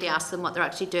think we need to ask them what they're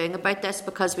actually doing about this,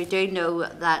 because we do know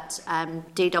that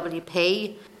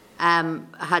DWP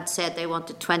had said they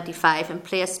wanted 25 in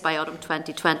place by autumn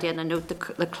 2020, and I note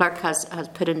the clerk has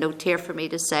put a note here for me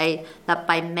to say that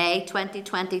by May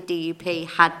 2020 DUP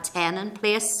had 10 in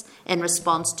place in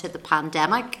response to the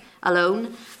pandemic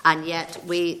alone, and yet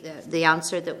the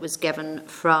answer that was given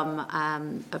from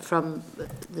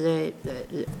the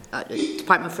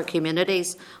Department for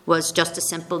Communities was just a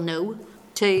simple no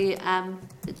to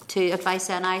Advice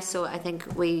NI. So I think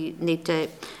we need to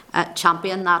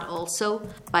champion that also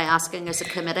by asking as a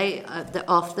committee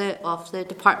of the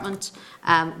department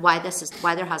why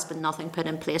there has been nothing put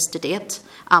in place to date,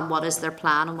 and what is their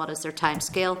plan and what is their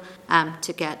timescale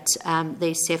to get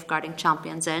these safeguarding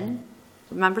champions in.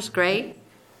 Members, Gray?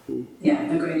 Yeah,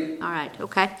 agreed. All right,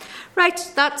 okay.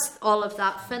 Right, that's all of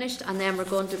that finished, and then we're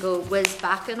going to go whiz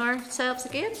back in ourselves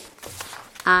again.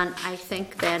 And I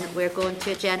think then we're going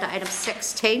to agenda item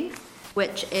 16,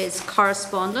 which is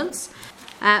correspondence.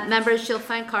 Members, you'll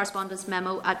find correspondence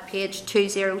memo at page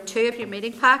 202 of your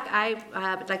meeting pack. I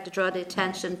would like to draw the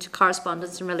attention to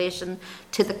correspondence in relation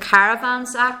to the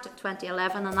Caravans Act of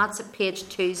 2011, and that's at page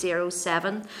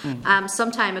 207.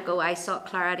 Some time ago, I sought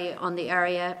clarity on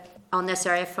this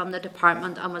area from the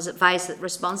department, and was advised that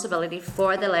responsibility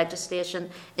for the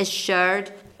legislation is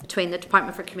shared between the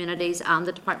Department for Communities and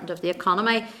the Department of the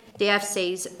Economy.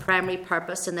 DFC's primary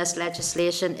purpose in this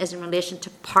legislation is in relation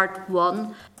to Part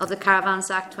 1 of the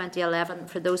Caravans Act 2011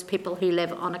 for those people who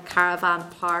live on a caravan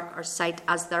park or site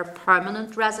as their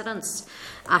permanent residence.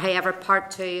 However, Part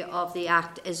 2 of the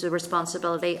Act is the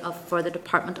responsibility for the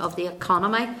Department of the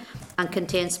Economy and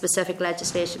contains specific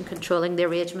legislation controlling the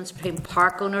arrangements between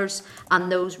park owners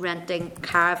and those renting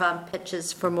caravan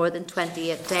pitches for more than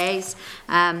 28 days.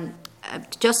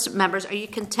 Just members, are you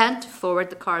content to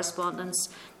forward the correspondence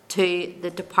to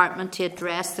the department to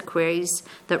address the queries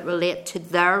that relate to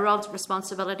their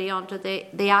responsibility under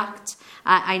the Act?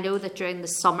 I know that during the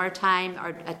summertime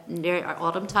or near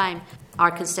autumn time, our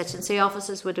constituency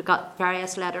offices would have got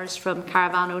various letters from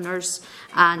caravan owners,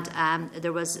 and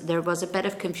there was a bit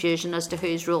of confusion as to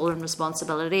whose role and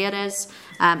responsibility it is.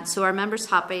 So are members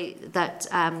happy that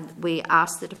we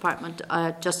ask the department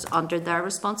just under their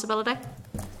responsibility?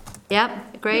 Yeah,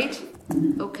 agreed?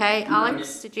 Okay,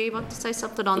 Alex, did you want to say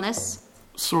something on this?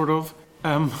 Sort of.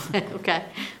 Okay.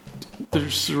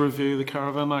 There's a review of the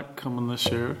Caravan Act coming this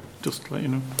year, just to let you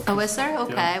know. Oh, is there?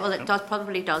 Okay. Yeah. Well, it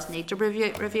probably does need to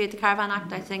review the Caravan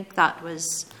Act. I think that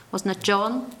wasn't it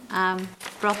John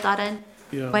brought that in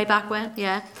way back when?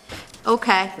 Yeah.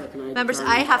 Okay. Members,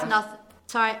 I have nothing.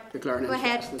 Sorry. Go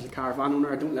ahead. As a caravan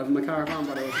owner, I don't live in my caravan,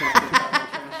 but I was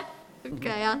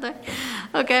Okay, Andy.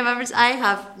 Okay, members, I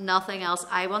have nothing else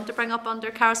I want to bring up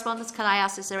under correspondence. Can I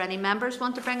ask, is there any members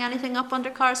want to bring anything up under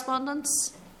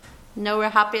correspondence? No, we're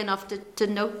happy enough to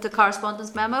note the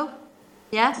correspondence memo?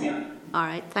 Yeah? Yeah. All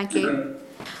right, thank you.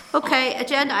 Okay,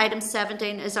 agenda item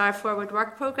 17 is our forward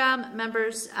work programme.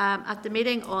 Members, at the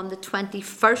meeting on the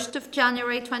 21st of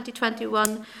January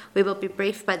 2021, we will be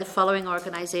briefed by the following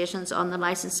organisations on the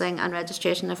licensing and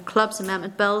registration of clubs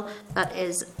amendment bill. That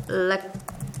is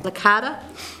LACADA,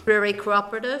 Brewery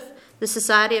Cooperative, the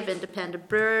Society of Independent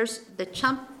Brewers, the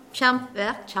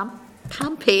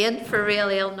Campaign for Real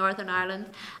Ale Northern Ireland,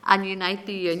 and Unite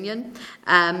the Union.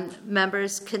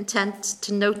 Members content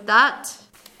to note that?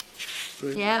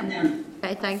 Yeah.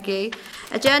 Okay, thank you.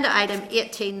 Agenda item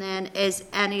 18 then is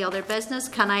any other business.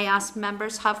 Can I ask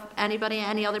members, have anybody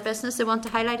any other business they want to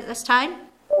highlight at this time?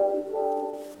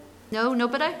 No,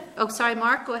 nobody? Oh, sorry,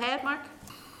 Mark. Go ahead, Mark.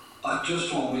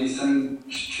 Just one wee thing,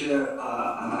 Chair, and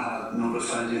I had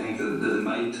notified you, I think, that they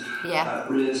might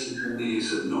raise these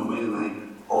that normally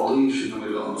all of you should know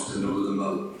well enough to know them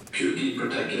that Purkey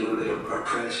particularly are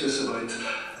precious about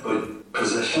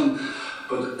position.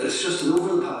 But it's just that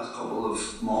over the past couple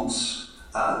of months,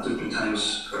 there have been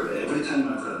times, or every time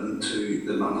I've written to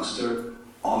the Minister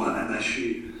on an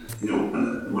issue,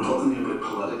 and we're talking here about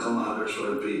political matters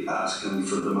where I'd be asking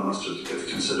for the Minister to give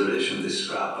consideration to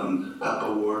scrapping PIP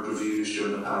award reviews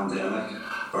during the pandemic,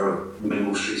 or my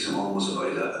most recent one was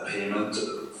about a payment,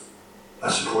 a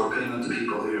support payment to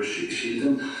people who are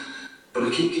shielding. But I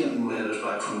keep getting letters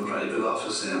back from the private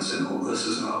office saying, oh, this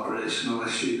is an operational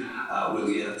issue, we'll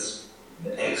get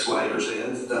X, Y, or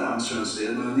Z the answer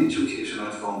instead. Now, on each occasion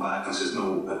I've gone back and says,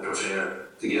 no, I prefer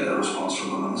to get a response from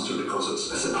the Minister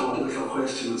because it's a political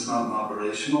question, it's not an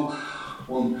operational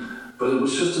one. But it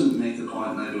was just to make the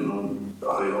point, and I don't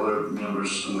know how other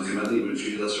members in the committee would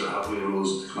view this or have we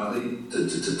rules of the committee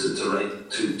to write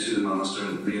to the Minister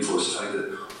and reinforce the fact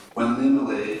that when an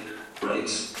MLA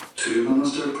writes to a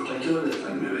Minister, particularly I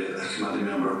think maybe a committee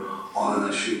member on an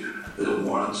issue that it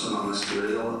warrants a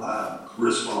ministerial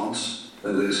response,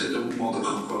 that they say don't want to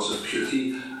come across as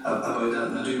purity about that.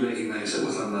 And I do recognise that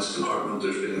within this department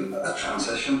there's been a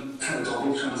transition, a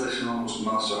double transition almost.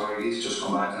 Minister Hargey's just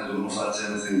come back, and I don't know if that's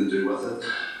anything to do with it.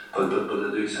 But I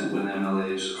do think when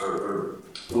MLAs are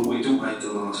we don't write to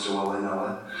the Minister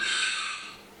willy-nilly.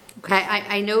 Okay,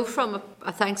 I know from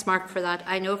thanks Mark for that.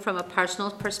 I know from a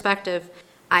personal perspective,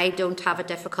 I don't have a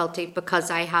difficulty because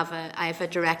I have a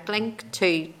direct link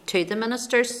to the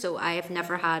ministers, so I have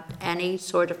never had any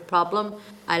sort of problem.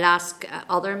 I'll ask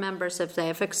other members if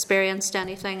they've experienced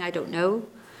anything. I don't know,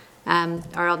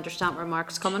 or understand where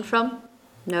Mark's coming from.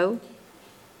 No.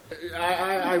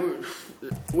 I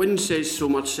wouldn't say so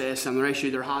much a similar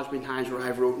issue. There has been times where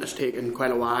I've wrote and it's taken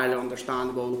quite a while,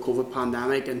 understandable, the COVID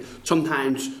pandemic, and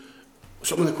sometimes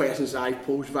some of the questions that I've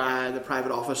posed via the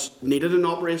private office needed an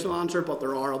operational answer, but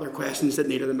there are other questions that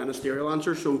needed a ministerial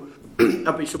answer. So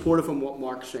I'd be supportive of what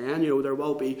Mark's saying. There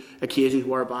will be occasions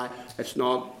whereby it's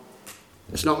not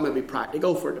maybe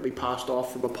practical for it to be passed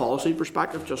off from a policy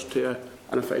perspective just to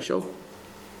an official.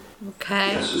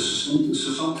 Okay. Yes, so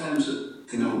sometimes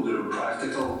they're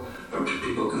practical, or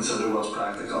people consider what's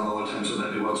practical, and other times it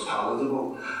may be what's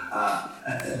palatable. But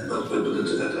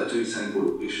I do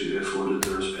think we should be afforded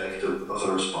the respect of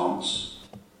a response.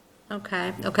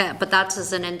 Okay, but that's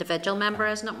as an individual member,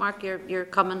 isn't it, Mark? You're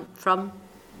coming from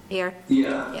here?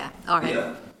 Yeah. Yeah, all right.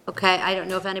 Yeah. Okay, I don't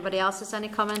know if anybody else has any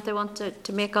comment they want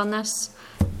to make on this.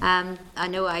 I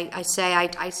know I say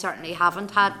I certainly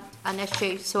haven't had an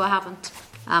issue, so I haven't.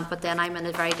 But then I'm in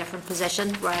a very different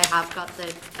position where I have got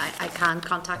I can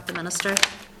contact the Minister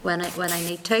when I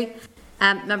need to.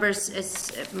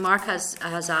 Members, Mark has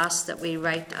asked that we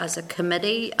write as a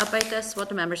committee about this. What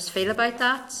do members feel about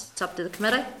that? It's up to the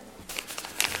committee.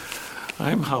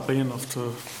 I'm happy enough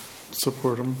to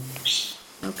support him.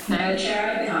 Okay.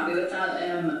 Chair, I'd be happy with that.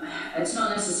 It's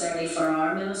not necessarily for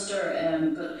our Minister,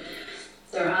 but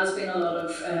there has been a lot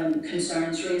of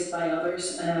concerns raised by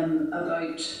others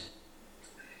about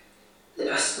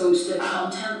I suppose the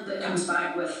content that comes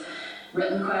back with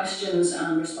written questions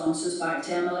and responses back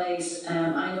to MLAs.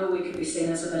 I know we could be seen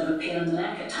as a bit of a pain in the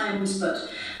neck at times, but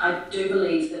I do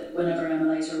believe that whenever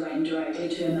MLAs are writing directly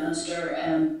to a minister,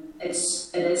 it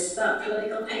is that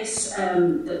political piece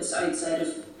that's outside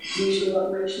of usually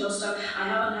what original stuff. I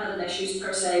haven't had an issues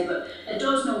per se, but it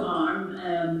does no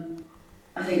harm.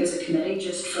 I think as a committee,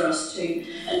 just for us to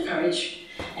encourage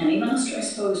any minister, I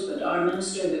suppose, but our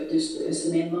minister that is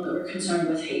the main one that we're concerned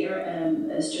with here,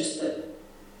 is just that,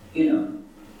 you know,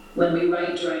 when we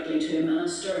write directly to a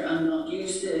minister and not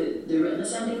use the written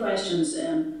assembly questions,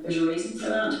 there's a reason for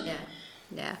that.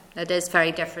 Yeah, it is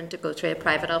very different to go through a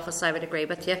private office. I would agree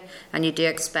with you, and you do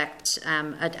expect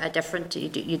a different.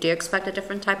 You do expect a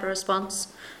different type of response.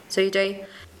 So you do.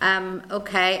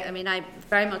 Okay, I mean, I'm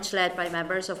very much led by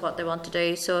members of what they want to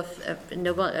do. So if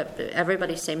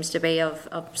everybody seems to be of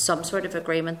some sort of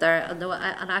agreement there, and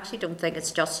I actually don't think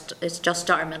it's just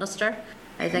our minister.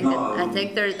 I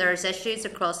think there's issues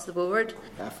across the board.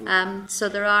 So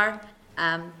there are.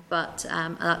 But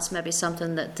that's maybe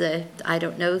something that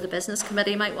the business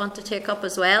committee might want to take up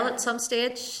as well at some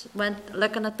stage when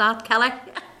looking at that. Kelly,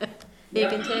 you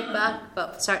can take that,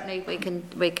 but certainly we can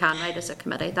write as a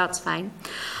committee. That's fine.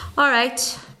 All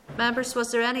right, members,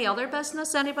 was there any other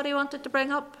business anybody wanted to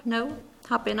bring up? No?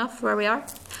 Happy enough where we are?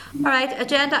 All right,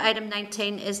 agenda item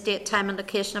 19 is date, time and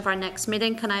location of our next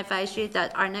meeting. Can I advise you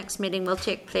that our next meeting will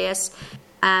take place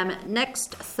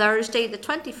next Thursday, the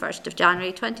 21st of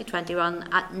January 2021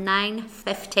 at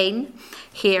 9:15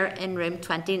 here in room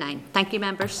 29. Thank you,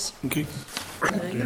 members. Thank you.